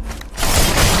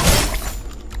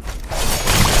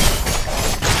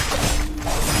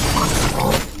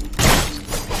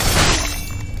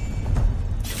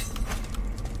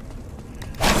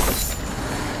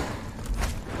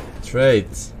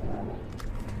 Traits.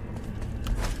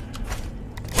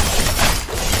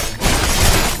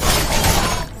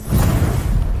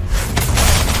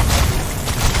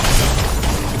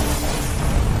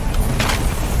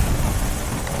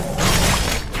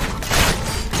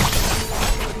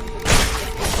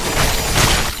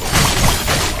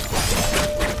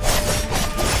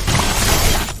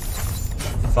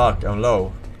 Fuck, I'm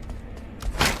low.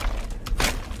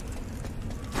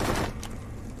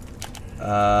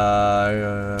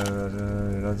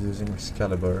 Not using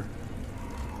Excalibur.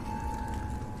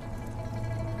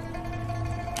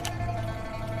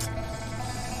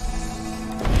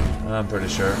 I'm pretty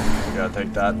sure we gotta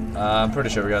take that. I'm pretty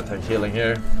sure we gotta take healing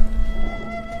here.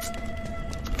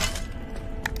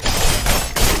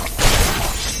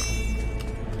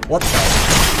 What the?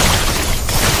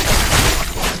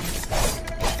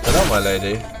 Hello, my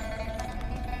lady.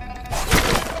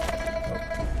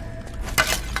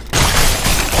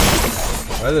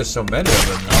 Why are there so many of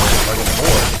them now? I'm fucking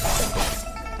bored.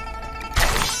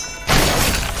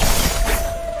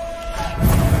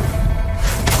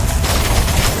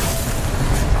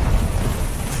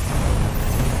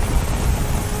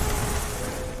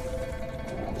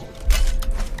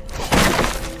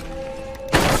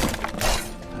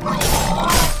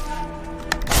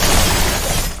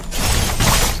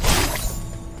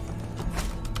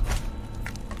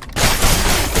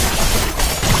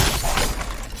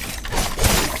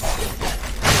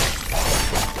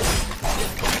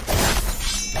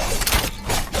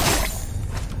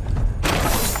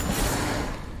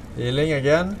 Healing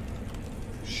again?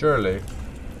 Surely.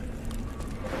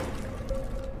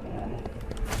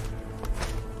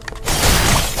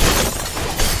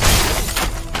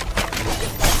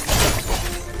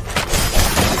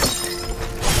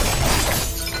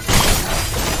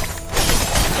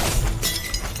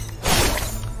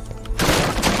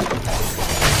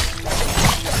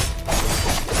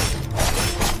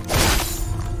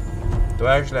 Do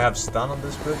I actually have stun on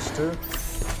this bridge too?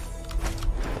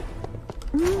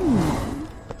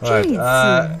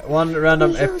 Alright, one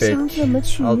random epic.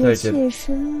 I'll take it.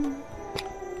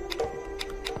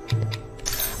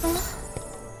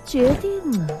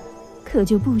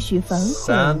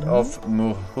 Sand of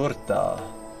Muhurta.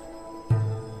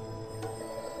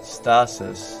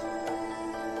 Stasis.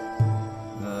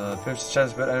 50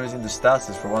 chance to put enemies into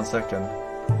stasis for 1 second.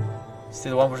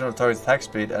 Steal 1% of target's attack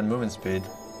speed and movement speed.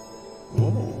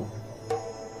 Ooh.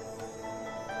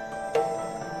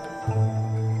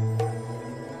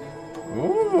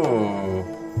 Ooh.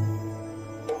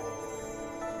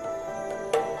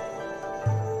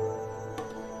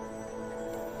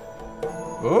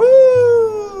 Ooh.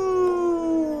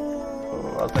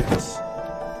 I'll take this.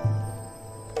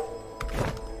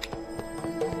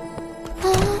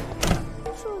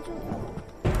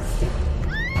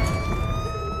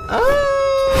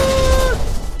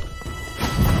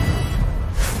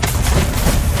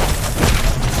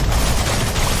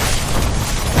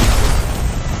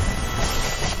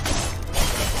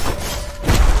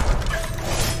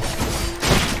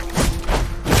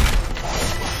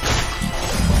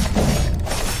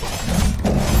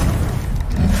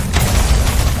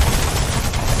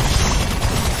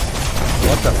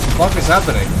 What is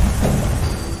happening?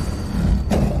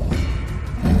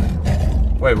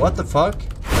 Wait, what the fuck?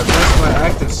 I pressed my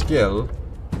active skill,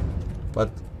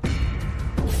 but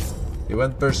he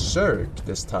went berserk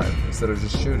this time instead of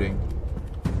just shooting.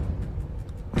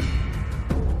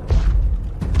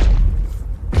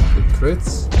 It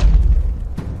crits?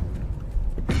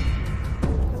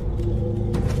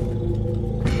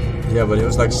 Yeah, but he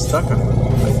was like stuck on him,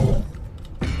 like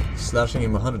slashing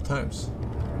him 100 times.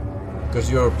 Because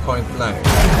you're point blank.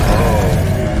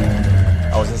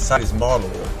 Oh. I was inside his model.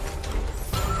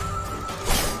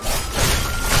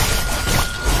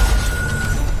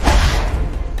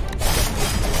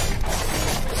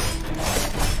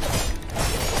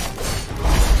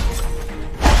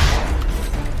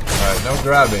 Alright, no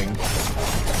grabbing.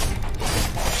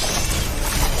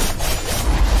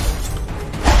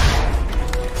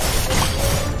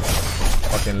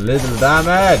 Fucking little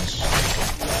damage!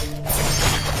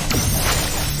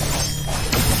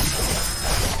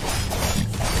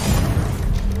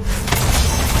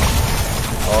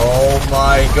 Oh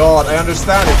my god, I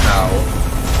understand it now.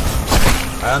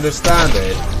 I understand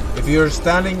it. If you're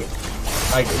standing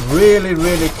like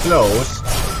really close,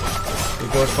 it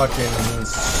goes fucking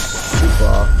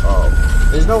super. Oh,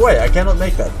 there's no way, I cannot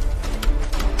make that. I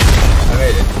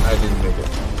made it, I didn't make it.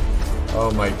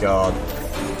 Oh my god. I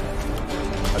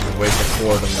have to waste a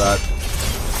cord on that.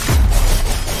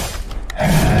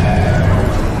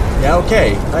 Yeah, okay.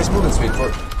 Nice movement speed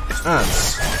for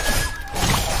ants.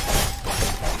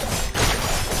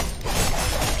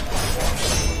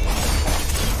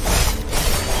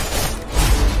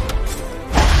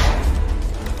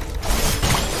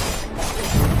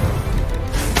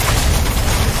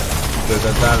 Dude,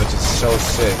 that damage is so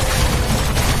sick.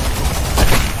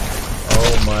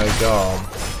 Oh my god.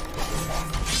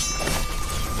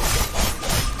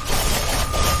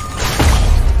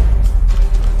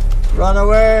 Run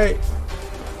away!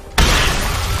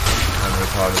 I'm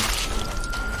retarded.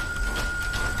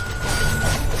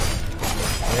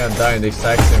 I'm gonna die in the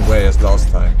exact same way as last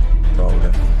time,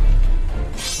 probably.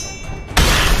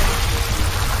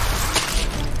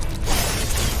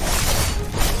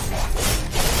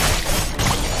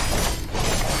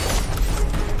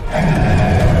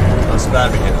 I'm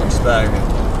spamming it, I'm spamming it.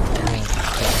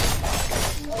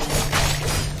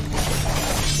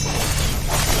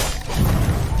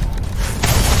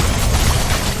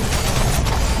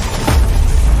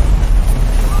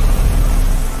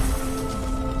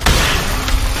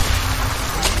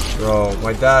 Bro,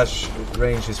 my dash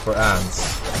range is for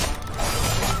ants.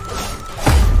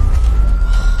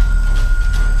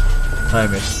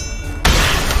 Time it.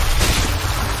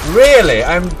 Really?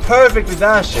 I'm perfectly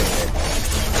dashing it.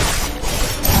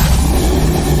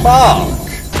 Fuck!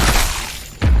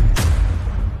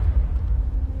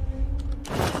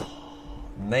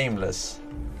 Nameless.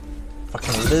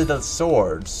 Fucking little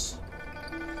swords.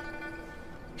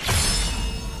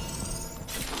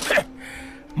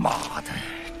 妈的，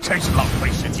真是浪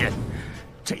费时间！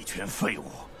这群废物，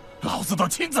老子都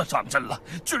亲自上阵了，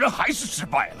居然还是失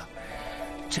败了。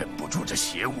镇不住这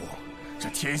邪物，这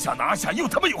天下拿下又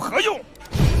他妈有何用？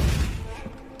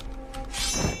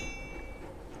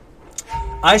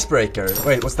 Icebreaker.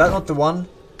 Wait, was that not the one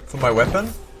for my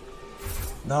weapon?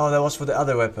 No, that was for the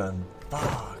other weapon.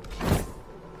 Fuck.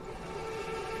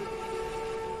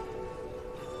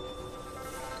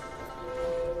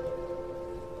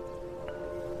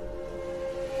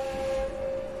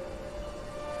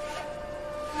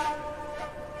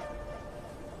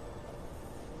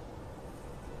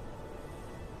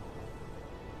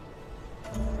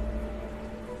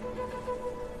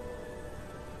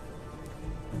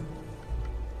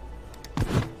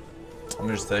 I'm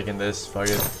just taking this, fuck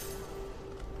it.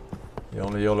 You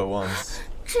only YOLO once.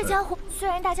 这家伙虽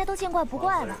然大家都见怪不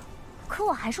怪了，可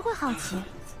我还是会好奇，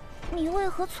你为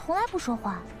何从来不说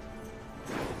话？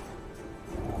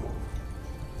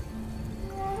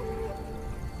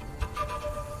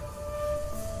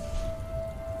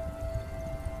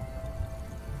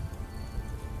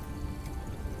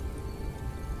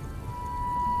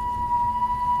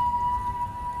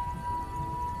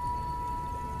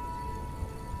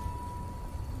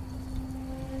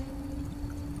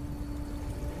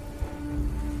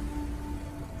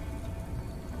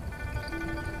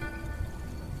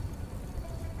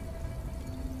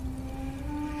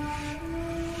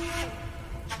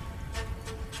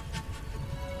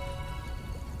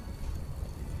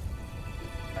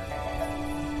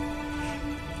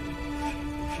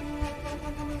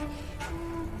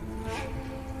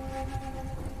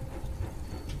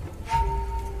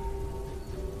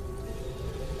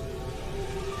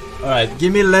 Alright,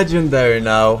 give me legendary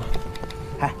now.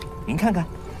 嗨，您看看。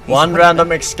 One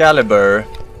random Excalibur.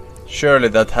 Surely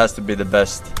that has to be the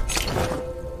best.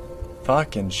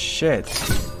 Fucking shit.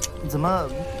 怎么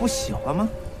不喜欢吗？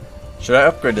 Should I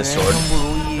upgrade this sword? 不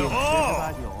如意十之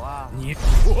八九啊！你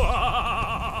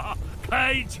哇，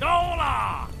开枪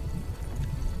啦！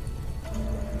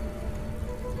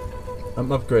 I'm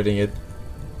upgrading it.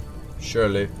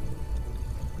 Surely.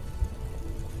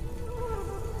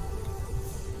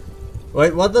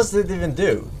 Wait, what does it even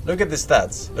do? Look at the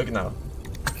stats. Look now.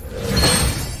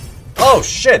 Oh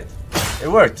shit! It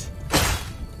worked.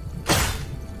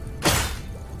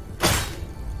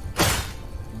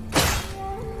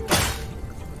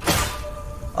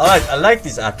 Alright, I like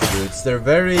these attributes. They're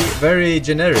very, very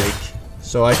generic.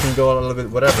 So I can go a little bit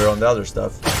whatever on the other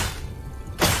stuff.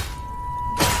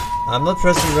 I'm not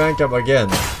pressing rank up again.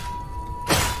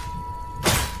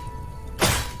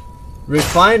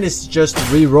 Refine is just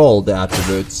re-roll the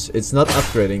attributes. It's not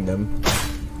upgrading them.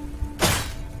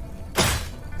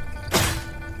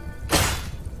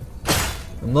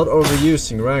 I'm not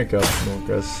overusing rank up,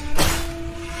 Mokas.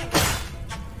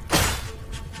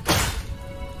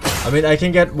 I mean, I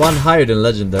can get one higher than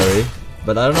legendary,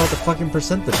 but I don't know what the fucking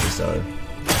percentages are.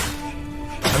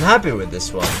 I'm happy with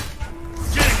this one.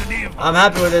 I'm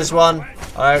happy with this one.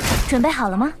 Alright. 准备好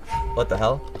了吗？ What the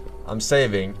hell? I'm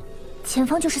saving. 前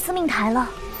方就是司命台了，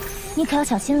你可要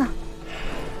小心了。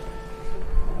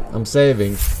 I'm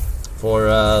saving for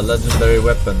a legendary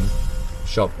weapon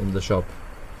shop in the shop.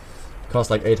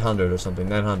 Costs like 800 or something,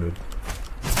 900.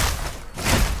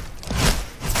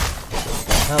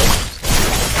 Hell.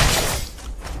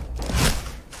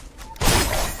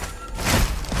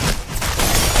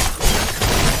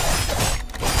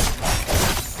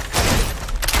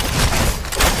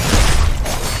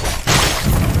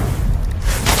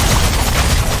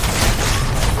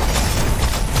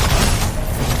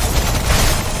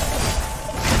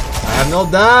 No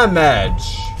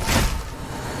damage.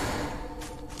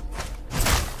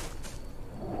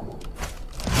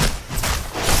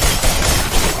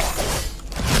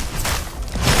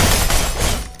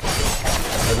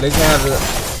 At least I have a,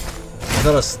 it's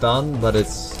not a stun, but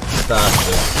it's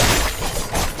status.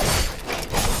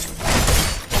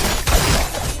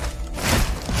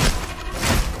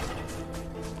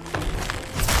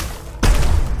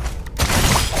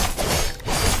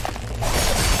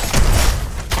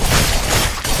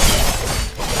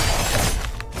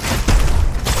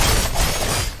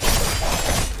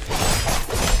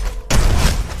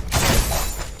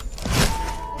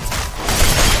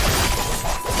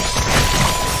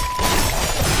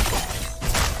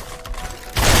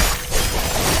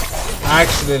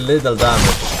 Actually little damage.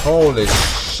 Holy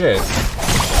shit.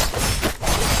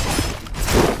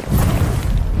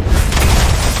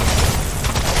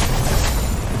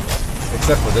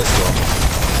 Except for this one.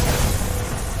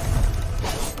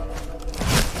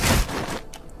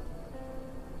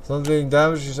 Something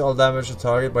damages all damage to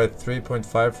target by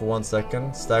 3.5 for 1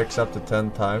 second. Stacks up to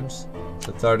 10 times.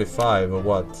 So 35 or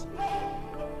what?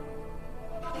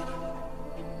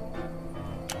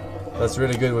 That's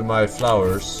really good with my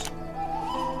flowers.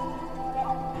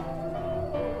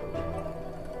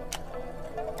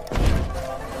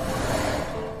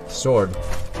 Sword.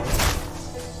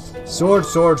 Sword,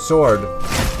 sword, sword.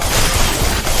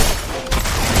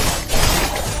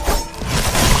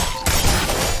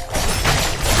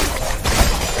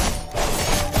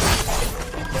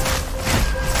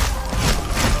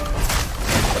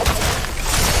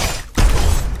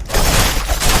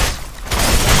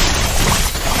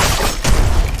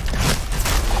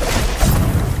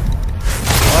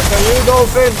 What are you,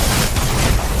 dolphin?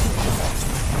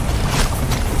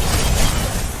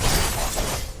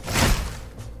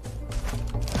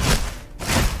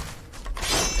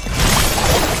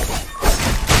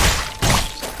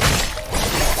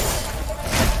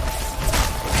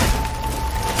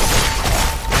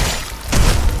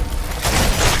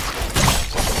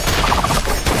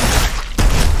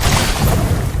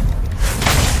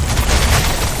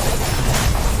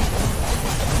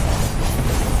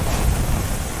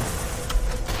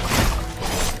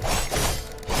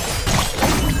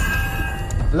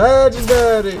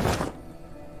 Legendary!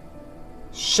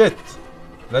 Shit!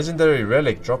 Legendary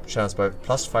relic drop chance by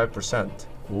plus 5%.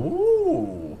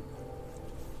 Ooh!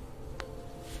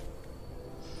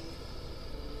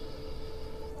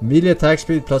 Melee attack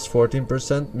speed plus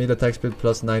 14%, melee attack speed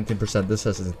plus 19%. This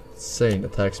has insane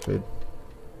attack speed.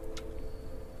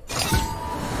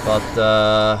 But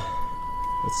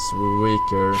it's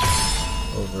weaker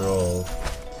overall.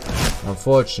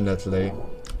 Unfortunately.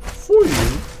 For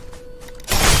you.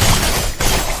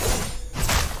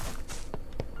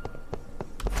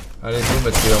 I need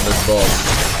movement speed on this boss.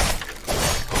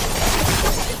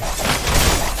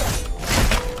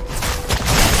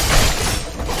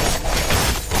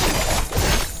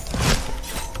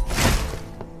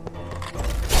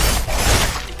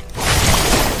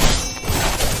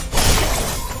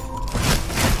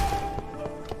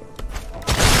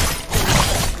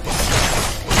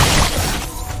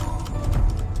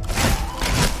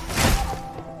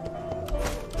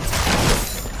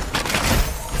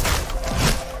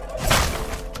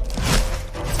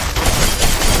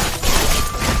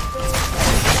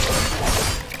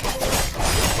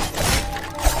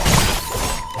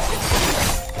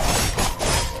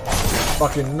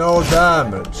 fucking no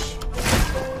damage.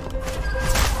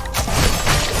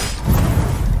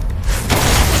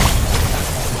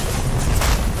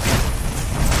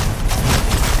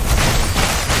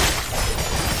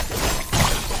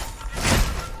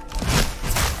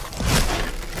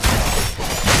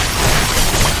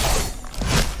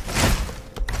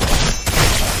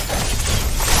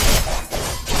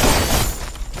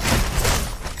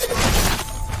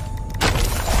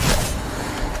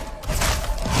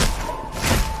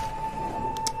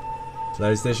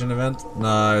 PlayStation event?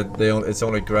 Nah, it's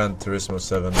only Gran Turismo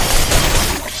 7.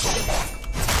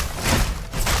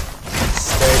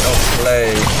 State of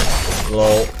Play.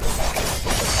 Lol.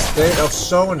 State of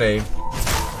Sony.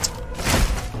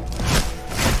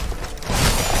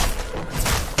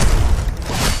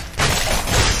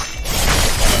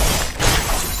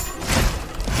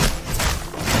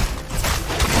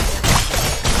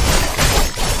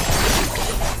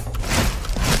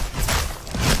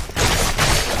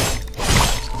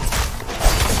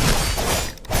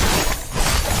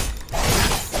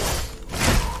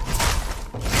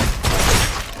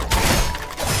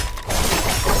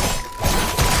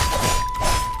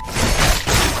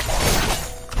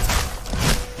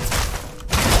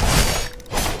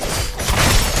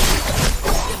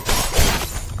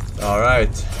 Alright.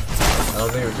 I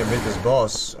don't think we can beat this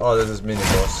boss. Oh, this is mini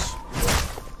boss.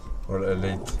 Or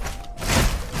elite.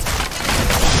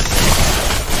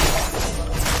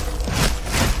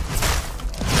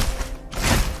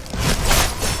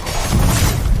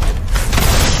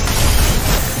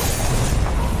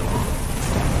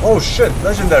 Oh shit,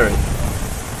 legendary!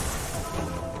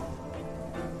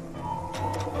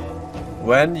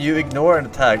 When you ignore an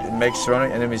attack, it makes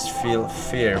surrounding enemies feel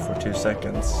fear for 2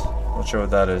 seconds. Not sure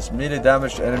what that is. Melee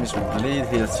damage to enemies with bleed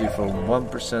heals you for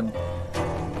 1%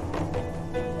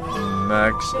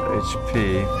 max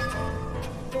HP.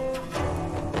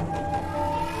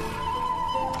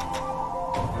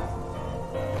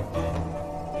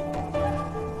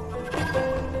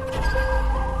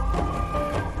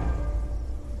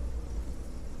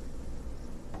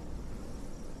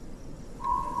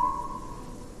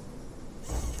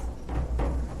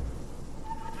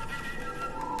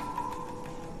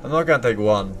 I'm not gonna take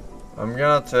one. I'm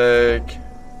gonna take...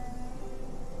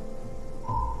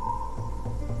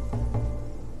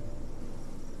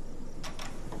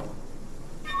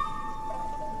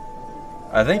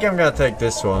 I think I'm gonna take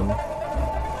this one.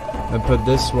 And put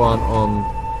this one on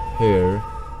here.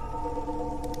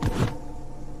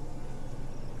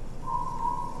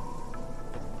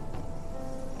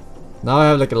 Now I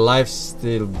have like a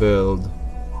lifesteal build.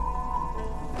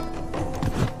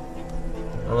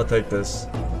 I'm gonna take this.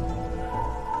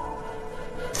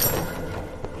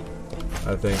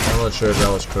 I think. I'm not sure if that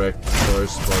was correct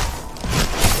choice, but...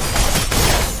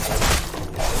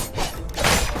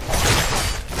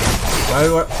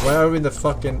 Why are we in the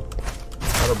fucking...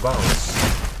 out of bounds?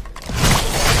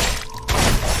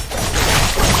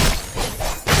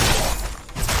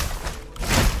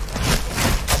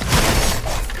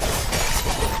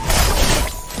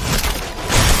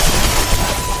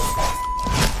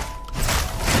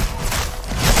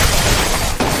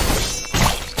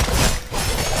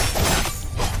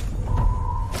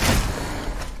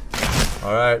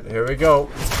 Alright, here we go.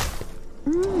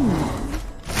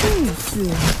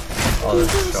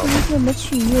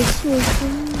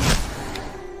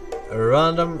 A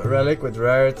random relic with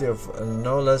rarity of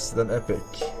no less than epic.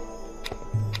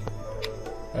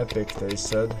 Epic, they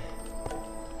said.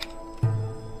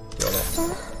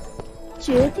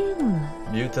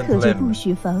 Mutant limb.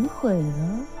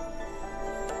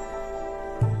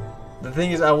 The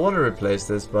thing is, I want to replace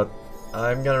this, but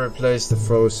I'm gonna replace the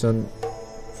frozen.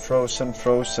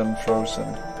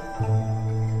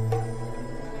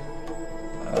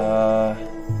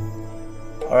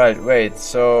 Alright, wait,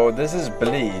 so this is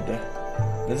bleed.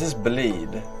 This is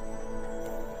bleed.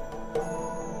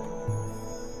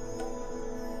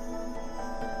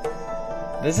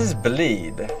 This is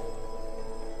bleed.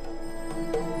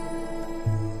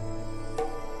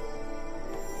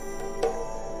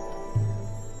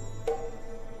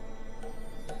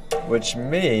 Which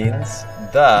means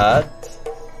that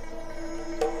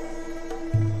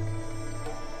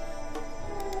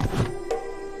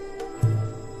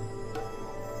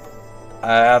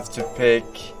I have to pick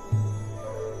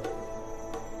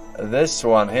this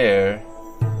one here.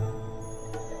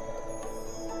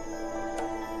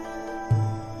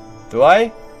 Do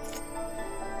I?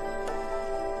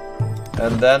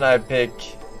 And then I pick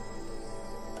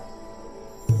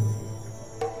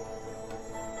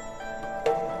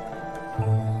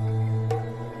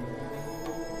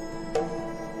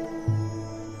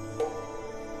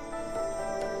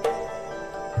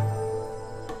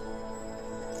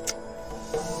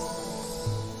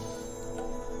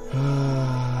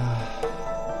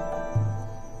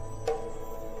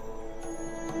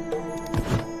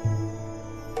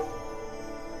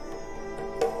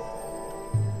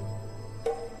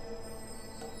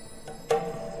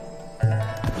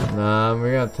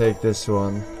take this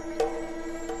one.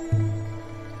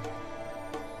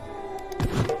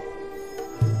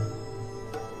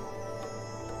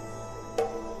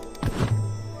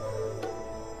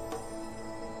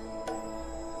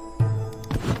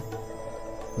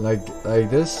 Like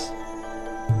this?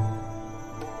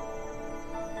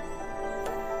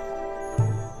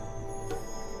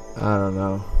 I don't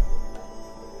know.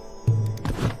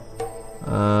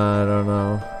 I don't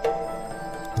know.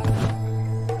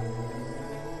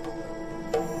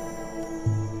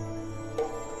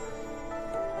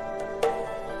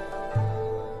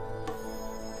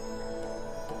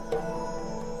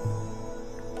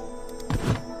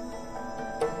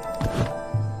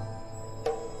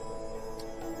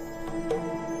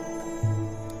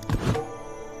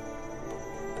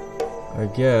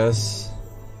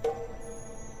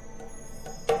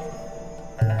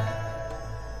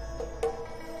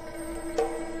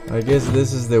 I guess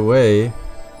this is the way,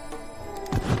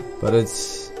 but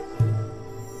it's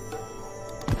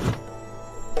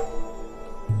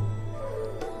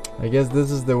I guess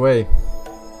this is the way.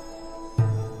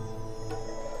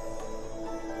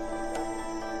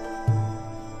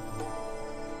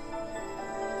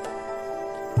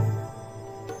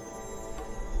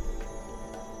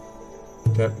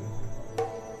 Okay.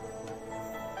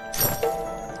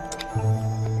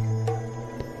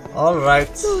 All right.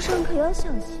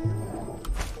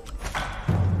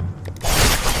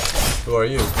 Who are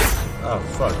you? Oh,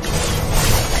 fuck.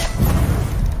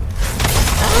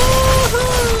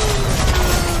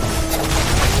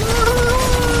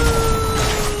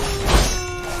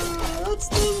 Let's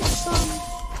do some.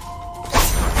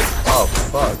 Oh,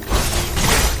 fuck.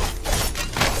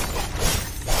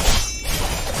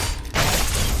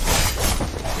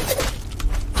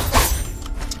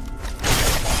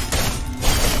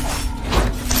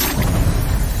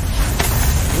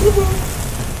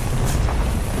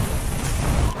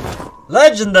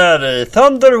 Legendary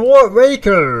Thunder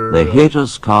Waker! They hate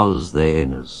us cause they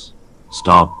ain't us.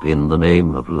 Stop in the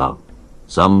name of love.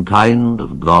 Some kind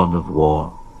of god of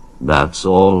war. That's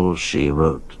all she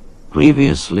wrote.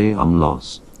 Previously I'm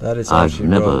lost. That is all I've she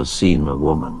never wrote. seen a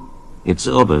woman. It's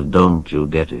over, don't you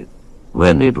get it?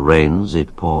 When it rains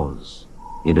it pours.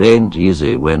 It ain't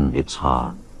easy when it's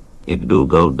hard. It do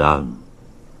go down.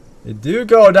 It do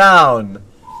go down!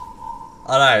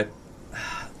 Alright.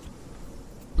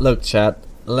 Look, chat.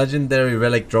 Legendary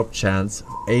relic drop chance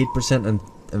 8% and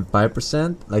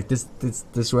 5%. Like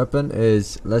this weapon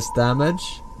is less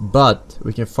damage, but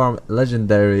we can farm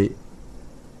legendaries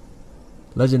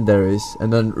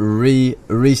and then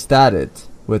restat it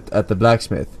at the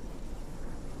blacksmith.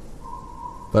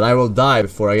 But I will die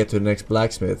before I get to the next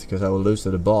blacksmith because I will lose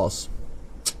to the boss,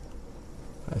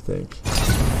 I think.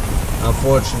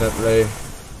 Unfortunately.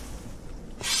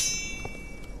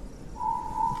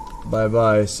 Bye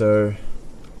bye, sir.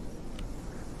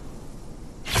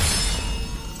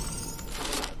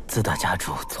 自大家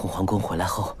主从皇宫回来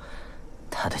后，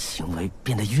他的行为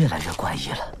变得越来越怪异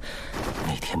了。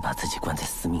每天把自己关在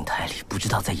司命台里，不知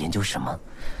道在研究什么。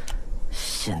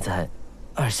现在，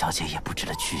二小姐也不知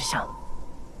了去向。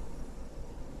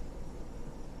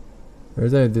Every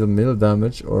time you deal melee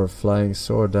damage or flying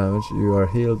sword damage, you are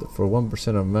healed for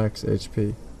 1% of max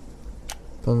HP.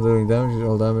 Upon dealing damage,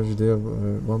 all damage you deal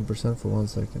 1% for 1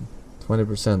 second.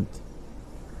 20%.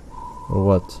 Or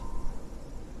what?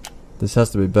 This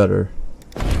has to be better.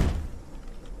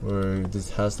 Or this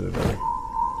has to be better.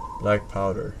 Black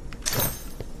powder.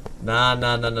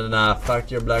 Nah.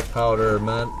 Fuck your black powder,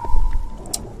 man.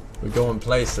 We're going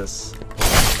places.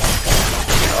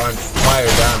 Aren't fire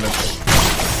damage.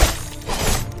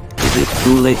 Is it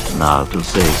too late now to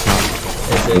say something?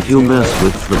 If you mess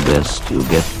with the best, you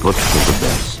get put to the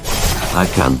best. I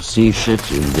can't see shit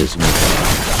in this mission.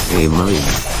 Hey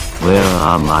Marine, where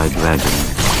are my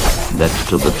dragons? Back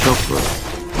to the chopper.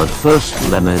 But first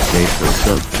let me take the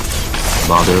selfie.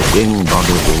 Bada bing,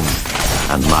 bada boom.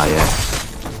 And my axe.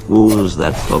 Who's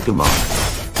that Pokemon?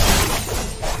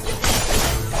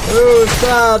 Who's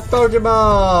that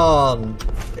Pokemon?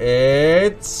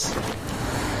 It's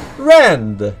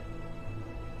Rend.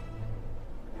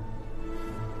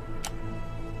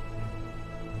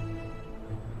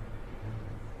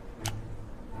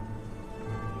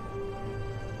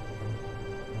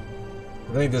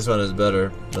 I think this one is better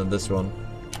than this one.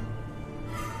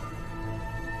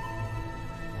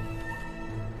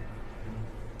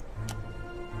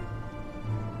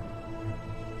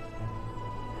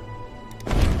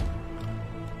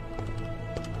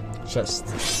 Chest.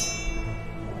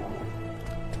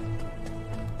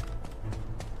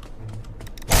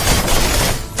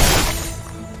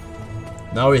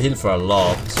 Now we heal for a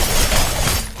lot.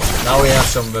 Now we have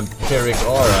some vampiric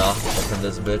aura up in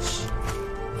this bitch.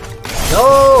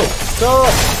 No!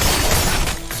 Stop!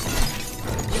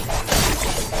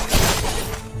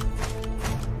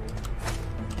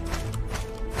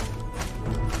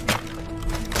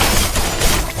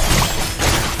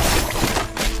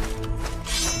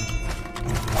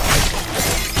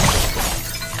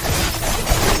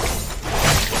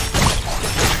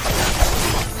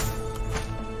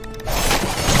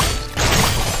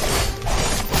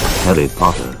 Harry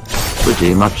Potter.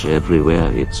 Pretty much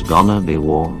everywhere it's gonna be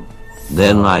warm.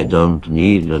 Then I don't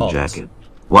need a jacket.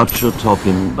 What you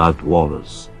talking about,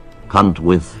 Wallace? Cunt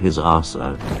with his ass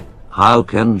out. How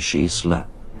can she slap?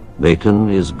 Bacon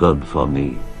is good for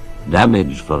me.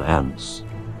 Damage for ants.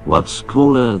 What's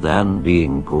cooler than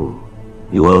being cool?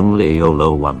 You only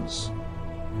YOLO once.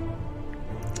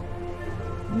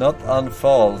 Not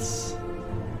unfalse.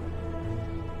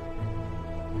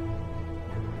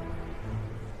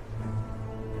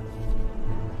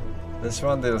 This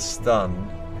one they'll stun.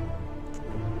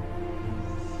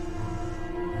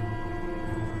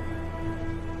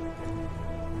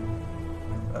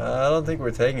 I don't think we're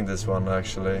taking this one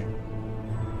actually.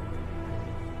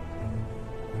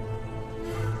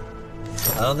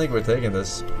 I don't think we're taking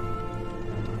this.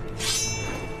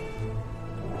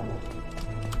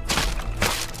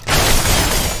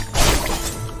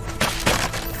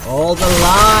 Hold the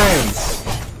lines!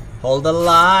 Hold the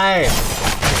line!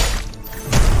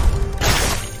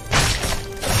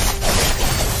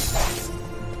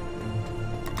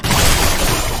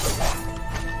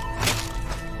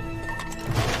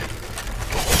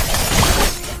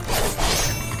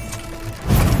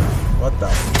 What the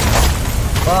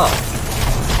fuck?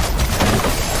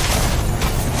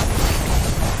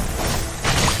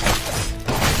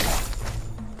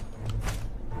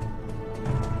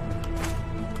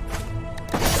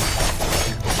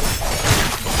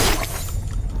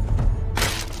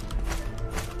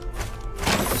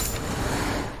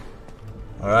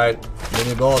 Alright,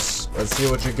 mini boss, let's see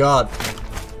what you got.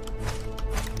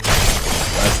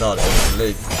 That's not it,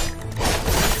 leak.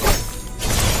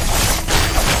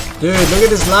 Dude, look at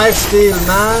this lifesteal,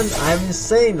 man! I have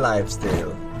insane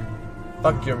lifesteal.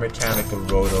 Fuck your mechanical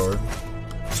rotor.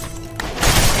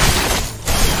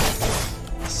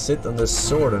 Sit on the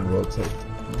sword and rotate.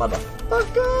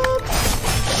 Motherfucker!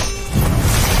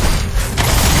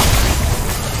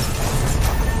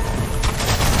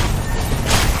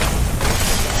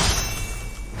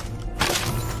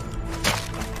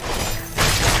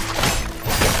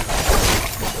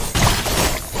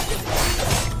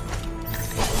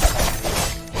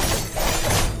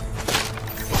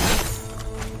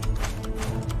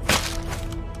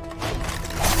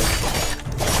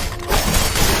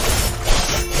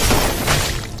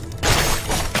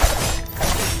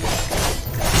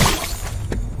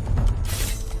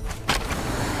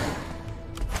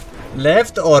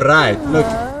 Left or right? Look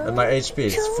at my HP,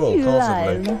 it's full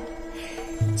constantly.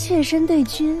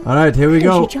 Alright, here we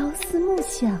go.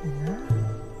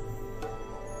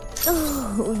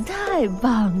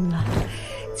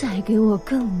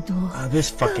 This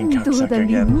fucking cocksucker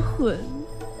again.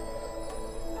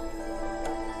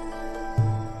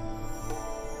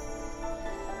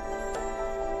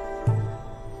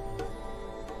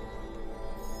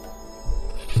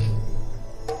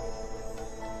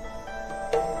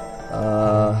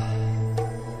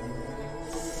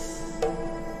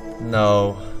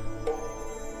 No.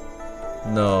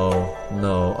 No,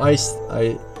 no. I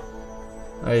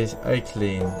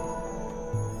clean.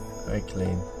 I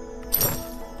clean.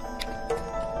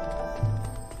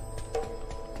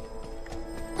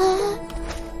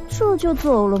这就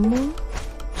走了吗？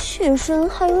妾身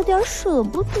还有点舍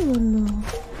不得呢。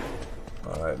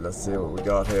Alright, let's see what we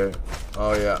got here.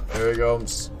 Oh yeah, here it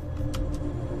comes.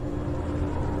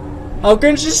 How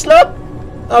can she slap?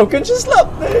 How can she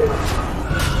slap me?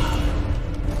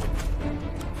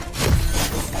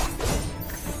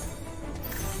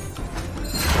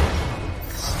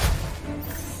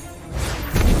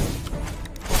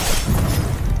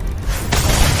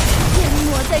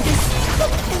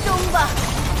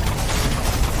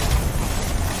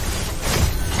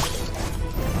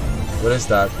 What is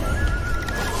that?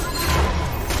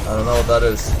 I don't know what that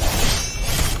is.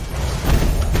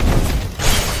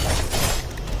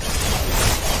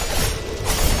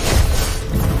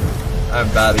 I'm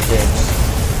bad at games.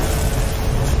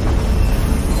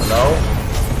 Hello?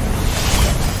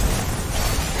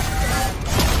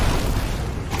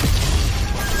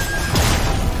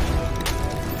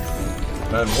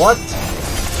 Man, what?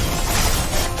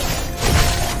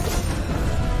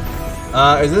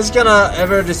 Is this gonna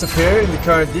ever disappear in the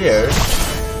current year?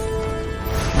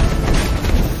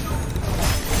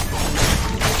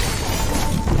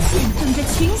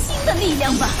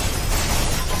 样吧。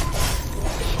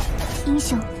英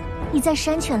雄，你在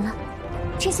山泉了。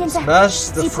趁现在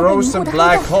Smash the frozen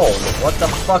black hole. What the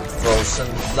fuck, frozen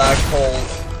black hole?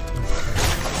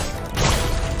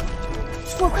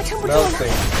 我快撑不住了，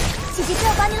姐姐就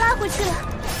要把你拉回去了。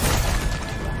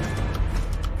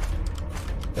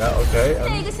Yeah, okay.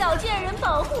 这个小贱人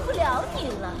保护不了你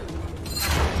了。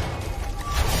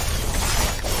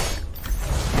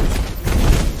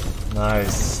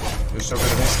Nice. You're so good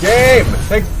at this game.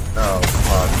 Think. Oh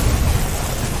fuck.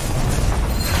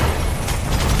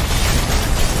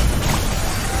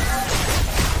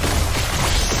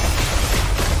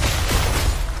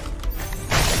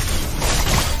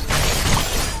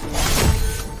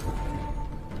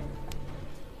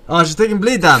 Oh, she's taking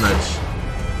bleed damage.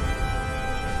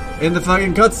 In the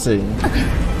fucking cutscene.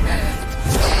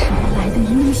 迟来的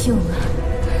英雄啊，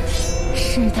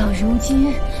事到如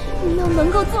今，你又能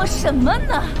够做什么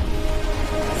呢？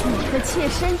做个妾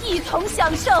身，一同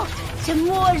享受这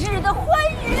末日的欢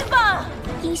愉吧！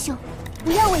英雄，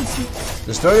不要委屈。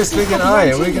 Destroy this freaking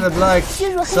eye, we're gonna be like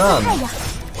sun.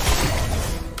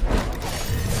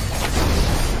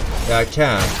 Yeah, I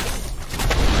can.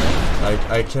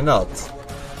 I cannot.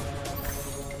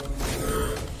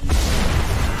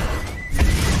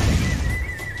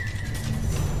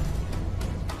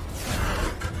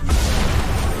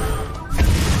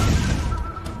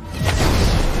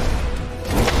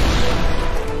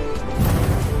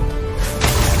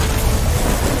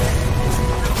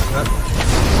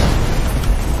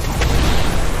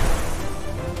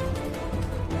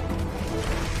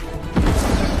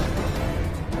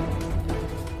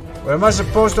 Where am I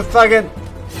supposed to fucking...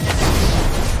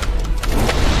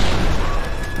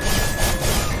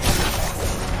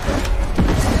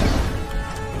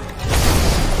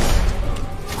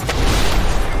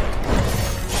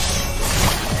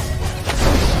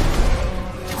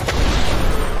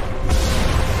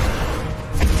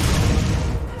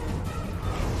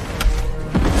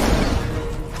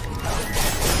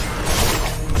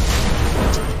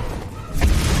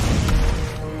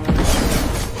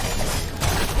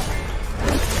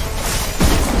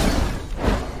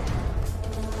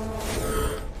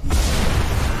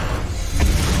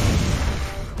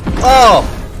 Oh,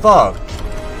 fuck.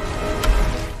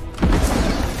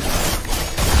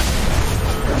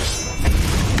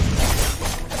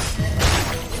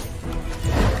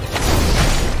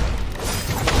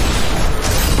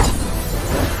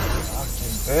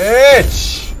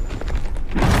 Bitch!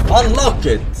 Unlock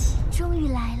it! 终于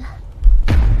来了。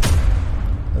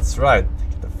 That's right.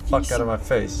 Get the fuck out of my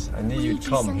face. I need you to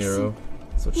come, hero.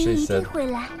 That's what she said.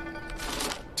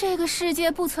 这个世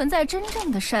界不存在真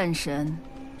正的善神。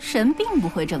 神并不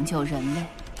会拯救人类，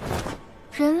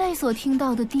人类所听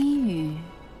到的低语，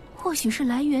或许是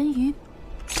来源于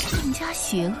更加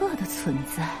邪恶的存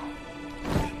在。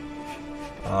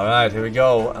All right, here we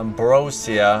go,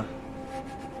 Ambrosia.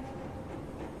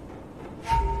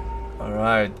 All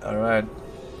right.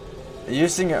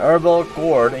 Using an herbal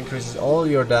gourd increases all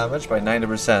your damage by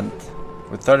 90%,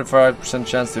 with 35%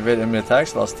 chance to evade enemy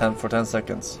attacks. Lasts for 10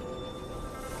 seconds.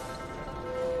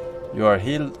 You are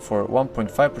healed for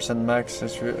 1.5% max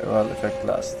while effect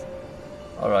lasts.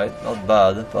 Alright, not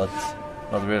bad, but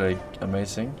not really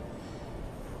amazing.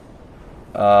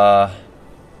 But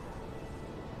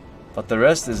the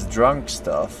rest is drunk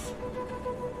stuff.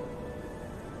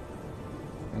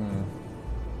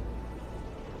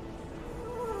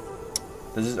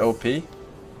 This is OP.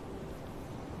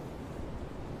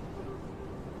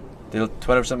 Deal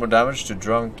 20% more damage to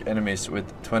drunk enemies with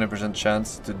 20%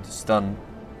 chance to stun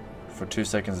for 2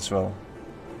 seconds as well.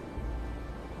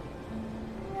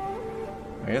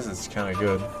 I guess it's kind of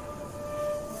good.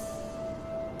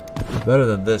 Better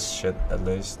than this shit, at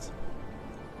least.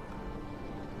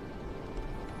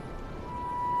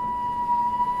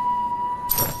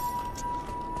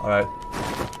 Alright.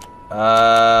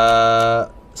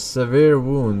 Severe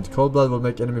wound. Cold blood will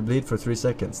make enemy bleed for 3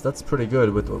 seconds. That's pretty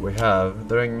good with what we have.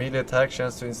 During melee attack,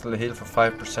 chance to instantly heal for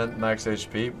 5% max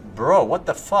HP. Bro, what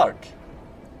the fuck?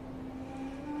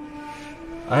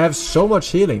 I have so much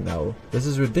healing now. This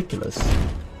is ridiculous.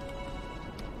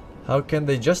 How can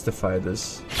they justify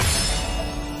this?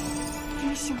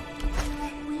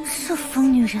 是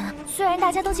疯女人，虽然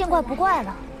大家都见怪不怪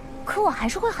了，可我还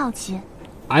是会好奇。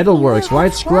 Idleworks,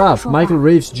 White Scruff, Michael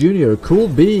Reeves Jr., Cool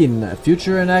Bean,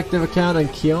 Future Inactive Account, and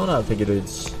Kiona, I think it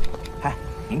is.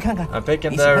 I'm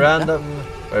picking the random...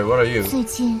 Wait, what are you?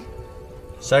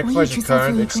 Sacrifice your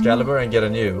current Excalibur and get a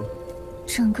new.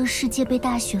 整个世界被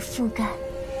大雪覆盖，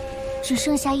只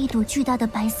剩下一朵巨大的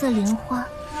白色莲花，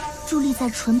伫立在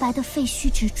纯白的废墟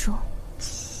之中。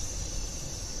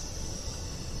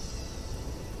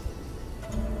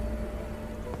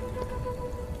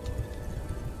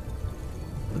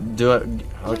do it.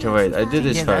 Okay, wait. I did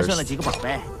this first. I got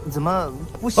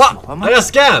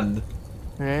scammed.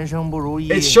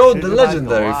 It showed the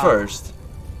legendary first.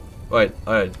 Wait,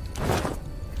 alright.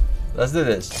 Let's do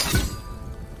this.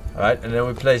 Alright, and then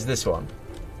we place this one.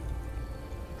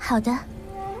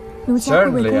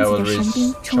 Certainly, I will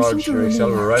recharge your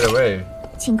accelerator right away.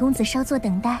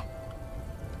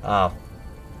 Ah,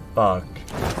 fuck.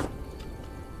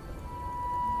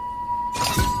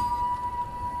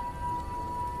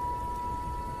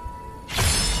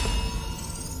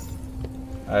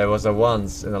 It was a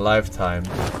once in a lifetime.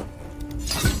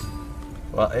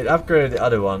 Well, it upgraded the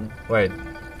other one. Wait.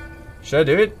 Should I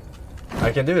do it?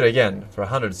 I can do it again for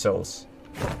 100 souls.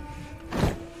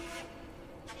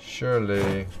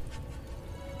 Surely.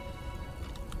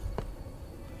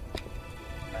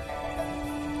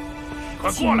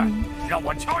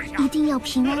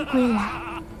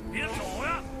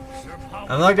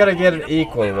 I'm not gonna get an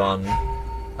equal one.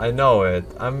 I know it.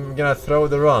 I'm gonna throw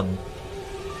the run.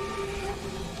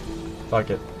 Fuck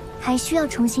it. 还需要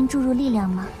重新注入力量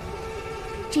吗？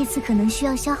这次可能需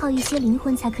要消耗一些灵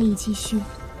魂才可以继续，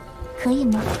可以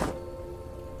吗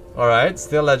 ？Alright,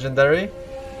 still legendary.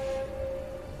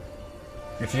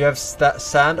 If you have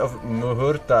Sand of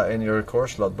Muhurta in your core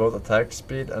slot, both attack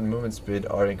speed and movement speed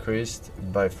are increased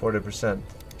by 40%.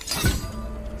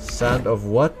 Sand of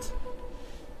what?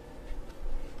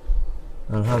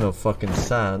 I don't have no fucking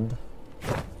sand.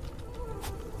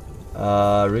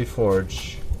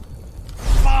 Reforge.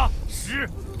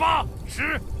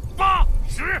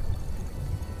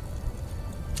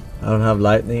 I don't have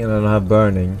lightning and I don't have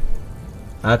burning.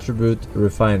 Attribute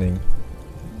refining.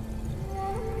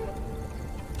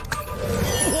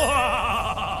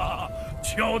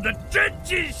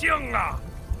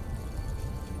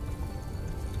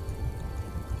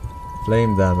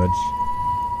 Flame damage.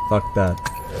 Fuck that.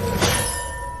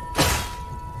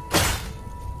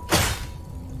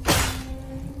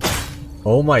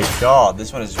 Oh my god,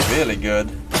 this one is really good.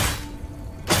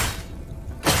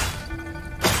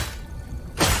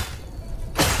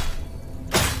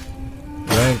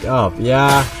 Rank up,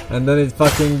 yeah, and then it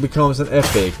fucking becomes an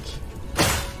epic.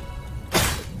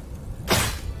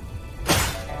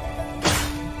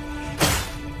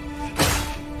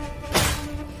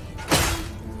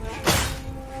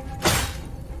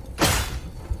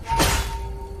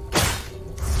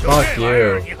 Fuck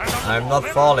you. I'm not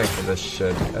falling for this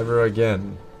shit ever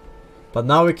again. But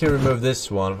now we can remove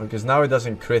this one, because now it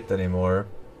doesn't crit anymore.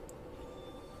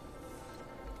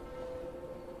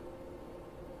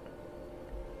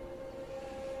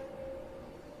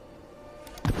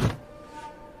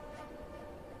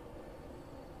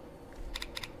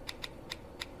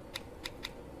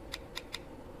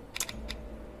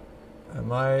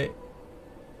 Am I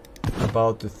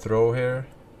about to throw here?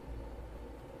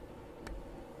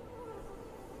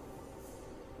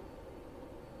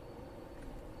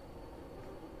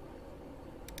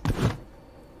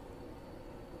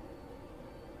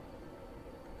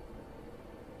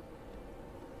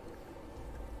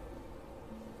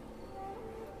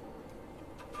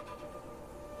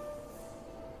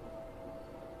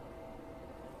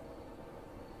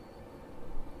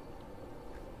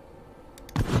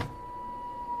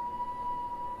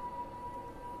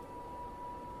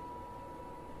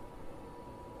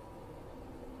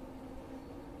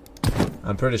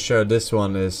 I'm pretty sure this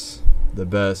one is the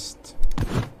best.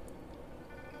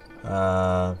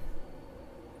 I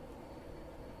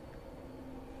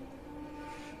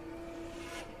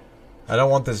don't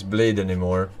want this bleed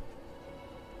anymore.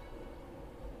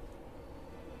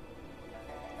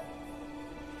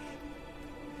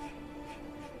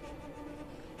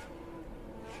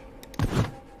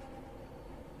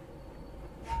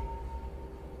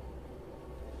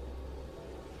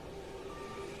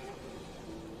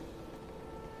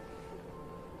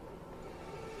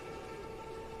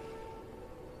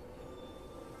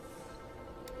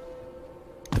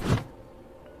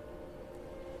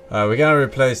 We're gonna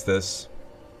replace this.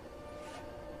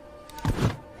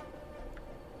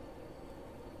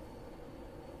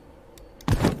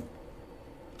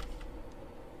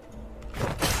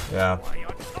 Yeah.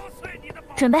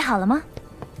 准备好了吗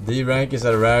D rank is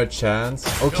a rare chance.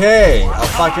 Okay, I'll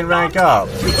fucking rank up.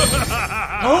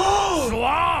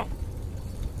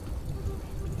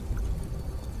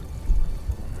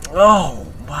 Oh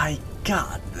my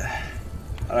god.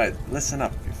 Alright, listen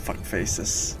up, you fuck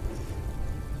faces.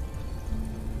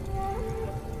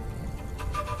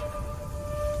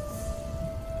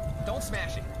 Don't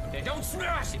smash it. Okay, don't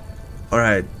smash it.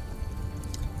 Alright.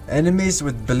 Enemies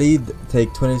with bleed take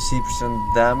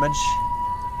 20% damage.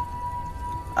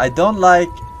 I don't like...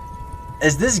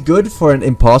 Is this good for an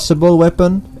impossible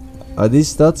weapon? Are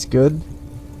these stats good?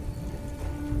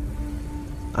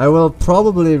 I will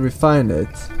probably refine it.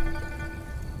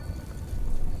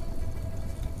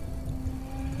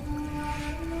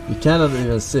 You cannot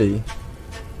even see.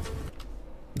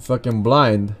 You're fucking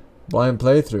blind. Blind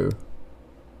playthrough.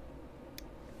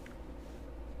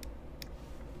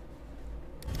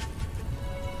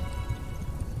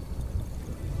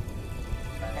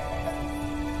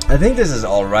 I think this is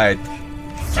alright.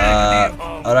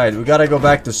 Alright, we gotta go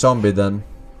back to zombie then.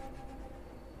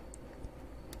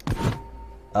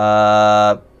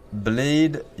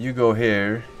 Bleed, you go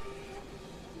here.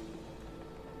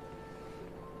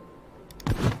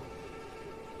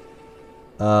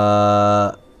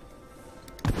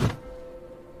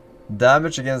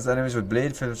 Damage against enemies with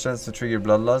bleed, 50 chance to trigger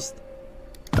bloodlust.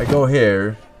 I go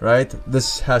here, right?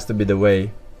 This has to be the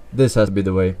way. This has to be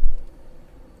the way.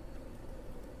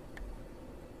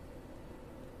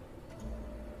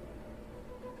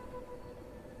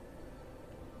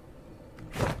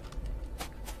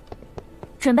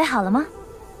准备好了吗？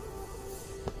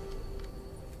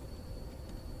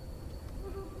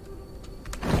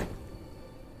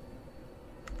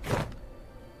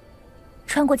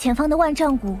穿过前方的万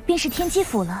丈谷便是天机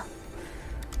府了，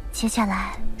接下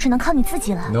来只能靠你自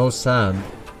己了。No sand.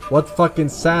 What fucking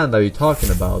sand are you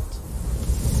talking about?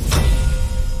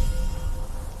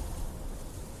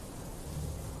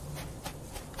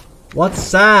 What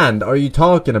sand are you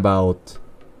talking about?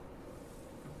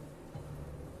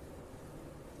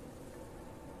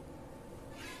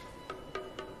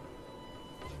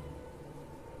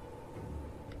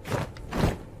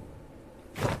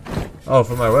 Oh,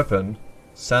 for my weapon.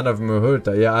 Sand of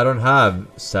Muhurta. Yeah, I don't have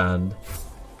sand.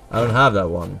 I don't have that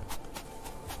one.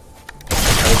 I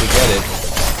need to get it.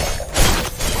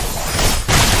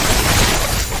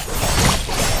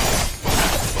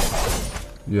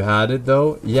 You had it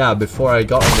though? Yeah, before I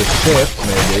got on the ship,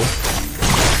 maybe.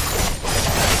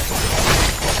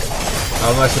 How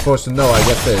am I supposed to know I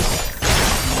get this?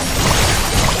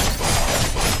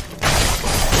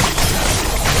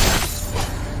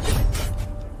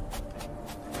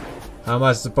 How am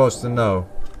I supposed to know?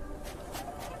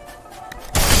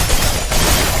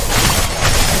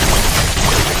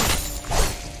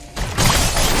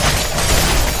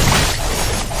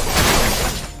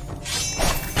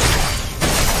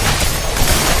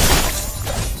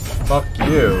 Fuck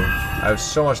you. I have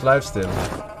so much life still.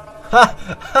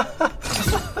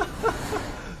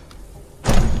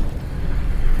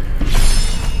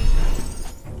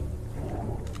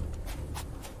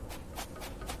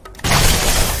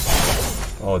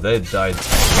 Oh, they died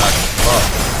fast as fuck.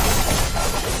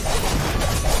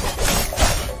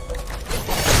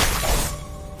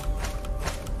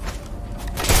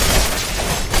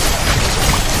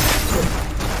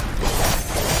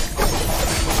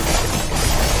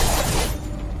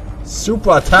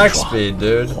 Super attack speed,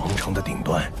 dude. 皇城的顶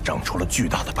端长出了巨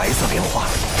大的白色莲花，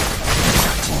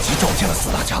下紧急召见了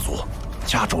四大家族，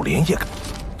加州连夜。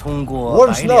 通过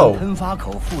白莲喷发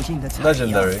口附近的采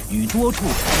样与多处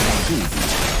采样对比，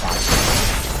发现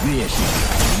越是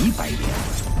远离白莲，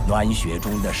暖血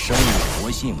中的生物活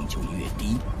性就越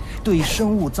低，对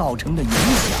生物造成的影响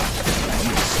也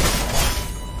越小。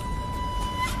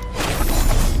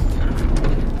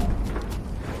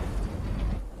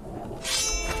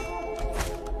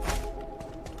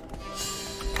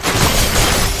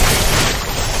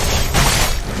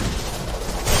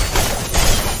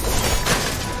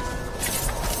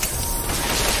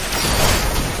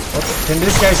 Can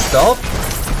this guy stop?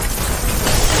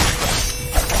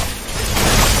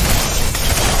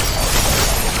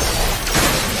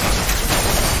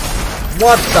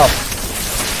 What the?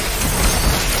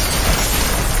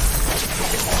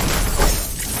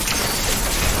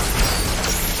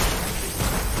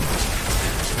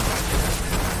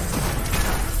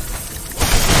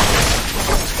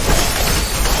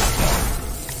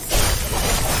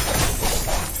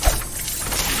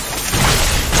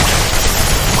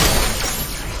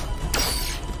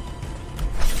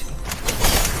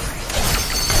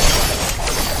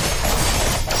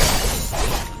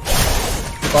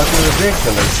 Fucking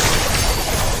ridiculous.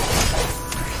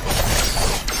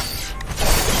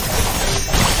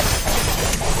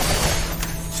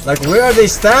 Like, where are they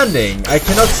standing? I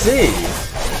cannot see.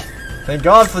 Thank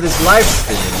God for this life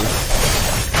steal.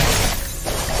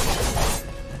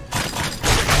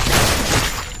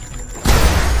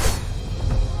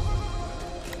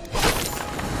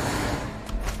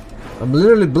 I'm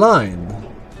literally blind.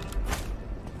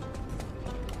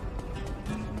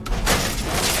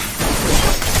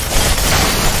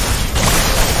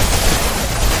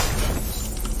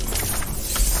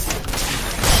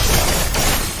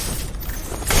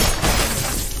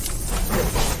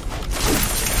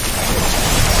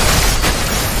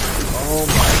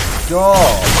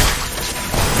 god!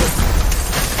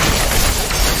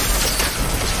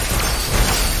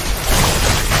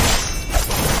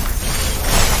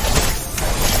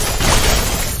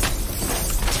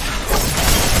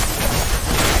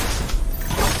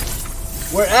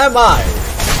 Where am I?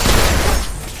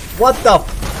 What the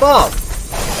fuck?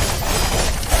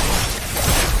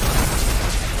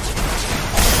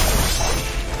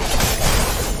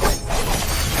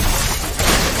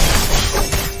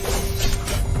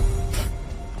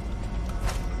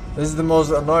 This is the most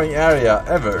annoying area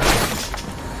ever.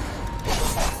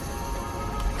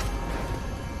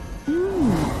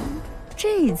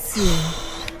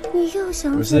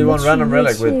 Receive one random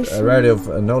relic with a rarity of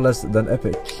no less than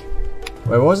epic.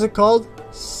 Wait, what was it called?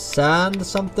 Sand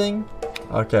something?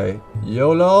 Okay.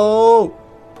 YOLO!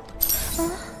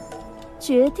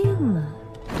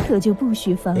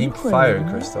 Ink fire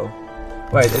crystal.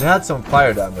 Wait, it had some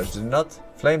fire damage, did it not?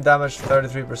 Flame damage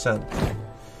 33%.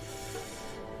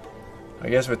 I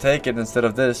guess we take it instead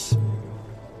of this.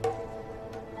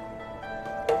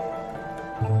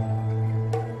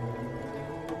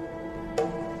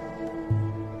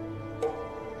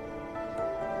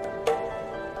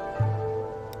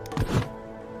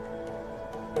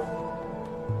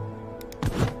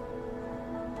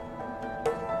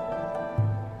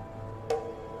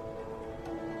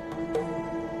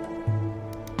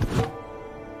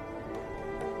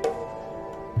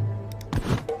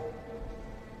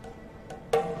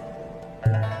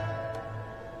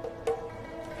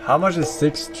 How much is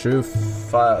 6 true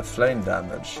flame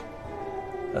damage?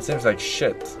 That seems like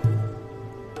shit.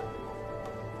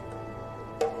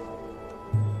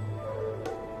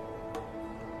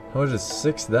 How much is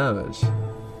 6 damage?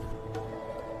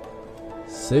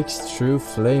 6 true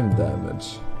flame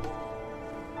damage.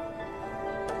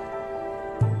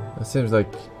 That seems like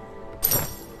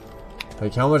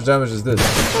how much damage is this?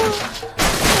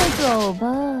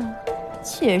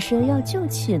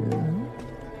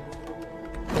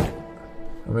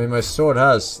 I mean, my sword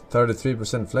has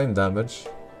 33% flame damage.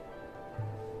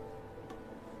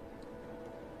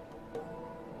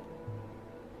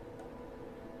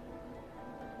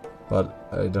 But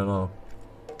I don't know.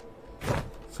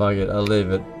 Fuck it, I'll leave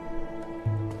it.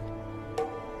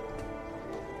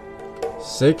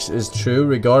 6 is true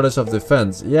regardless of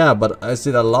defense. Yeah, but is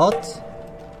it a lot?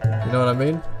 You know what I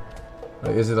mean?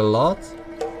 Like, is it a lot?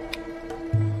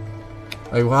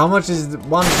 Like, how much is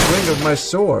one swing of my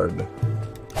sword?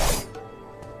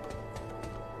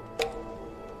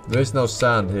 There is no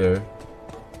sand here.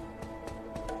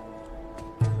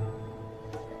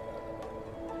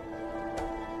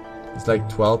 It's like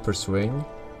 12 per swing.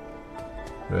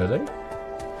 Really?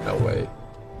 No way.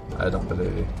 I don't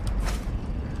believe it.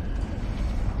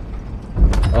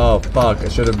 Oh fuck, I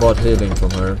should have bought healing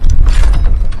from her.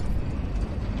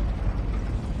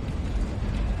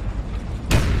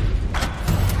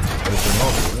 There's a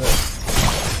monster there.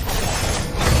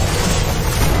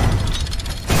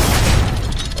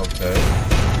 Okay,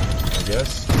 I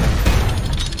guess.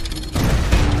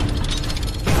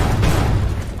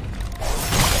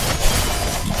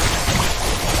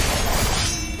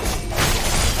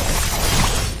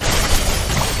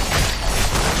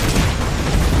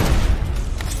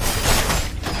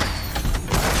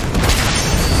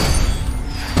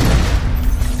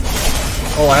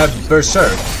 Oh, I have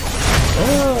berserk.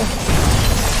 Oh.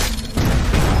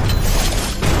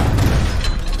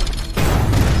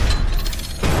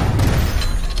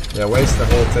 Yeah, waste the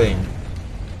whole thing,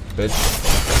 bitch.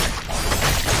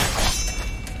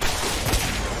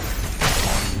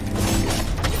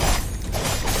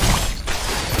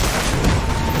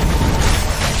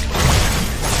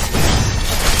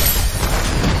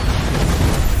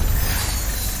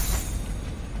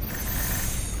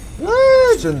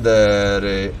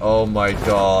 Legendary. Oh my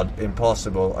god,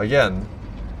 impossible again.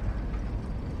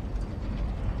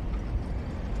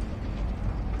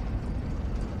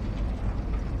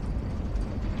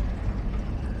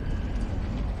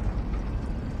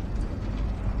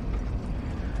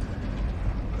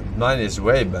 Mine is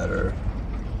way better,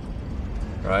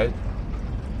 right?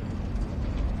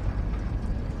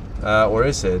 Or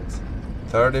is it?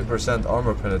 30%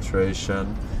 armor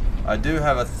penetration. I do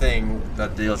have a thing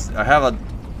that deals. I have a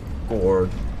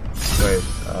gourd. Wait.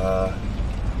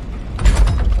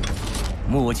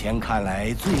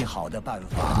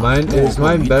 Mine is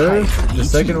mine better? The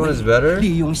second one is better?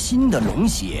 Blue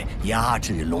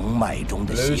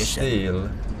steel.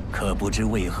 可不知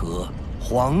为何，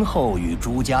皇后与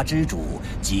朱家之主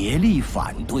竭力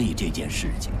反对这件事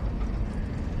情。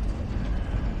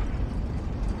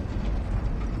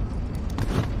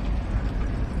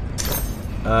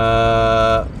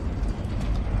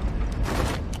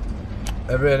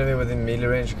Every enemy within melee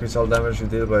range increase all damage you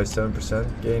deal by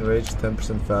 7%. Gain rage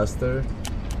 10% faster.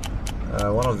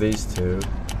 One of these two.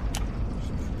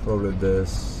 Probably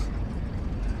this.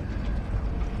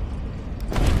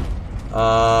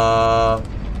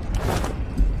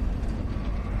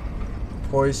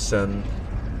 Poison.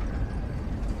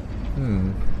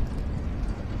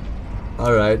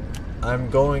 Alright. I'm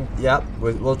going... Yeah,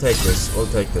 we'll take this. We'll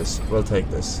take this. We'll take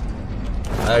this.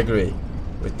 I agree.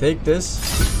 We take this.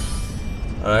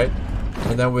 Alright.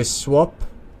 And then we swap.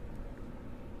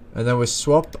 And then we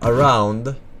swap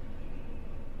around.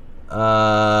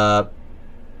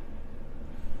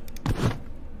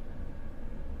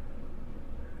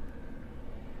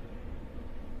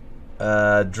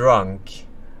 Drunk.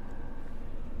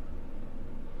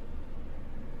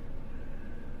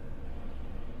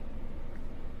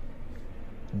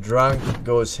 Drunk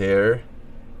goes here.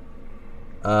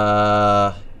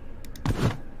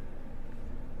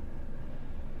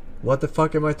 What the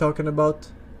fuck am I talking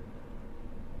about?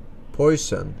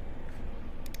 Poison.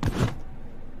 I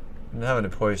don't have any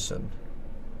poison.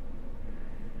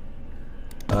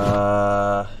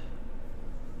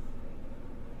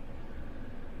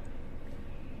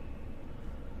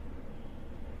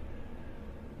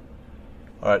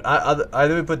 Alright,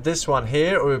 either we put this one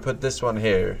here or we put this one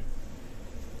here.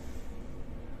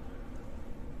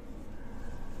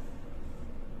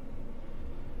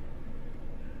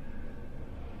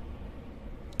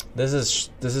 This is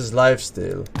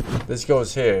lifesteal. This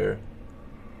goes here.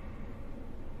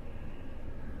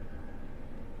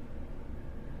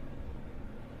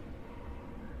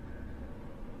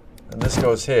 And this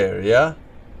goes here, yeah?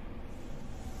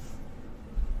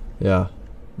 Yeah.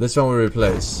 This one we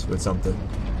replace with something.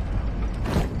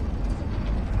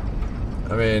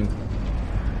 I mean...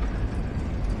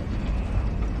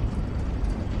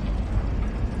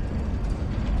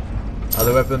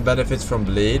 Other weapon benefits from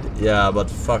bleed? Yeah, but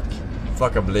fuck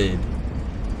a bleed.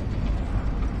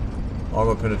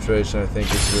 Armor penetration I think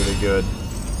is really good.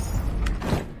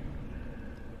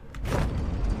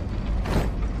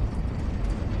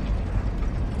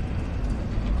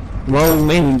 Well,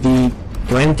 maybe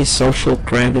 20 social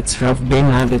credits have been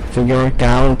added to your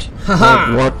account.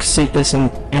 Work Citizen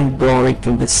and glory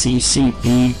to the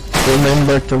CCP.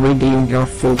 Remember to redeem your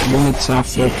food units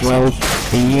after 12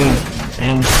 p.m.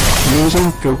 and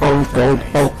using coupon code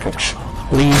OPUX.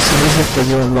 Please visit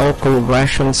your local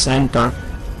ration center.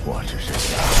 What is it?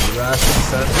 Ration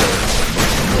center.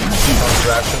 Sounds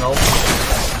rational.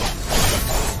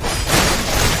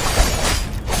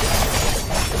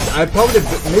 I probably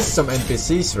missed some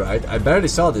NPCs, right? I barely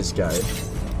saw this guy.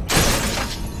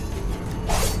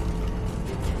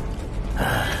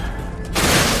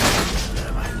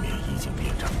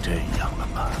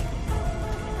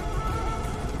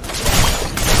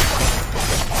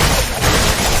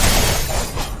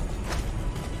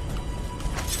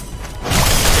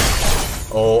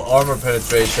 Oh, armor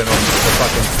penetration on the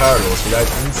fucking turtles, you guys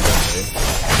instantly.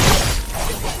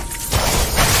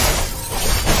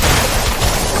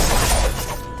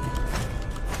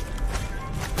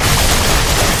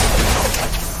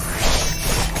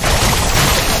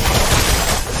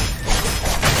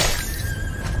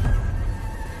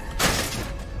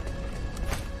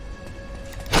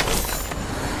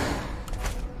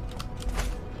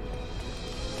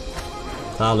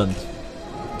 Talent.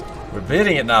 We're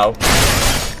beating it now.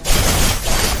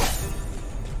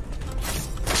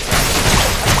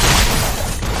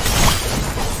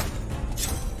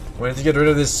 We need to get rid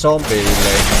of this zombie leg,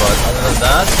 but other than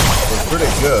that, we're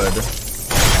pretty good.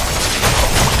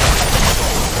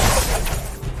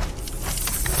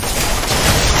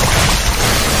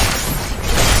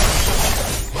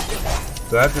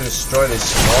 Do I have to destroy these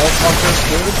small fuckers,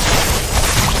 dude?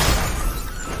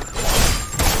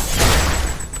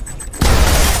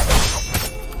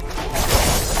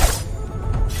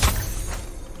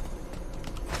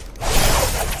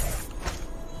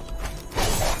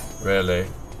 Really?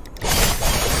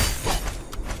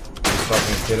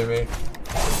 Fucking kidding me?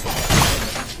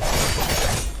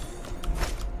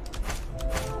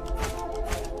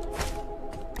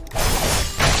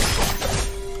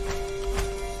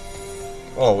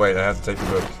 Oh wait, I have to take the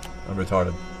book. I'm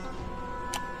retarded.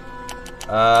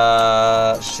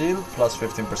 Shield plus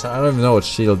 15%. I don't even know what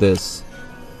shield is.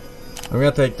 I'm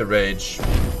gonna take the rage.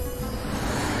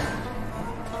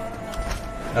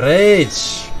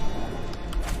 Rage!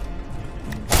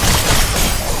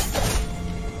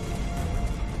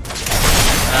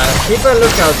 Keep a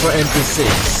lookout for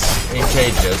NPCs in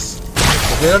cages.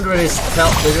 They don't really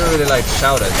like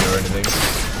shout at you or anything.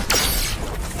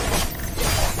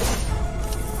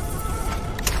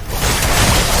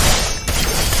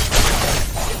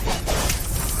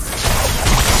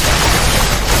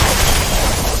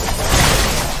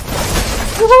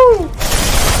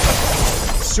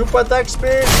 Super attack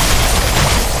speed!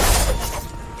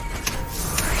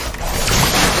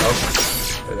 Oh,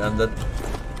 it ended.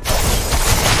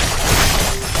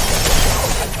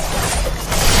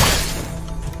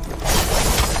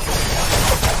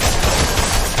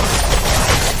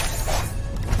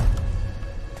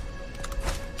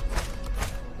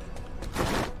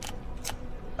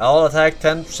 All attack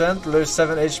 10%, lose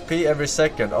 7 HP every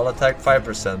second. All attack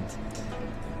 5%.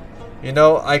 You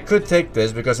know, I could take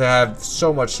this because I have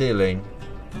so much healing,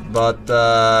 but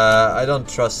I don't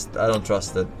trust it. I don't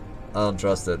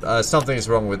trust it. Something is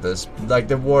wrong with this. Like,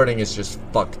 the wording is just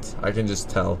fucked. I can just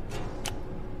tell.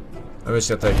 I'm just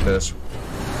gonna take this.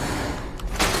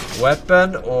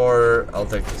 Weapon, or I'll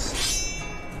take this.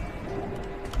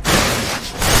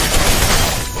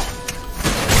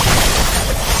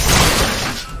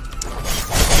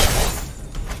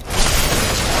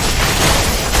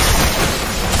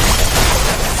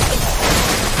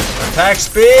 Attack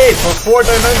speed for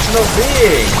 4-dimensional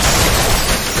beings!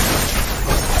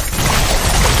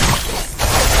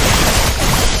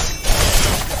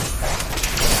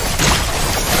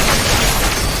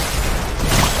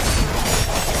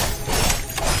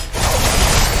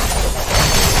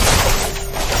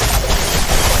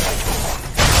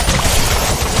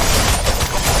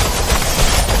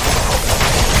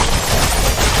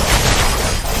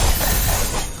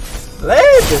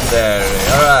 Legendary,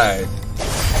 alright.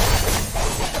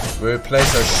 We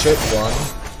replace our shit one.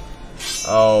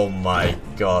 Oh my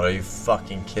god, are you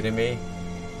fucking kidding me?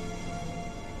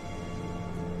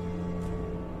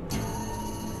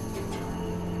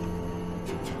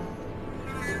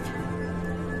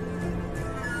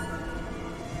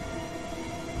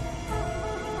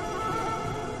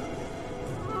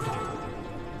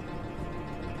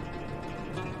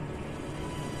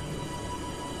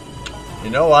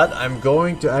 You know what? I'm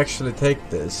going to actually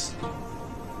take this.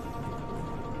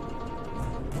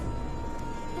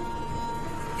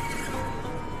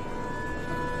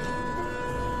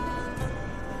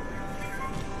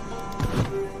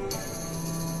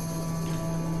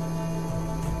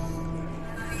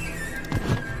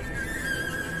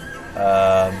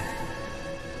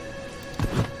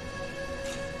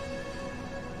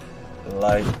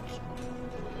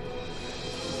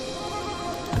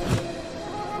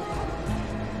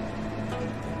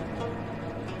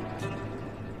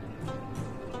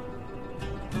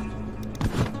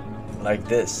 Like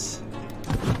this.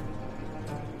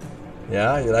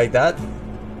 Yeah, you like that?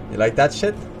 You like that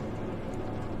shit?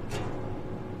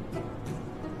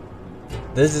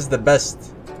 This is the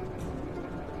best.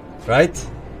 Right?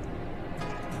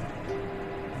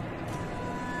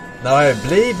 Now I have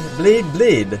bleed, bleed,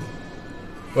 bleed.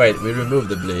 Wait, we removed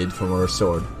the bleed from our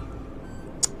sword.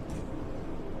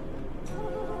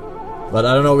 But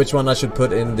I don't know which one I should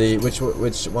put in the... Which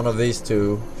one of these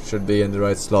two should be in the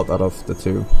right slot out of the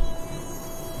two.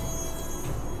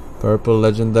 Purple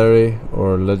legendary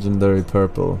or legendary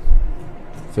purple?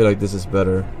 I feel like this is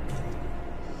better.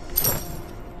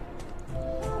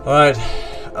 Alright.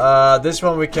 This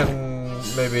one we can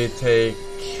maybe take...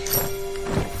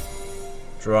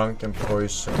 Drunk and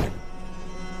poison.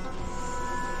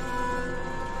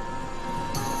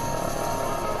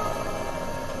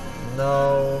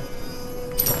 No.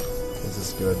 This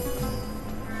is good.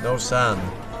 No sand.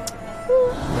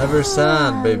 Never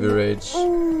sand, baby rage.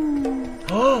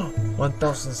 Oh,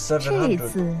 1,700. 这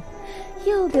次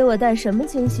又给我带什么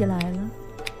惊喜来了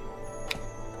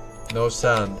No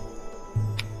sand.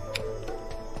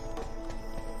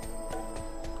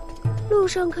 路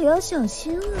上可要小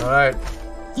心啊 Alright.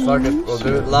 Fuck it, we'll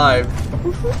do it live.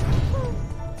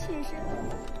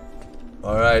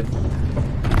 Alright.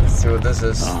 Let's see what this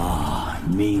is.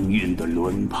 命运的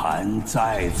轮盘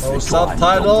再次 No 转动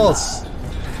了 subtitles.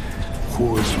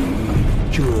 或许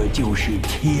这就是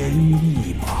天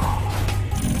意吧。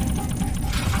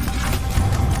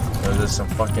 Is this some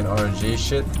fucking RNG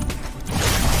shit?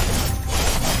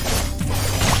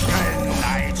 人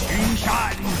乃群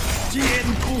山，坚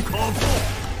不可破。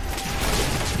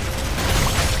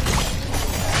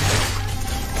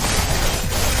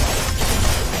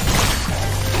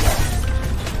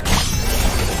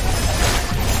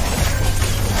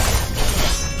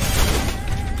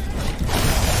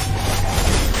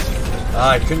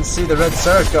 I couldn't see the red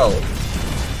circle.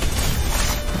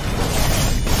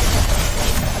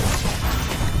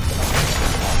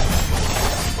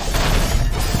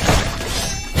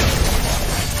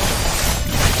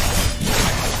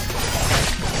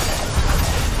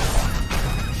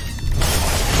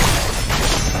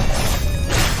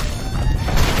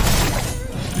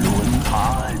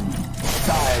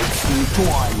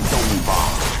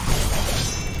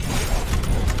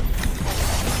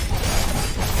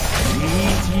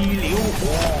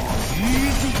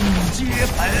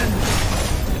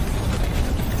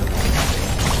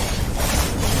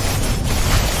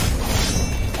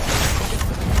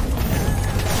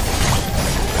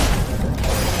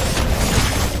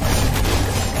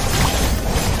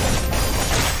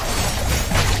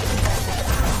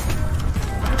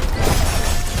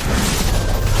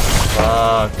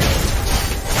 Fuck.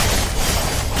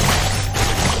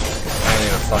 I ain't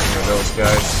even fucking with those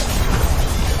guys.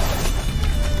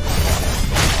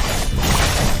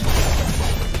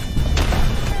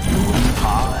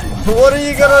 What are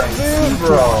you gonna do,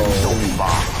 bro?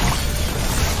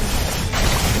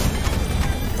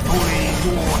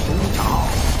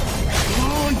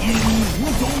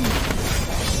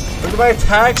 Look at my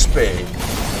attack speed.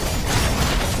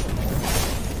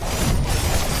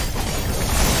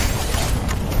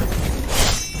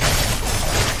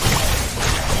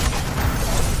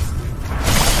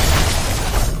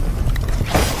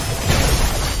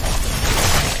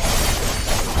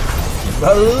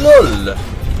 LOL!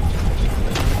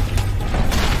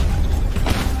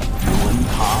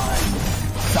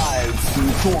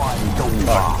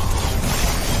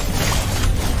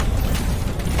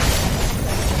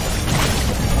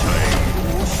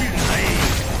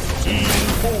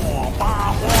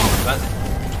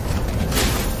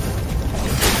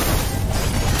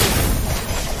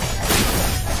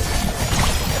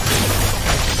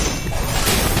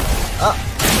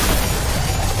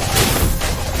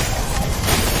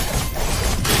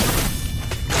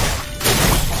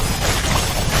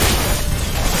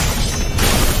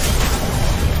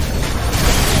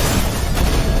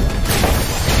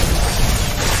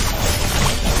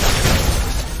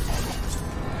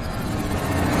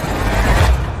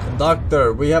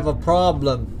 Doctor, we have a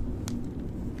problem.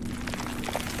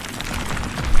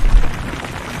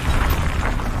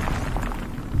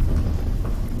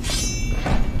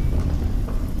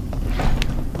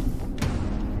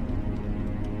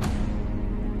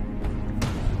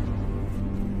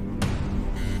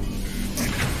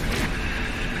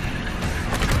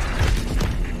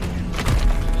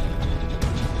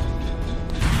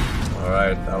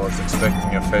 Alright, I was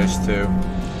expecting a phase 2.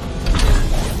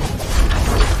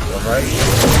 Right?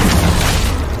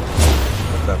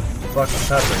 What the fuck is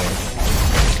happening?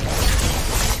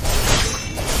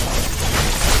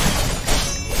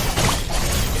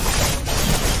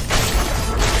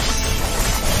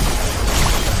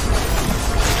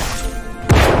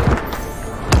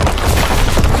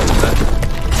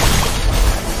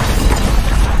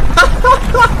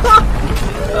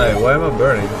 Hey, why am I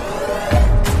burning?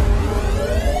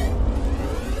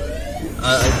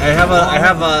 I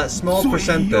have a small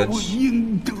percentage.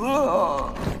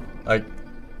 Like,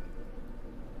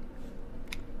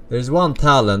 there's one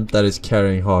talent that is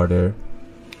carrying harder.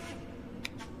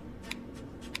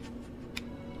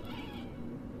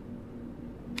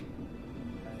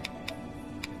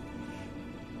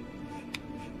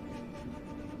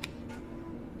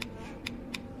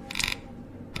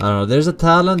 I don't know. There's a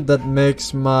talent that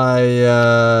makes my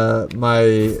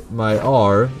my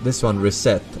R, this one,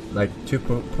 reset, like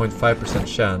 2.5%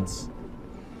 chance.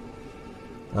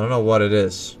 I don't know what it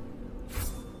is.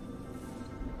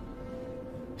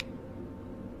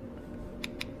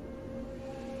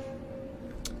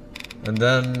 And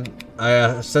then I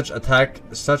have such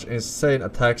insane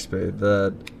attack speed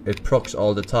that it procs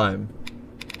all the time.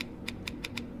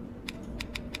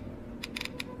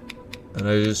 And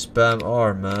I just spam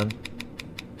R, man.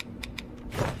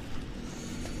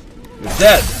 You're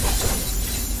dead,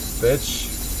 bitch.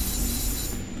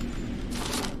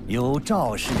 由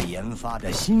赵氏研发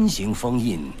的新型封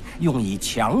印，用以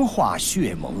强化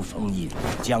血盟封印，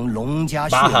将龙家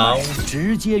血脉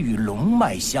直接与龙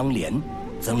脉相连，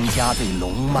增加对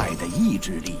龙脉的抑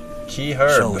制力。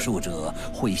受术者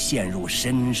会陷入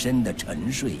深深的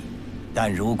沉睡。 但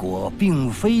如果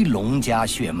并非龙家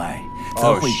血脉，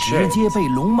则会直接被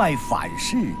龙脉反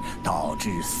噬，导致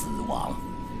死亡。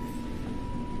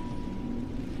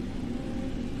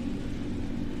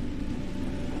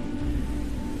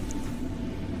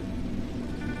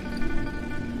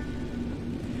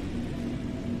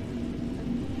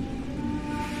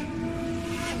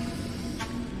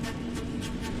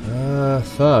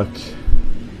Fuck.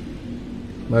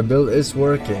 My build is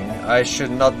working. I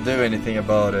should not do anything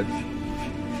about it.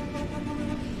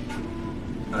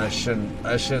 I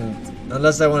shouldn't,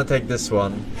 unless I want to take this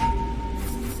one.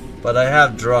 But I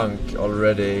have drunk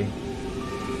already.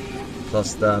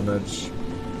 Plus damage.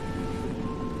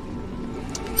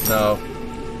 No.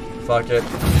 Fuck it.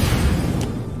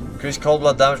 Increase cold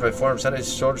blood damage by 4%. Each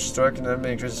short strike and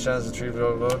enemy increases chance to retrieve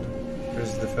load.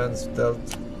 Increases defense dealt.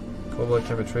 Cold blood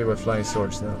can be treated by flying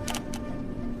swords now.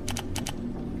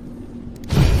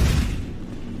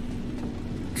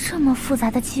 么复杂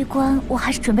的机关，我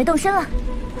还是准备动身了。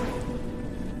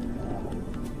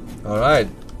All right.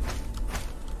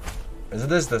 Isn't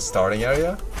this the starting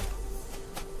area?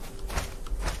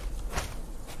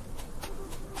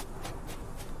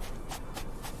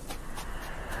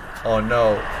 Oh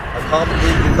no, I can't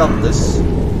believe you've done this.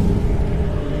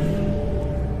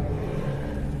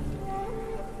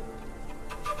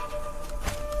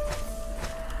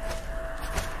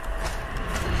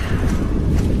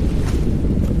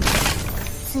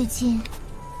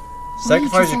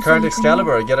 Sacrifice your current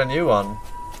Excalibur and get a new one.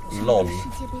 LOL.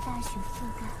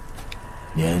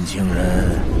 年轻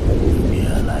人，别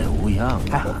来无恙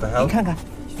啊！您看看，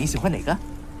你喜欢哪个？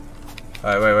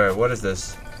 Alright, wait, what is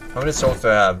this? How many souls do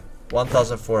I have?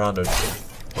 1,400.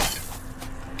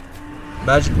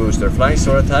 Magic booster, flying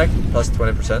sword attack, plus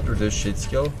 20%, reduce sheet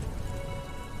skill.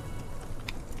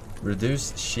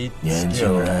 Reduce sheet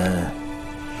skill.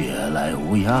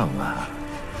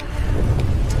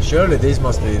 Surely these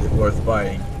must be worth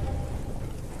buying.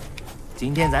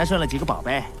 今天咱顺了几个宝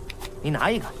贝，你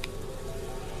拿一个。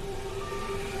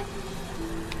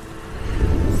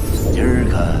今儿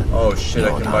个 Oh shit,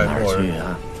 I can buy more.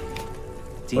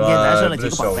 今天咱顺了几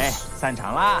个宝贝，散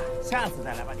场啦，下次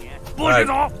再来吧您。不许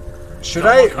走！ Should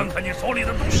I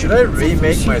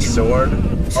remake my sword?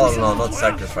 Oh no, not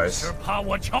sacrifice.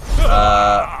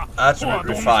 Attribute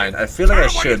refine. I feel like I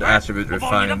should attribute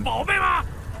refine.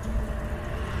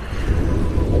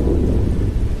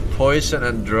 Poison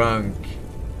and drunk.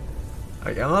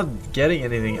 I'm not getting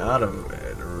anything out of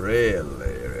it,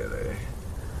 really.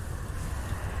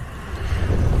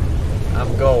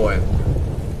 I'm going.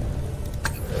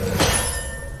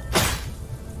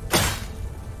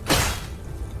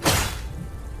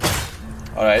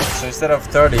 Alright, so instead of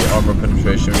 30 armor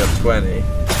penetration, we got 20.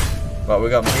 But we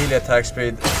got melee attack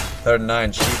speed,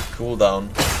 39, cheap cooldown.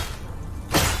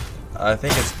 I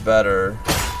think it's better.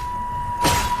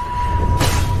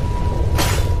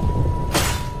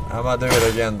 I'm gonna do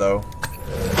it again though.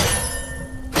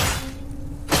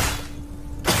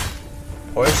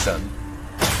 Poison.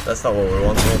 That's not what we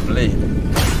want, we want bleed.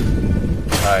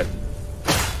 Alright.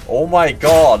 Oh my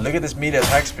god, look at this melee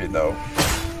attack speed though.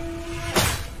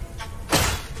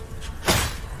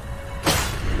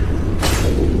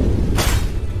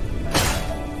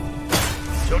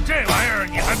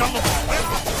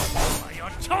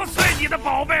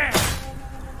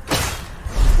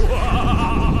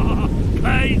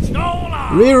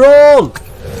 Reroll!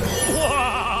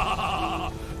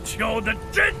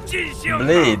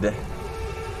 Bleed.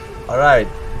 Alright,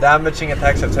 damaging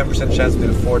attacks have 10% chance to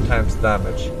do 4 times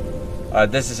damage.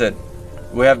 Alright, this is it.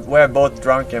 We have both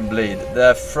drunk and bleed.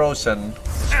 The frozen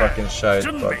is fucking shite,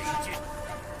 but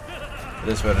it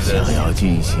is what it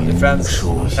is. Defense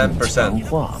 10%.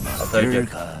 I'll take it.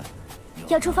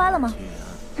 要出发了吗？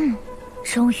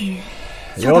终于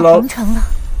要到 YOLO. 皇城了。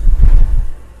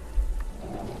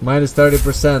 Minus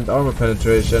 30% armor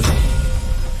penetration.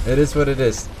 It is what it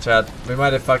is, chat. We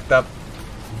might have fucked up.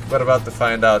 We're about to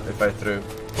find out if I threw.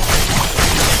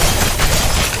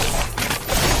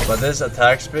 But this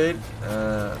attack speed,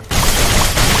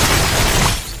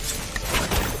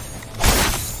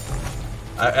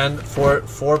 and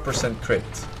 4% crit.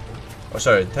 Oh,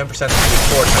 sorry, 10%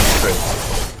 4 times crit.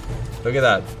 Look at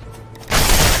that.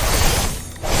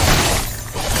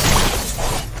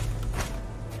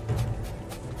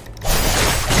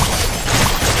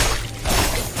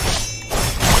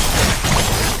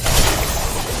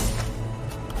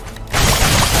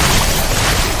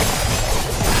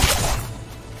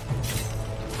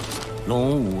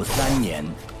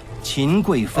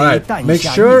 Alright, make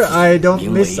sure I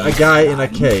don't miss a guy in a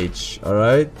cage,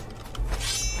 alright?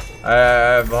 I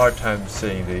have a hard time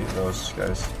seeing those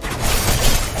guys.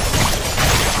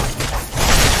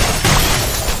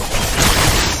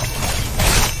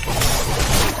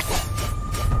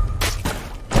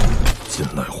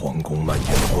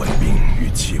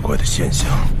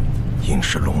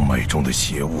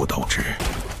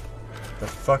 The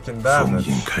fucking damage.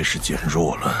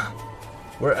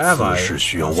 Where am I?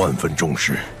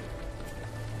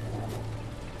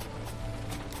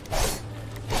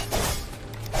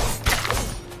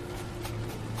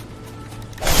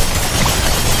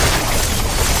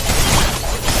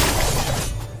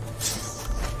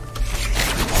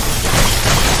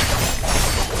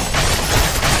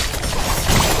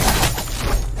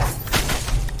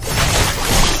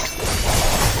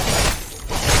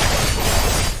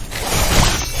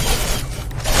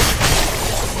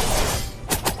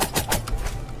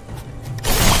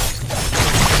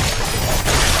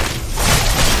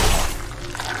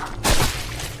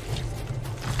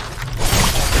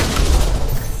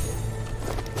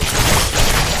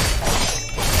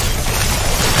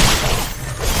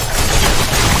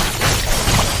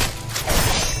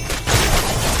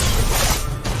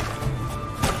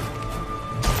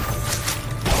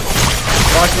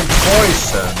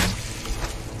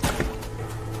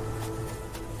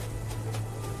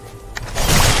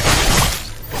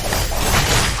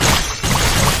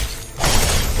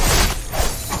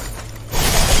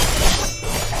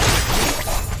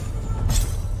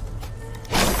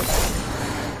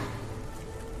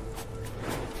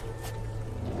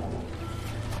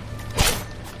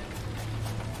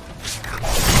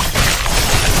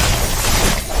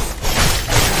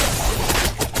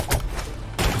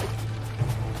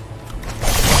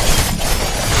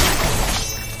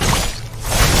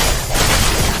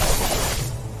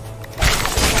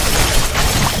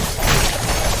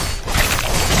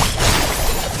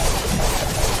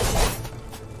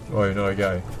 you're not a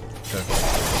guy. Okay.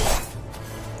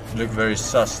 You look very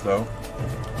sus though.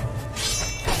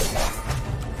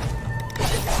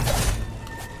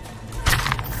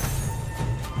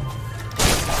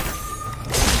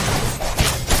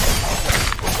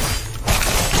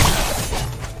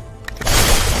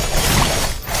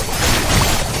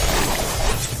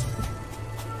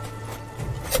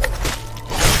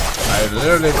 I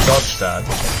literally dodged that.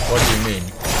 What do you mean?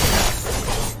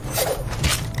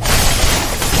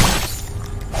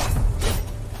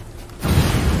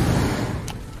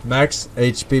 Max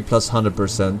HP plus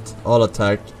 100%, all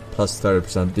attack plus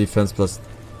 30%, defense plus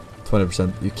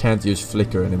 20%. You can't use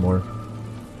flicker anymore.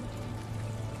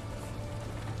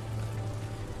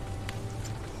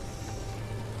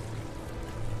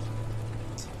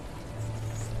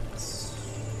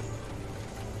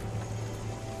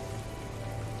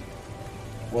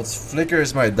 What's flicker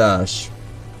is my dash.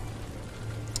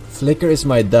 Flicker is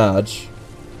my dash.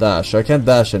 I can't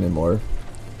dash anymore.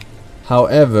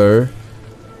 However,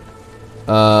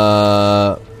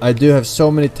 I do have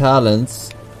so many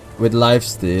talents with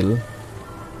lifesteal,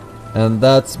 and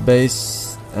that's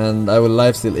base, and I will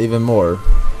lifesteal even more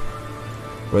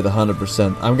with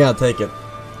 100%. I'm gonna take it.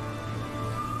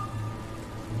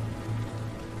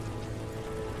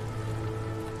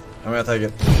 I'm gonna take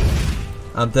it.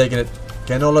 I'm taking it.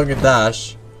 Can no longer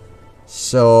dash,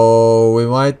 so we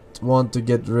might want to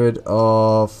get rid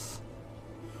of.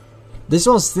 This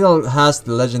one still has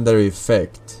the legendary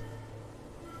effect,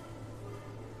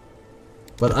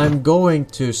 but I'm going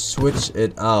to switch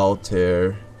it out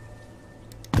here.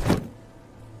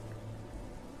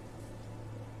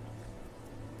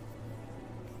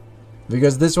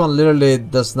 Because this one literally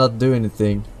does not do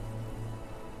anything.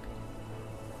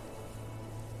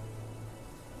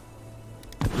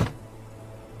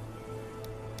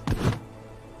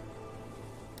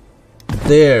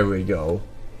 There we go.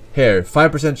 Here,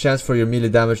 5% chance for your melee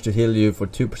damage to heal you for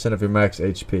 2% of your max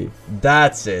HP.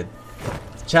 That's it.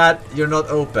 Chat, you're not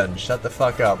open. Shut the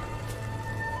fuck up.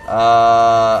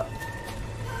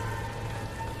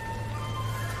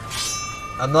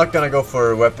 I'm not gonna go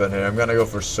for a weapon here. I'm gonna go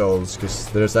for souls, because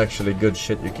there's actually good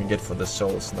shit you can get for the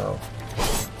souls now.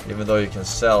 Even though you can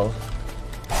sell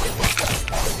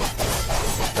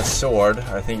a sword,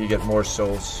 I think you get more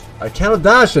souls. I cannot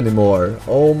dash anymore.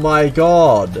 Oh my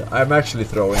god. I'm actually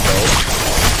throwing those.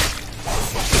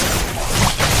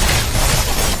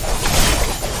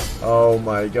 Oh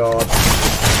my god.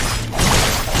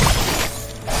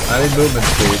 I need movement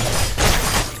speed.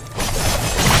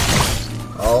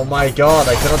 Oh my god,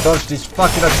 I cannot dodge these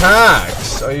fucking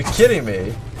attacks. Are you kidding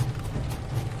me?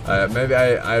 Maybe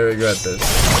I regret this.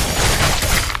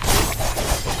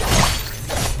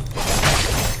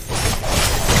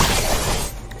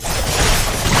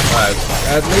 Alright,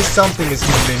 at least something is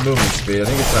giving me movement speed. I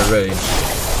think it's my range.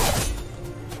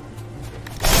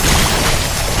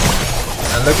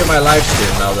 And look at my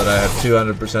lifesteal now that I have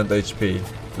 200% HP.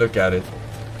 Look at it.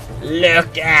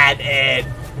 Look at it!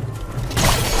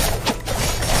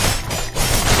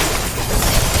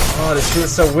 Oh, this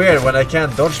feels so weird when I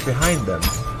can't dodge behind them.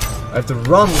 I have to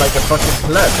run like a fucking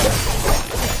pleb.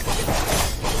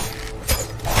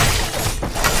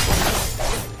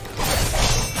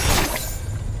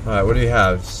 Alright, what do you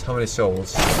have? How many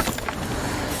souls?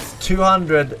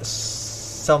 200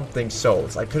 something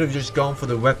souls. I could have just gone for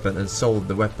the weapon and sold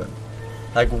the weapon.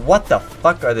 Like, what the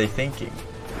fuck are they thinking?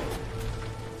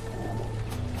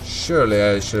 Surely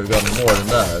I should have gotten more than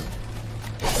that.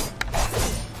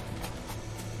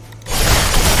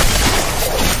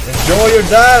 Enjoy your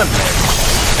damage!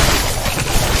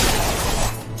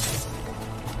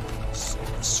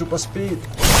 Super speed.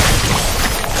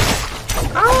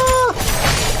 Ah!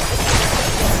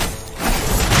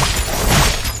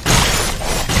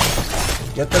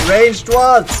 Get the ranged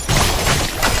ones!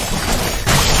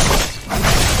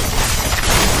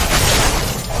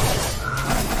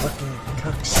 Fucking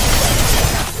cucks.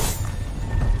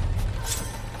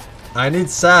 I need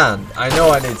sand. I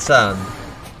know I need sand.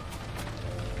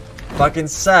 Fucking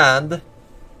sand.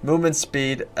 Movement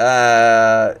speed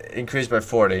increased by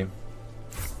 40.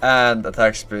 And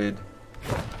attack speed.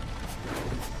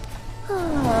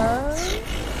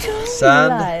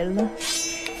 Sand.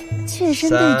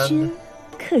 Sand.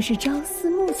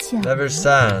 Never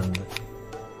sand.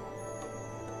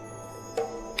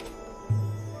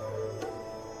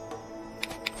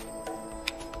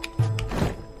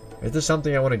 Is there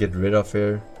something I want to get rid of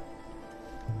here?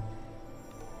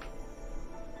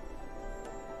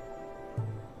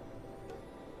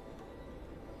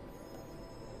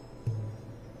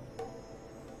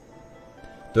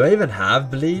 Do I even have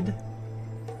bleed?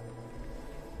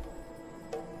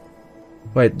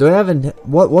 Wait, do I have an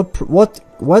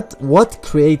what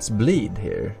creates bleed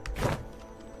here?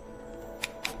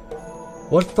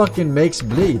 What fucking makes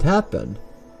bleed happen?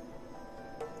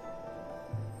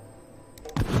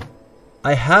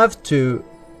 I have to.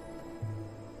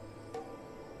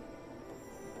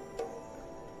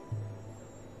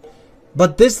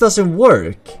 But this doesn't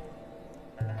work.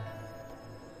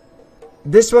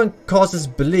 This one causes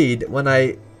bleed when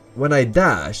I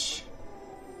dash.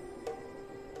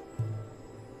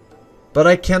 But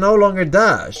I can no longer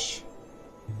dash.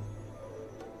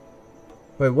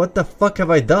 Wait, what the fuck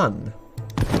have I done?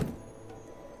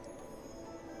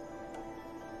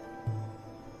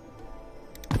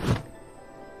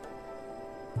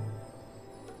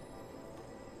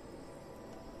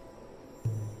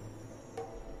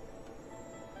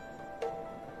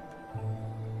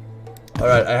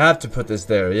 Alright, I have to put this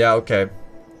there. Yeah, okay.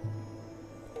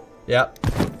 Yeah.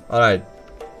 Alright.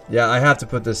 Yeah, I have to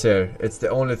put this here. It's the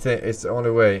only thing. It's the only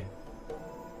way.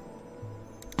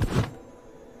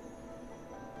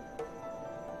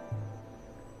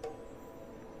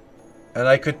 And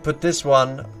I could put this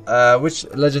one. Which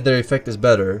legendary effect is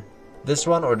better? This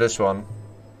one or this one?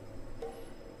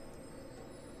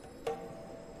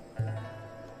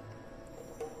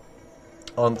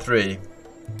 On 3.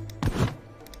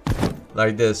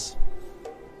 Like this.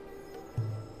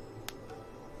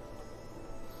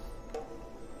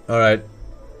 Alright.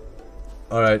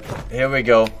 Alright, here we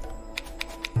go.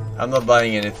 I'm not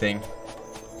buying anything.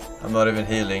 I'm not even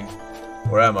healing.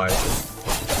 Or am I?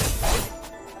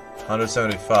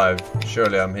 175.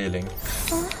 Surely I'm healing.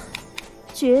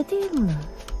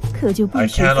 I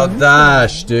cannot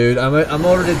dash, dude. I'm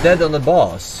already dead on the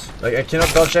boss. Like, I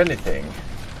cannot dodge anything.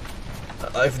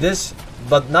 If this...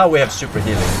 But now we have super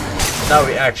healing. Now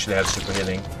we actually have super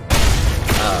healing.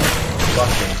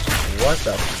 Fucking... What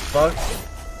the fuck?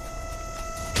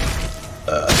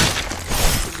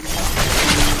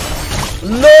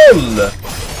 LOL!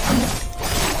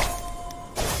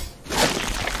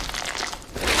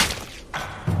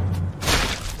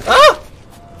 Ah!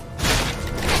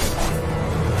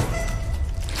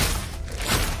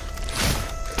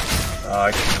 Oh,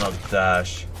 I cannot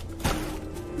dash.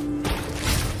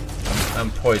 I'm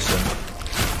poisoned.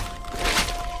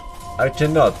 I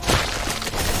cannot.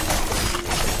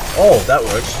 Oh, that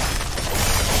works.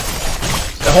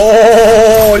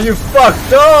 Oh, you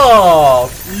fucked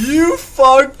up! You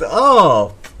fucked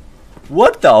up!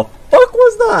 What the fuck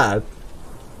was that?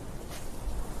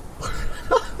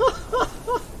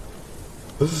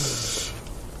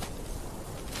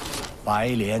 白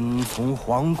莲从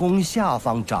皇宫下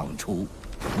方长出，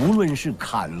无论是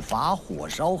砍伐、火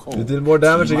烧后， You deal more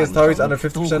damage against targets under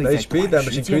 50% HP.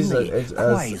 Damage increases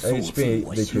as HP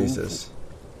decreases.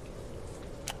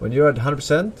 When you're at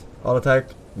 100%, all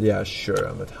attack. Yeah, sure,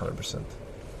 I'm at 100%.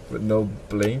 With no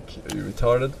blink. Are you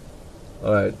retarded?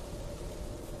 Alright.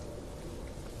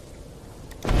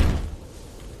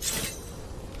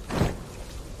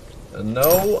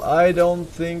 No, I don't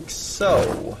think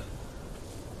so.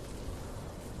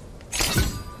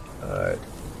 Alright.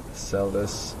 Sell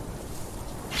this.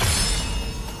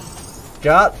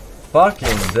 God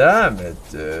fucking damn it,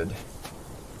 dude.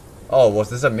 Oh, was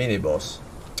this a mini boss?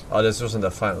 Oh, this wasn't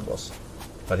the final boss.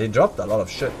 But he dropped a lot of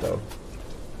shit though.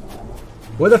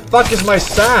 Where the fuck is my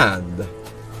sand?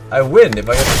 I win if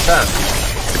I get the sand.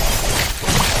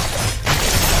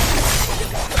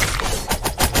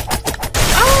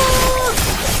 Ah!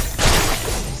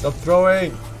 Stop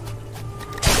throwing.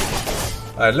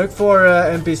 Alright, look for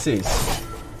NPCs.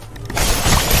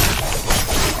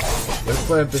 Look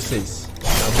for NPCs.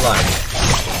 I'm blind.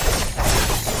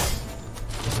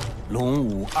 隆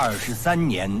武23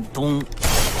年冬。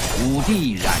 武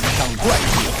帝染上怪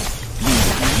病，立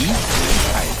仪为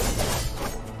太子。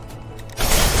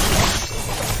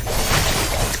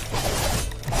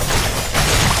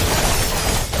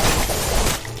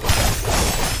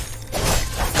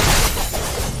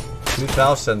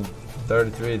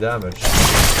2,033 damage.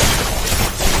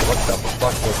 What the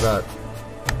fuck was that?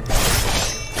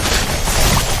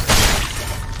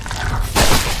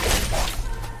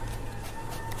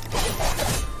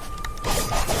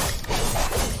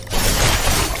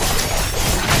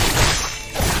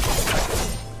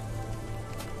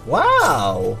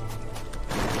 Wow!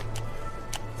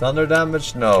 Thunder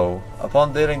damage? No.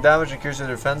 Upon dealing damage, increase your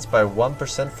defense by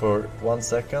 1% for 1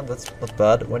 second. That's not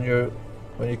bad. When you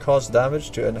cause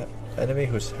damage to an enemy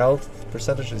whose health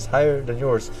percentage is higher than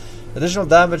yours, additional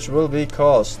damage will be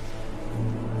caused.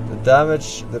 The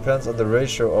damage depends on the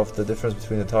ratio of the difference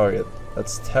between the target.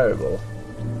 That's terrible.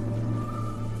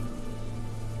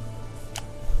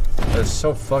 That's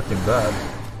so fucking bad.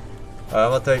 I'm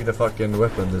gonna take the fucking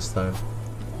weapon this time.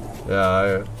 Yeah,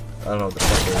 I don't know what the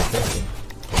fuck they were thinking.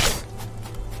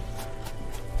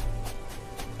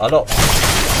 Hello.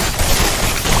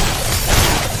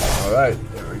 Alright,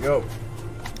 there we go.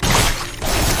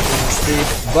 Speed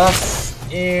buff.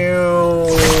 Ew.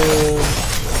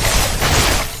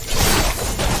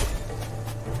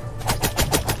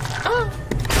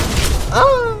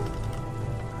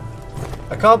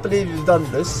 I can't believe you've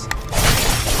done this.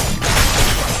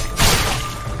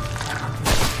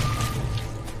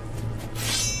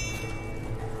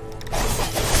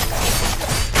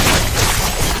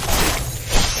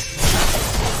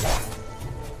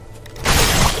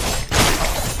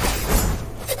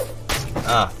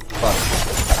 Ah, fuck.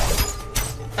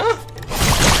 Ah.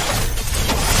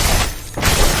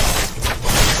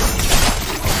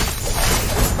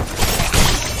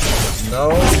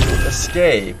 No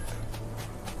escape.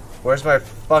 Where's my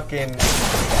fucking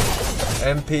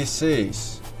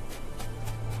NPCs?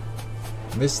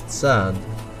 Mist sand.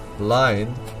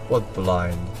 Blind? What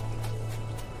blind?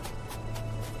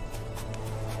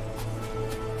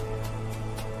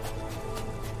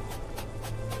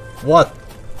 What?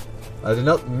 I did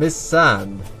not miss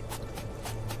sand.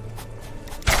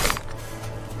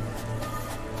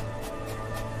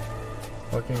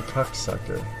 Fucking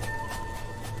cocksucker.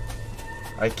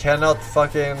 I cannot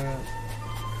fucking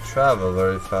travel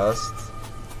very fast.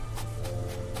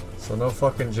 So no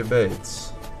fucking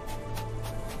debates.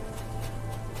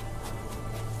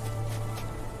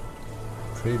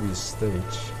 Previous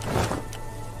stage.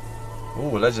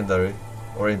 Ooh, legendary.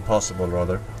 Or impossible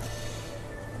rather.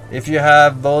 If you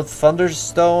have both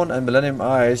Thunderstone and Millennium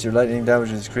Eyes, your lightning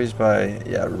damage is increased by...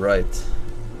 Yeah, right.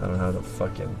 I don't have the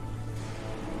fucking...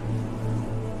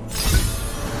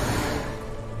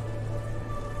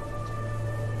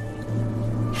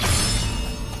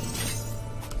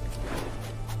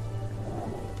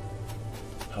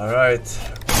 Alright.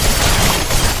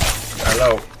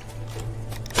 Hello.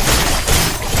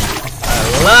 I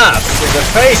laughed in the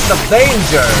face of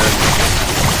danger!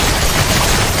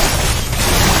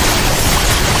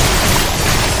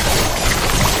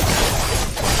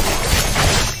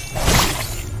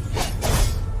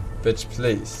 Bitch,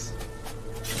 please.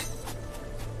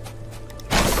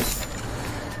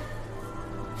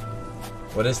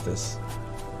 What is this?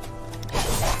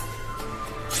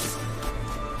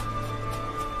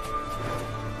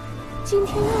今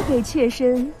天要给妾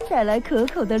身带来可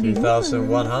口的灵魂。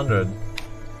2100.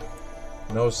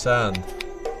 No sand.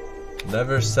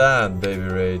 Never sand, baby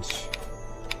rage.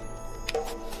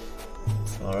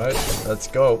 Alright, let's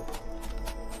go.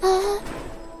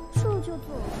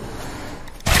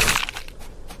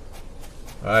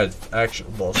 Alright, action,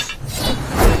 boss.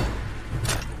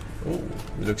 Ooh,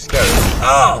 you look scary.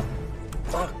 Oh!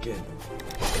 Fuck it.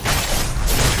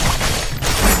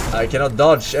 I cannot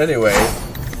dodge anyway.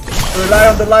 Rely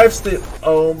on the lifesteal.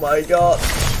 Oh my god.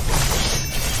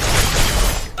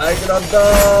 I cannot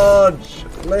dodge.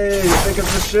 Please, think of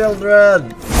the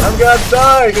children. I'm gonna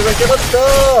die because I cannot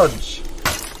dodge.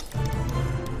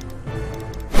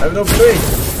 I have no blink.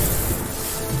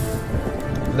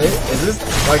 Is this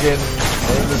fucking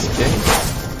nameless king?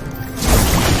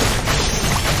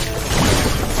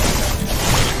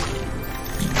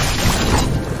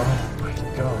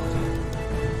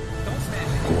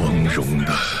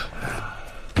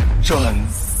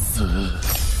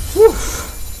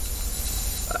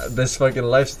 This fucking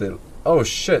lifesteal. Oh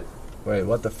shit. Wait,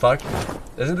 what the fuck?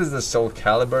 Isn't this the Soul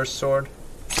Calibur sword?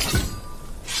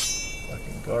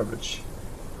 Fucking garbage.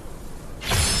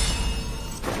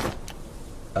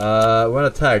 When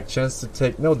attacked, chance to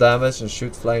take no damage and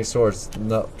shoot flying swords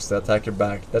knocks the attacker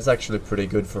back. That's actually pretty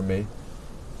good for me.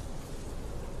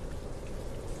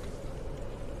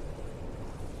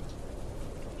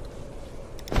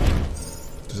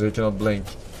 Because you cannot blink.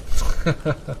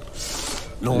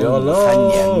 隆武3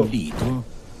年立冬，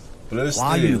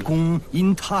华玉宫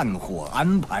因炭火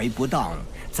安排不当，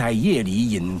在夜里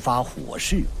引发火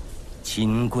势，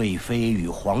秦贵妃与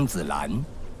皇子兰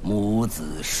母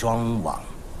子双亡。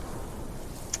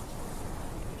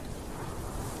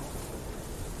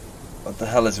 What the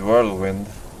hell is whirlwind?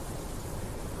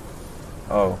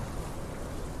 Oh.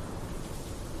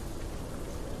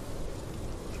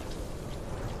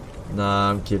 Nah,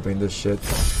 I'm keeping this shit.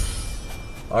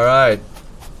 Alright.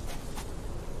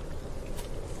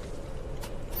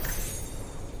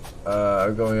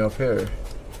 I'm going up here.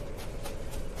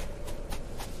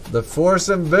 The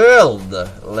Forsen build,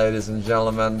 ladies and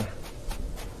gentlemen.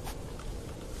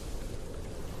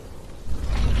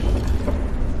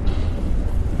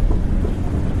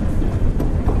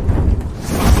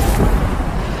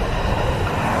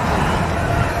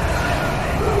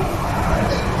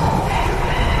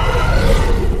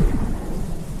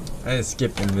 didn't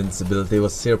skip invincibility. It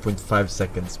was 0.5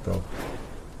 seconds, bro.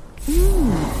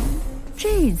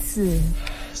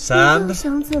 Sand.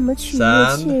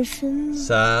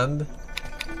 Sand.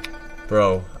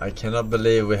 Bro, I cannot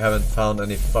believe we haven't found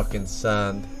any fucking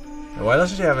sand. And why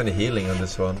doesn't she have any healing on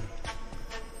this one?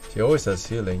 She always has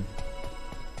healing.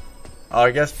 Oh,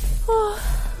 I guess.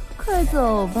 快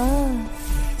走吧，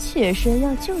妾身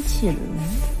要就寝了。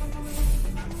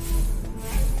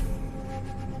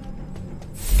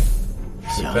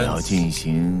想要进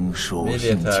行属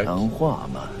性强化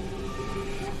吗？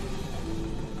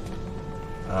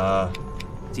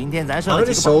今天咱说 How 了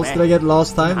many 几个宝 souls 贝 did I get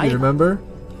last time? Do you remember?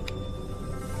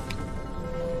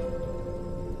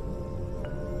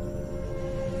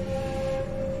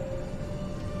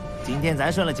 今天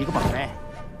咱说了几个宝贝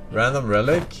Random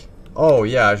relic? Oh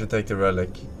yeah, I should take the relic.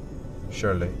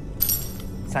 Surely.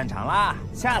 散场啦，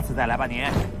下次再来吧你。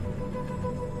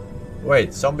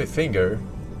 Wait, zombie finger?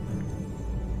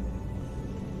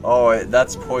 Oh,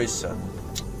 that's poison.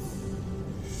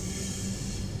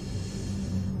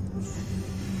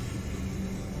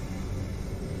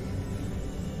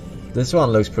 This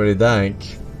one looks pretty dank.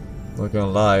 Not gonna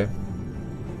lie.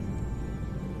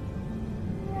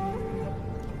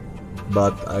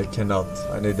 But I cannot.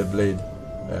 I need the bleed.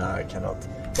 Yeah, I cannot.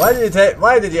 Why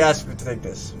did you ask me to take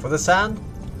this? For the sand?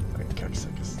 Okay,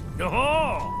 cocksuckers.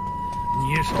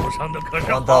 你手上的可是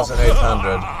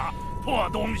 1,800. 破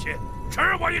东西，吃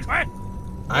我一锤！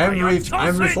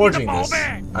 I'm reforging this.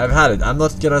 I've had it. I'm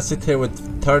not gonna sit here with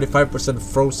 35%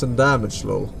 frozen damage,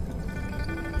 lol.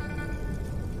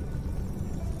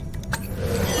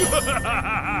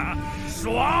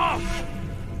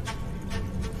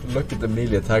 Look at the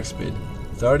melee attack speed.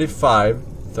 35,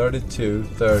 32,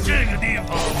 30.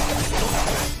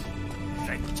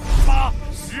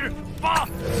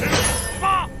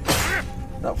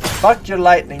 No, fuck your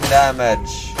lightning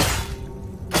damage.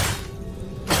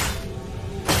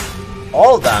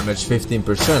 All damage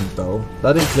 15% though.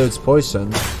 That includes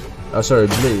poison. Oh, sorry,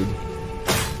 bleed.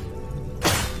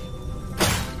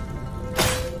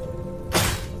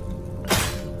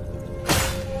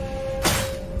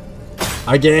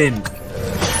 Again!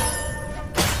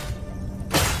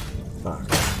 Fuck.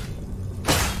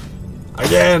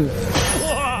 Again!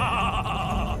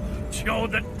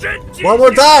 One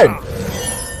more time!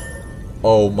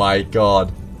 Oh my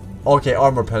god. Okay,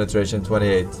 armor penetration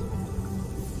 28.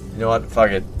 You know what?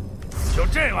 Fuck it. 就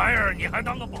这玩意儿你还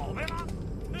当个宝贝吗？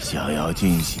想要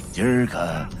进行今儿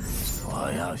看，我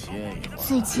要歇一会儿。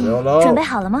最近准备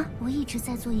好了吗？我一直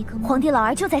在做一个梦。皇帝老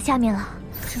儿就在下面了。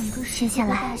接下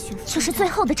来就是最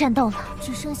后的战斗了，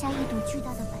只剩下一朵巨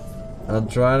大的白。I'm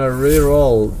trying to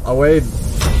reroll away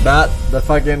the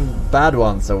fucking bad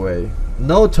ones away.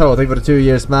 No toe, thank you for the 2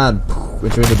 years, man.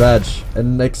 Entering the badge.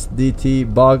 NXDT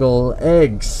Boggle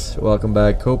Eggs. Welcome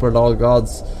back. Cooper Lol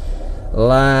Gods.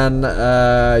 Lan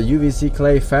UVC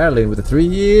Clay Fairlin with the 3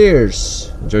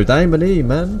 years. Jordan Bani,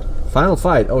 man. Final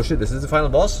fight. Oh shit, this is the final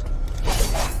boss?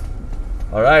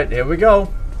 Alright, here we go.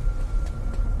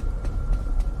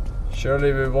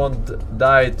 Surely we won't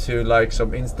die to like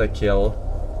some insta kill.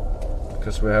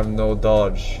 Because we have no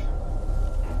dodge.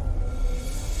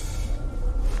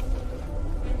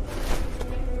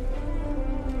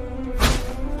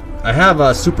 I have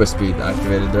a super speed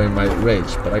activated during my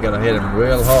rage, but I gotta hit him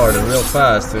real hard and real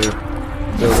fast to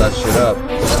build that shit up.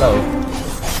 Hello.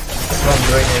 From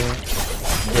bringing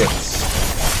gifts.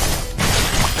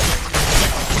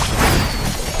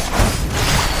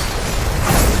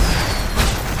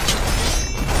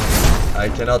 I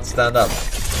cannot stand up.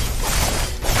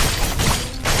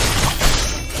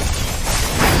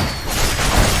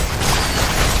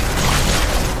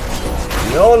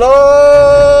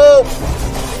 YOLO!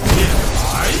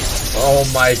 Oh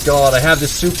my god, I have the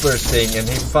super thing and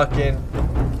he fucking...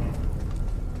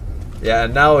 Yeah,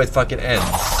 and now it fucking ends.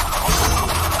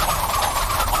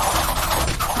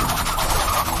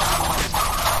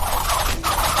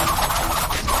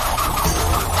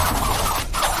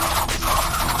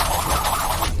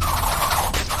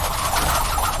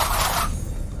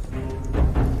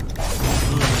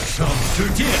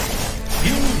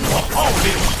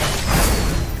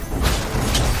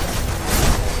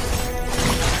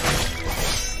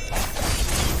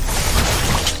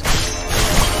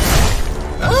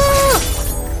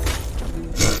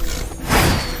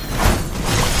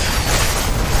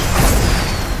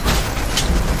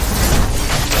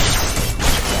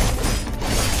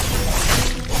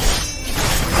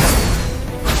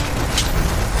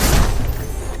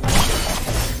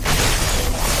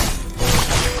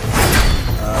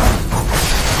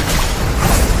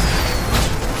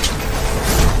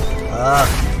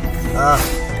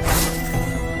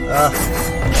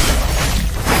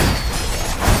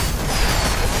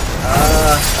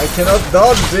 I cannot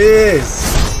dodge this!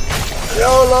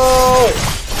 YOLO!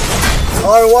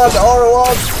 R1,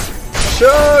 R1!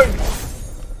 Chug!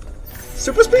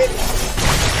 Super speed!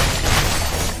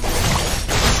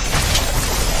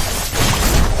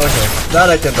 Okay, that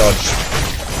I can dodge.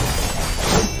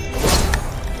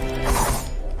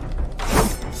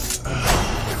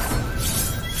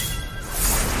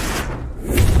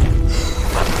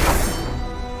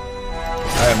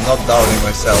 I am not doubting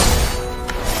myself.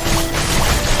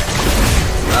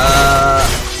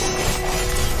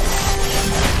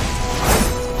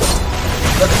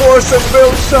 The Forsen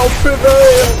will shall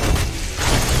prevail!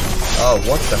 Oh,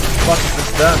 what the fuck is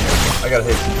this damage? I got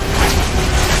hit.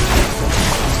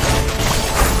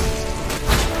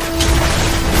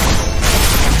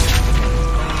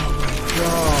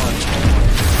 God.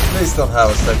 Please don't have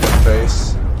a second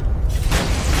phase.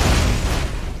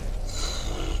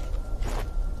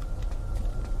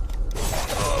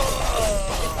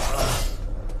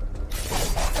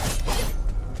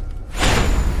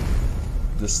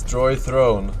 Destroy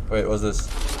throne. Wait, what's this?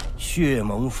 血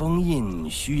盟封印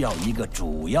需要一个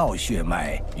主要血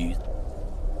脉与。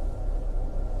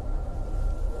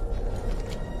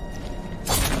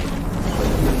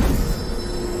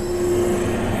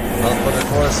 Not for the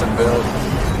Forsen build.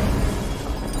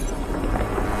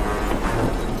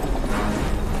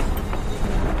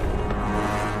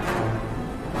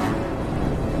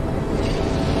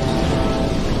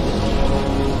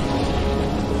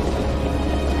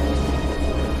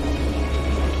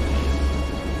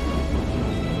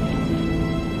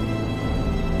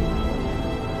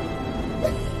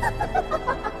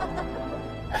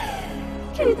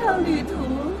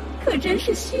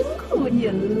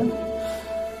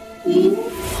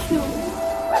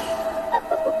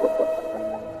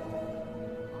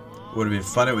 Would have been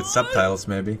funny with subtitles,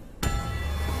 maybe.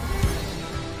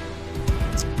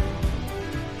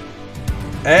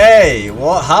 Hey,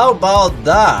 what? How about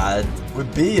that? We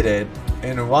beat it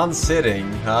in one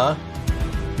sitting, huh?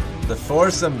 The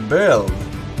Forsen build.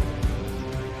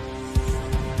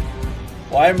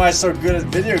 Why am I so good at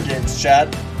video games, chat?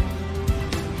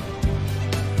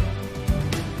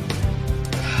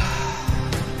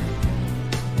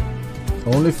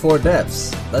 Only 4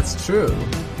 deaths. That's true.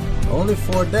 Only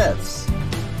 4 deaths.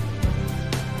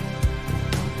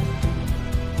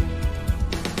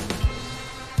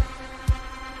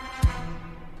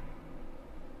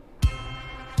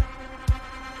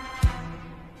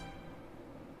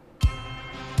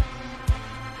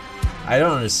 I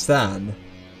don't understand.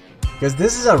 Because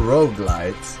this is a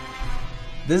roguelite.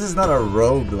 This is not a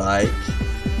roguelike.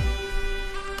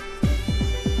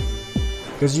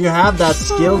 Because you have that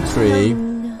skill tree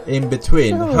in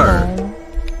between her.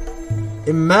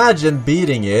 Imagine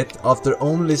beating it after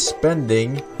only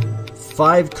spending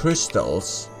 5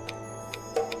 crystals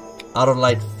out of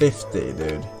like 50,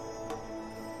 dude.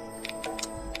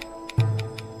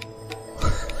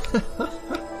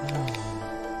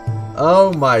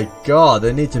 Oh my god,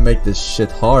 they need to make this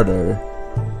shit harder.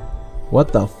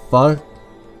 What the fuck?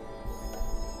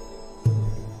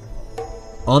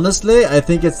 Honestly, I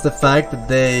think it's the fact that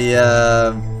they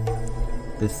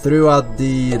threw out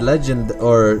the legend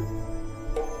or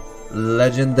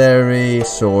legendary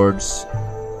swords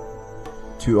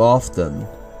too often,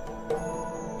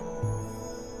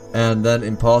 and then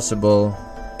impossible.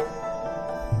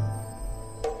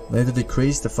 They need to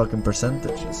decrease the fucking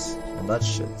percentages on that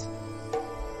shit.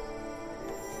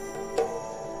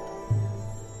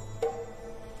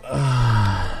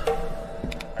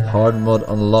 Hard mode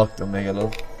unlocked,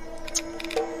 Omegalo.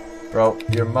 Bro,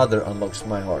 your mother unlocks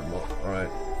my hard mode,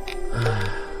 alright?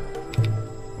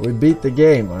 We beat the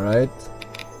game, alright?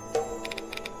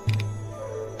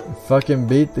 We fucking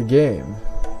beat the game.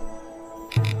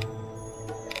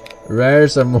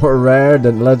 Rares are more rare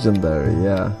than legendary,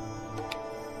 yeah.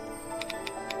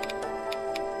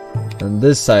 And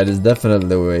this side is definitely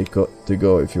the way to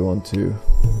go if you want to.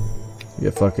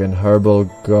 Get fucking herbal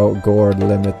gourd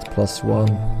limit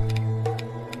 +1.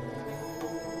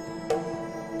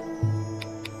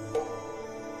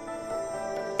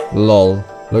 Lol,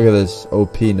 look at this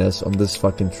OP-ness on this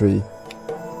fucking tree.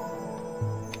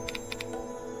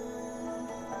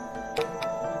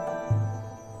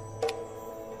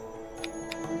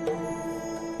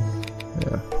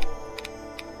 Yeah.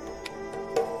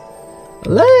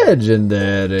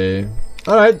 Legendary.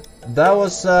 Alright, that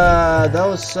was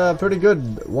a pretty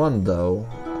good one though.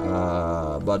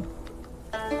 But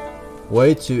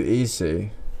way too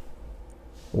easy.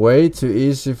 Way too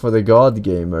easy for the God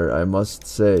Gamer, I must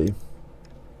say.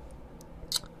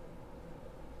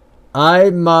 I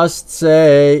must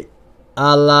say,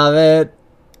 I love it.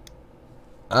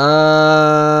 What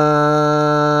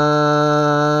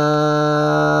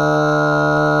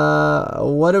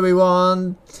do we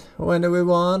want? When do we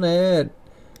want it?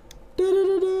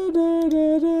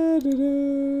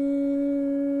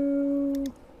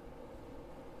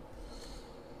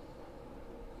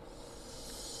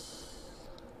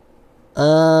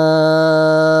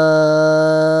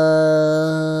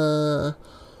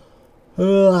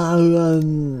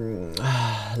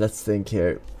 Let's think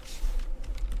here.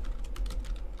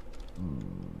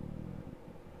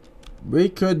 We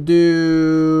could do.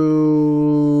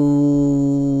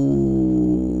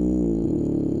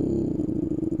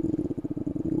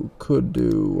 Could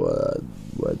do what?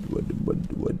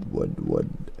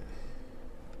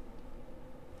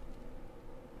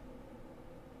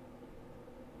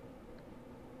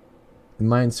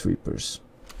 Minesweepers.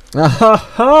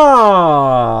 Ahaha!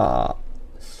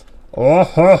 Oh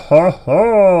ho ho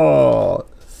ho!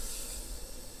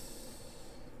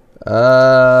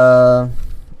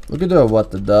 We could do a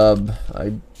what the dub.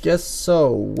 I guess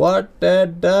so. What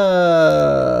the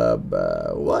dub?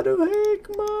 What the heck,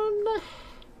 man?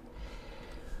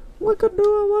 We could do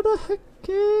a what the heck?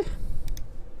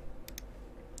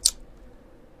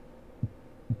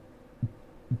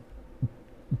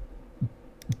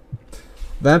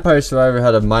 Vampire Survivor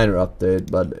had a minor update,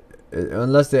 but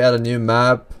unless they add a new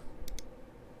map,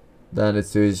 then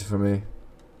it's too easy for me.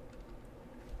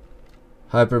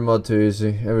 Hyper mod too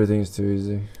easy. Everything's too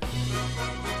easy.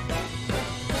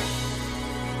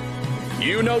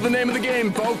 You know the name of the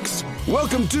game, folks.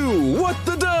 Welcome to What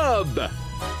the Dub.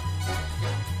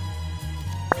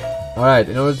 Alright,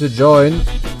 in order to join,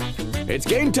 it's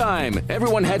game time.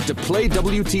 Everyone head to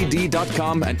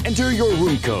playwtd.com and enter your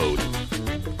room code.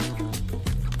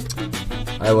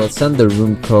 I will send the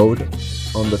room code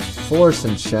on the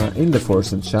Forsen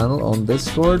channel on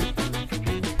Discord.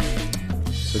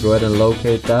 So go ahead and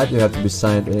locate that. You have to be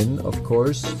signed in, of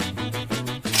course.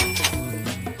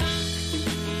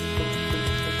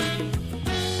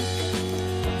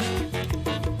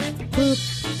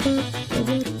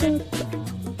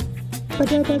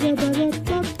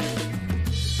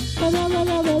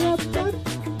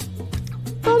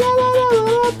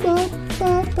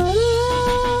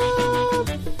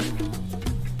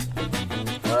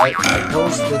 I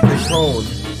posted the code.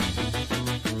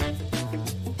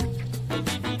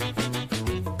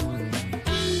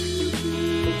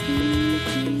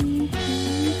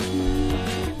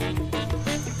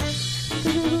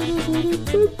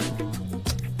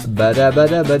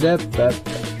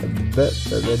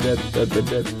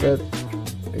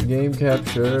 Game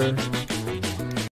capture.